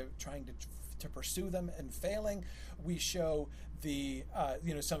trying to pursue them and failing. We show the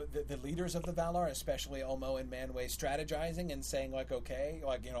some of the leaders of the Valar, especially Ulmo and Manwë, strategizing and saying like, okay,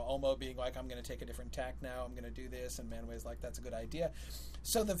 like Ulmo being like, I'm going to take a different tack now, I'm going to do this, and Manwë's like, that's a good idea.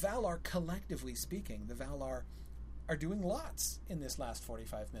 So the Valar, collectively speaking, the Valar are doing lots in this last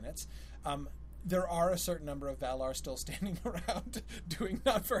 45 minutes. There are a certain number of Valar still standing around doing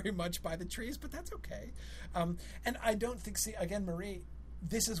not very much by the trees, but that's okay. And I don't think, again, Marie,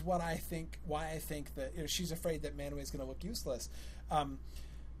 this is why I think that she's afraid that Manwë is going to look useless.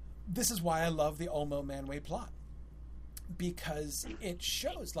 This is why I love the Ulmo Manwë plot, because it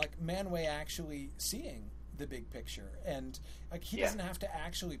shows like Manwë actually seeing the big picture, and like he doesn't have to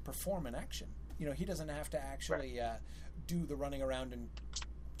actually perform an action. He doesn't have to actually do the running around and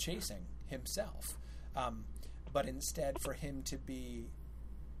chasing himself, but instead for him to be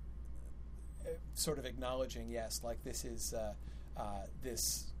sort of acknowledging, yes, like this is.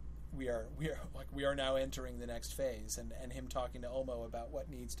 We are now entering the next phase, and him talking to Ulmo about what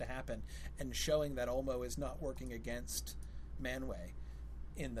needs to happen, and showing that Ulmo is not working against Manwë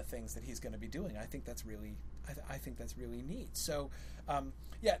in the things that he's going to be doing. I think that's really neat. So,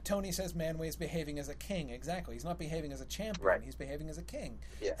 Tony says Manwë is behaving as a king. Exactly, he's not behaving as a champion. Right. He's behaving as a king,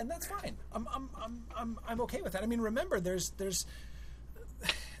 and that's fine. I'm okay with that. I mean, remember, there's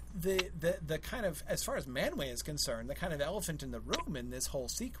the kind of, as far as Manwë is concerned, the kind of elephant in the room in this whole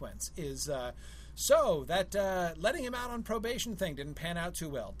sequence is that letting him out on probation thing didn't pan out too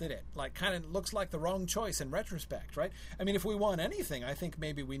well, did it? Like, kind of looks like the wrong choice in retrospect, right? I mean, if we want anything, I think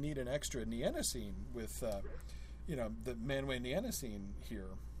maybe we need an extra Nienna scene with the Manwë Nienna scene here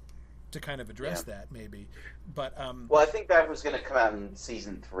to kind of address that, maybe. But well, I think that was going to come out in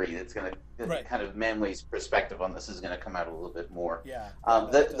season 3. That's going to kind of Manwë's perspective on this is going to come out a little bit more. Yeah.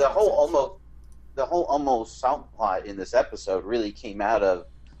 The whole Ulmo South plot in this episode really came out of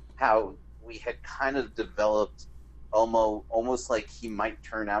how we had kind of developed Ulmo almost like he might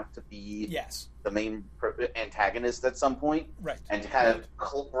turn out to be the main antagonist at some point, right? And kind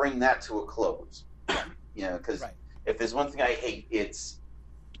of bring that to a close. Because if there's one thing I hate, it's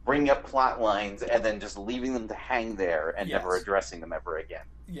bringing up plot lines and then just leaving them to hang there and never addressing them ever again.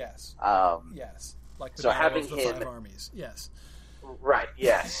 Yes. Yes. Like the so Battle having of the him, 5 armies. Yes. Right.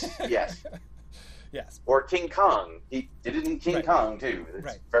 Yes. Yes. Yes. Or King Kong. He did it in King Kong too.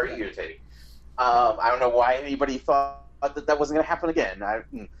 It's very irritating. I don't know why anybody thought that wasn't going to happen again.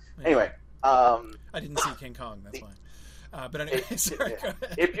 Anyway. I didn't see King Kong. That's fine. But anyway, sorry, go ahead.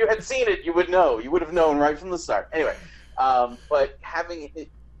 If you had seen it, you would know. You would have known right from the start. Anyway, but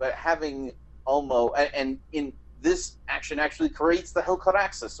having Ulmo, and in this action actually creates the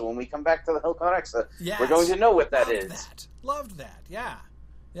Helcaraxa. So when we come back to the Helcaraxa, we're going to know what that is. Loved that. Yeah.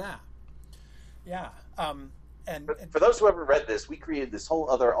 And for those who haven't read this, we created this whole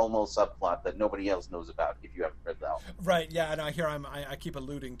other Ulmo subplot that nobody else knows about. If you haven't read that, right? Yeah, and I keep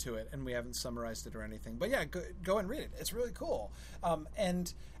alluding to it, and we haven't summarized it or anything. But yeah, go and read it. It's really cool,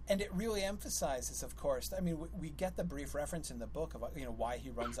 and it really emphasizes, of course. I mean, we get the brief reference in the book of why he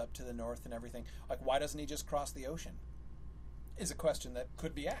runs up to the north and everything. Like, why doesn't he just cross the ocean? Is a question that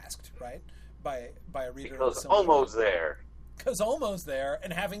could be asked, right, by a reader. Because Ulmo's there. Because Ulmo's there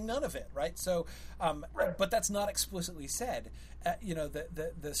and having none of it, right? So, but that's not explicitly said.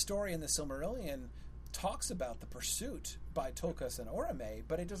 The story in the Silmarillion talks about the pursuit by Tulkas and Orome,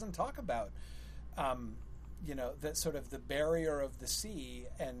 but it doesn't talk about, the sort of the barrier of the sea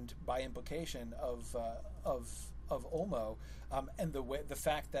and by implication of Ulmo, and the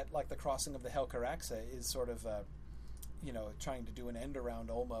fact that like the crossing of the Helcaraxa is sort of, trying to do an end around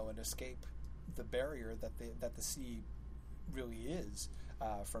Ulmo and escape the barrier that the sea really is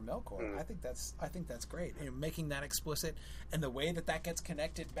for Melkor. I think that's great. Making that explicit, and the way that gets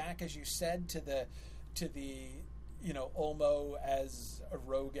connected back, as you said, to the Ulmo as a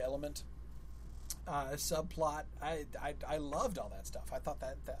rogue element subplot. I loved all that stuff. I thought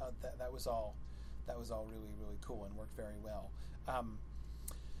that was all really, really cool and worked very well.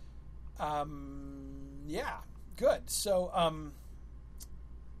 Yeah, good. So,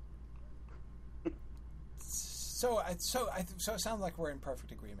 so it sounds like we're in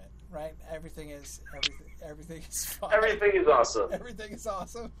perfect agreement, right? Everything is fine. Everything is awesome. Everything is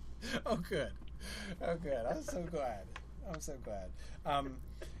awesome. Oh, good. Oh, good. I'm so glad.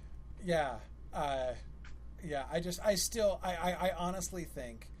 Yeah. Yeah. I honestly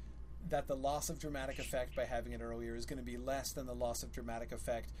think that the loss of dramatic effect by having it earlier is going to be less than the loss of dramatic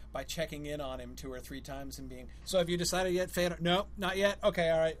effect by checking in on him 2 or 3 times and being, so have you decided yet, Fëanor? No, not yet. Okay,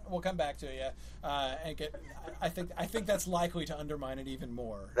 all right, we'll come back to you. And get. I think that's likely to undermine it even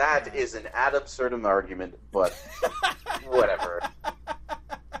more. That is an ad absurdum argument, but whatever.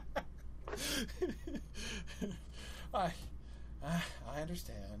 I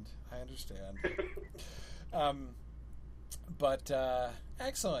understand. But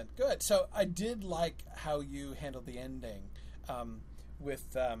excellent, good. So I did like how you handled the ending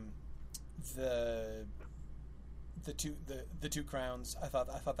with the two crowns. I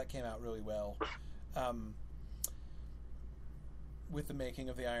thought that came out really well. With the making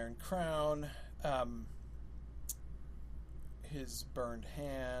of the Iron Crown, his burned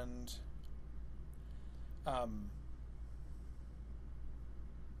hand.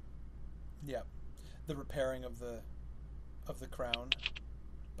 Yeah, the repairing of the crown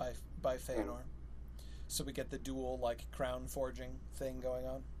by Fëanor. So we get the dual crown forging thing going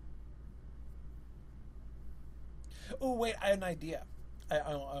on. Oh wait, I had an idea. I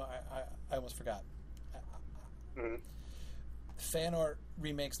almost forgot. Fëanor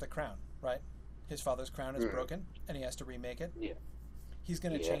remakes the crown, right? His father's crown is broken, and he has to remake it. Yeah. He's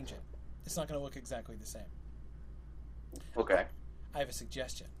going to change it. It's not going to look exactly the same. Okay. I have a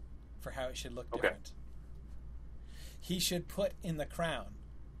suggestion for how it should look different. He should put in the crown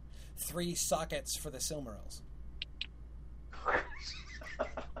 3 sockets for the Silmarils.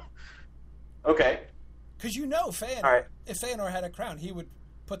 Okay. Because Fëanor, right. If Fëanor had a crown, he would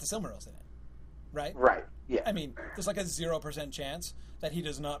put the Silmarils in it, right? Right. Yeah. I mean, there's a 0% chance that he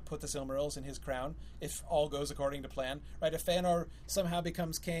does not put the Silmarils in his crown if all goes according to plan, right? If Fëanor somehow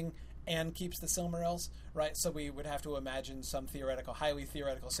becomes king and keeps the Silmarils, right? So we would have to imagine some highly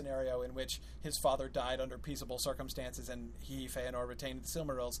theoretical scenario in which his father died under peaceable circumstances and Fëanor, retained the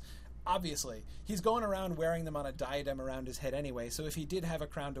Silmarils. Obviously, he's going around wearing them on a diadem around his head anyway, so if he did have a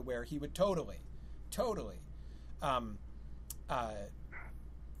crown to wear, he would totally put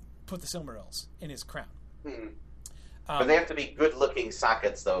the Silmarils in his crown. Mm-hmm. But they have to be good-looking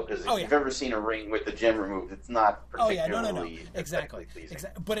sockets, though, because if you've ever seen a ring with the gem removed, it's not particularly exactly.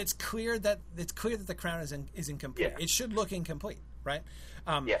 But it's clear that the crown is incomplete. Yeah. It should look incomplete, right?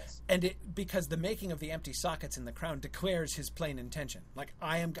 Yes. And because the making of the empty sockets in the crown declares his plain intention, like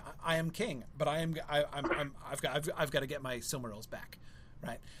I am king, but I've got to get my Silmarils back.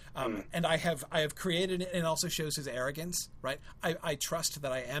 Right, and I have created it, and it also shows his arrogance. Right, I trust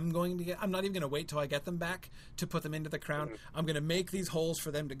that I am going to get. I'm not even going to wait till I get them back to put them into the crown. I'm going to make these holes for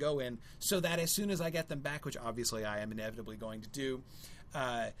them to go in, so that as soon as I get them back, which obviously I am inevitably going to do,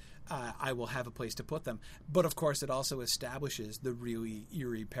 I will have a place to put them. But of course, it also establishes the really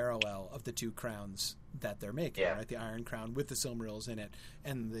eerie parallel of the 2 crowns that they're making. Right, the Iron Crown with the Silmarils in it,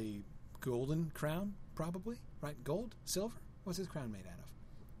 and the Golden Crown, probably. Right, gold, silver. What's his crown made out of?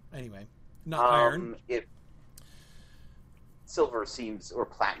 Anyway, not iron. If silver seems, or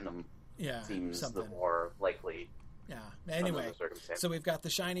platinum seems something. The more likely. Yeah. Anyway, so we've got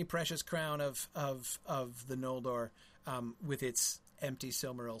the shiny, precious crown of the Noldor with its empty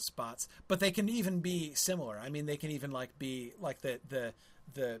Silmaril spots, but they can even be similar. I mean, they can even be like the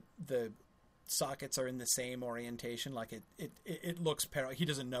sockets are in the same orientation. Like it looks parallel. He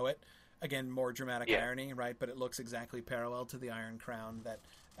doesn't know it. Again, more dramatic irony, right? But it looks exactly parallel to the Iron Crown that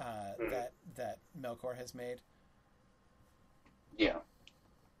Melkor has made. Yeah,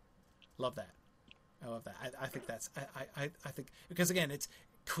 love that. I love that. I think that's. I think because again, it's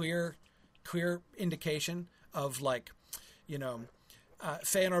clear indication of Fëanor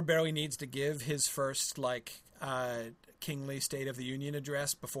barely needs to give his first kingly State of the Union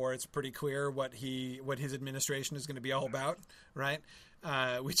address before it's pretty clear what his administration is going to be all about, right?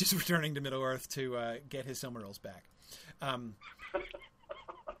 Which is returning to Middle Earth to get his Silmarils back.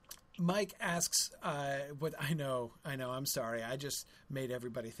 Mike asks, "What I know. I'm sorry. I just made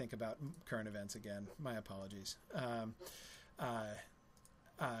everybody think about current events again. My apologies."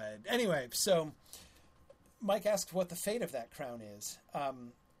 Anyway, so Mike asked what the fate of that crown is,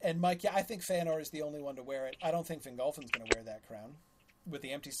 and Mike, I think Fëanor is the only one to wear it. I don't think Fingolfin's going to wear that crown with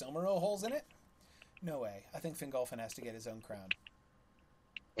the empty Silmaril holes in it. No way. I think Fingolfin has to get his own crown.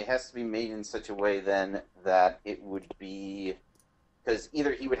 It has to be made in such a way then that it would be because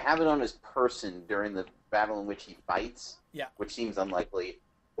either he would have it on his person during the battle in which he fights, Yeah. which seems unlikely,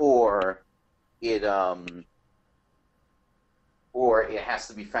 or it has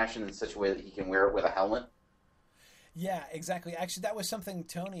to be fashioned in such a way that he can wear it with a helmet. Yeah, exactly. Actually, that was something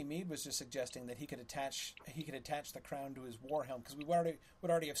Tony Mead was just suggesting, that he could attach the crown to his war helm, because we would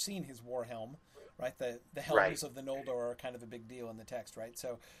already have seen his war helm, right? The helms Right. of the Noldor are kind of a big deal in the text, right?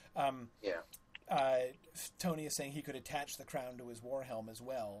 So, Yeah. Tony is saying he could attach the crown to his war helm as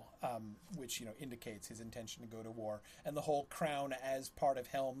well, which indicates his intention to go to war. And the whole crown as part of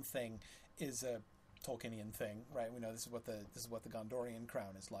helm thing is a Tolkienian thing, right? We know this is what the Gondorian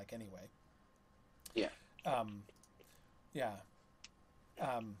crown is like anyway. Yeah. Yeah.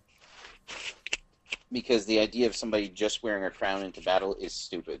 Because the idea of somebody just wearing a crown into battle is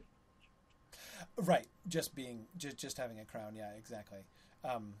stupid. Right. Just having a crown. Yeah, exactly.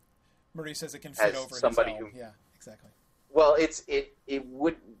 Marie says it can fit As over somebody his helm. who- Yeah, exactly. Well, it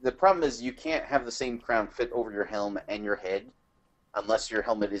would. The problem is you can't have the same crown fit over your helm and your head, unless your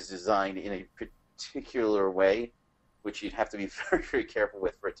helmet is designed in a particular way, which you'd have to be very, very careful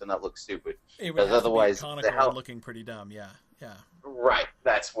with for it to not look stupid. It would Because have otherwise, to be the conical helm- and looking pretty dumb. Yeah, yeah. Right,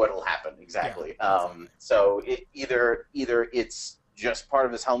 that's what'll happen exactly. Yeah, exactly. So either it's just part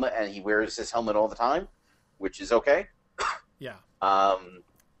of his helmet and he wears his helmet all the time, which is okay. Yeah.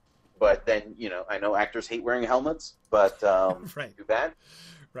 But then I know actors hate wearing helmets, but Right. too bad.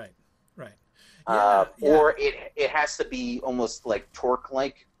 Right. Yeah, Or it has to be almost like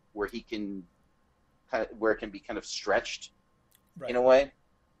torque-like, where it can be kind of stretched right. in a way,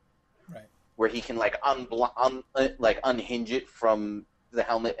 Right. where he can unhinge it from the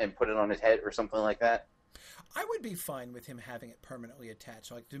helmet and put it on his head or something like that. I would be fine with him having it permanently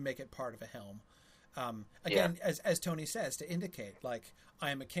attached, like to make it part of a helm. Again, as Tony says, to indicate, like, I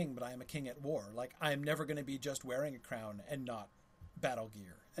am a king, but I am a king at war. Like, I am never going to be just wearing a crown and not battle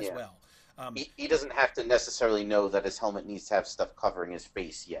gear as well. He doesn't have to necessarily know that his helmet needs to have stuff covering his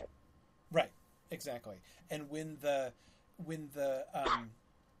face yet. Right, exactly. And when the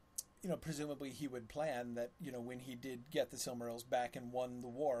presumably he would plan that, when he did get the Silmarils back and won the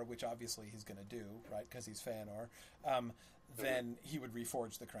war, which obviously he's going to do, right, because he's Fëanor, then he would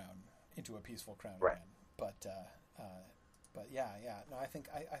reforge the crown into a peaceful crown Right. again. But yeah. No, I think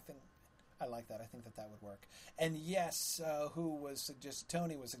I like that. I think that would work. And yes,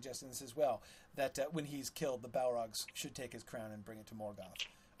 Tony was suggesting this as well, that when he's killed, the Balrogs should take his crown and bring it to Morgoth.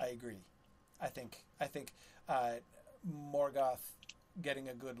 I agree. I think Morgoth getting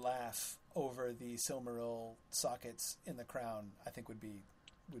a good laugh over the Silmaril sockets in the crown, I think would be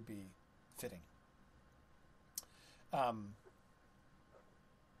fitting.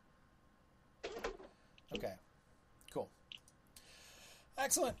 Okay. Cool.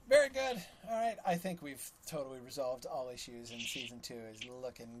 Excellent. Very good. All right. I think we've totally resolved all issues, and season 2 is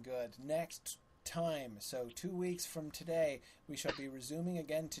looking good. Next time, so 2 weeks from today, we shall be resuming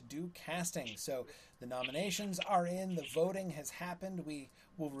again to do casting. So the nominations are in, the voting has happened. We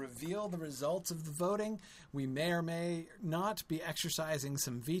will reveal the results of the voting. We may or may not be exercising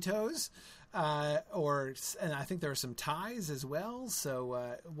some vetoes, and I think there are some ties as well.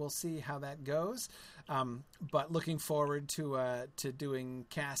 So we'll see how that goes. But looking forward to doing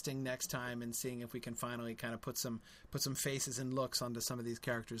casting next time and seeing if we can finally kind of put some faces and looks onto some of these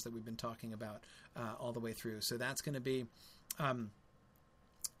characters that we've been talking about all the way through. So that's going to be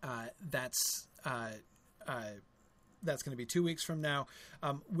that's going to be 2 weeks from now.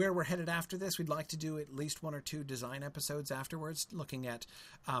 Where we're headed after this, we'd like to do at least 1 or 2 design episodes afterwards, looking at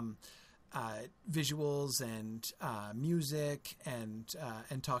visuals and music and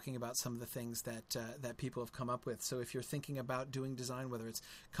talking about some of the things that people have come up with. So if you're thinking about doing design, whether it's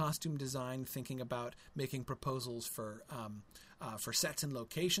costume design, thinking about making proposals for sets and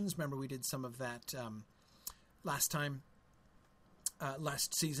locations. Remember, we did some of that last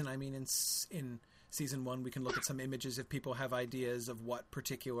season. I mean, in season 1, we can look at some images if people have ideas of what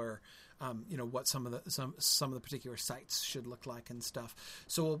particular, what some of the particular sites should look like and stuff.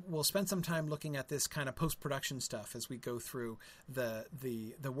 So we'll spend some time looking at this kind of post-production stuff as we go through the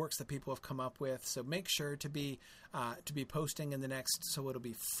works that people have come up with. So make sure to be posting in the next. So it'll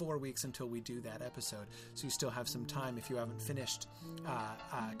be 4 weeks until we do that episode. So you still have some time if you haven't finished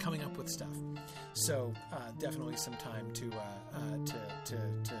coming up with stuff. So definitely some time to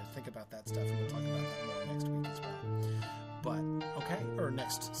think about that stuff, and we'll talk about that more next week as well. But okay, or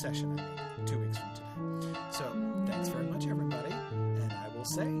next session, 2 weeks from today. So thanks very much, everybody, and I will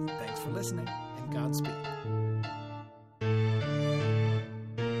say thanks for listening and Godspeed.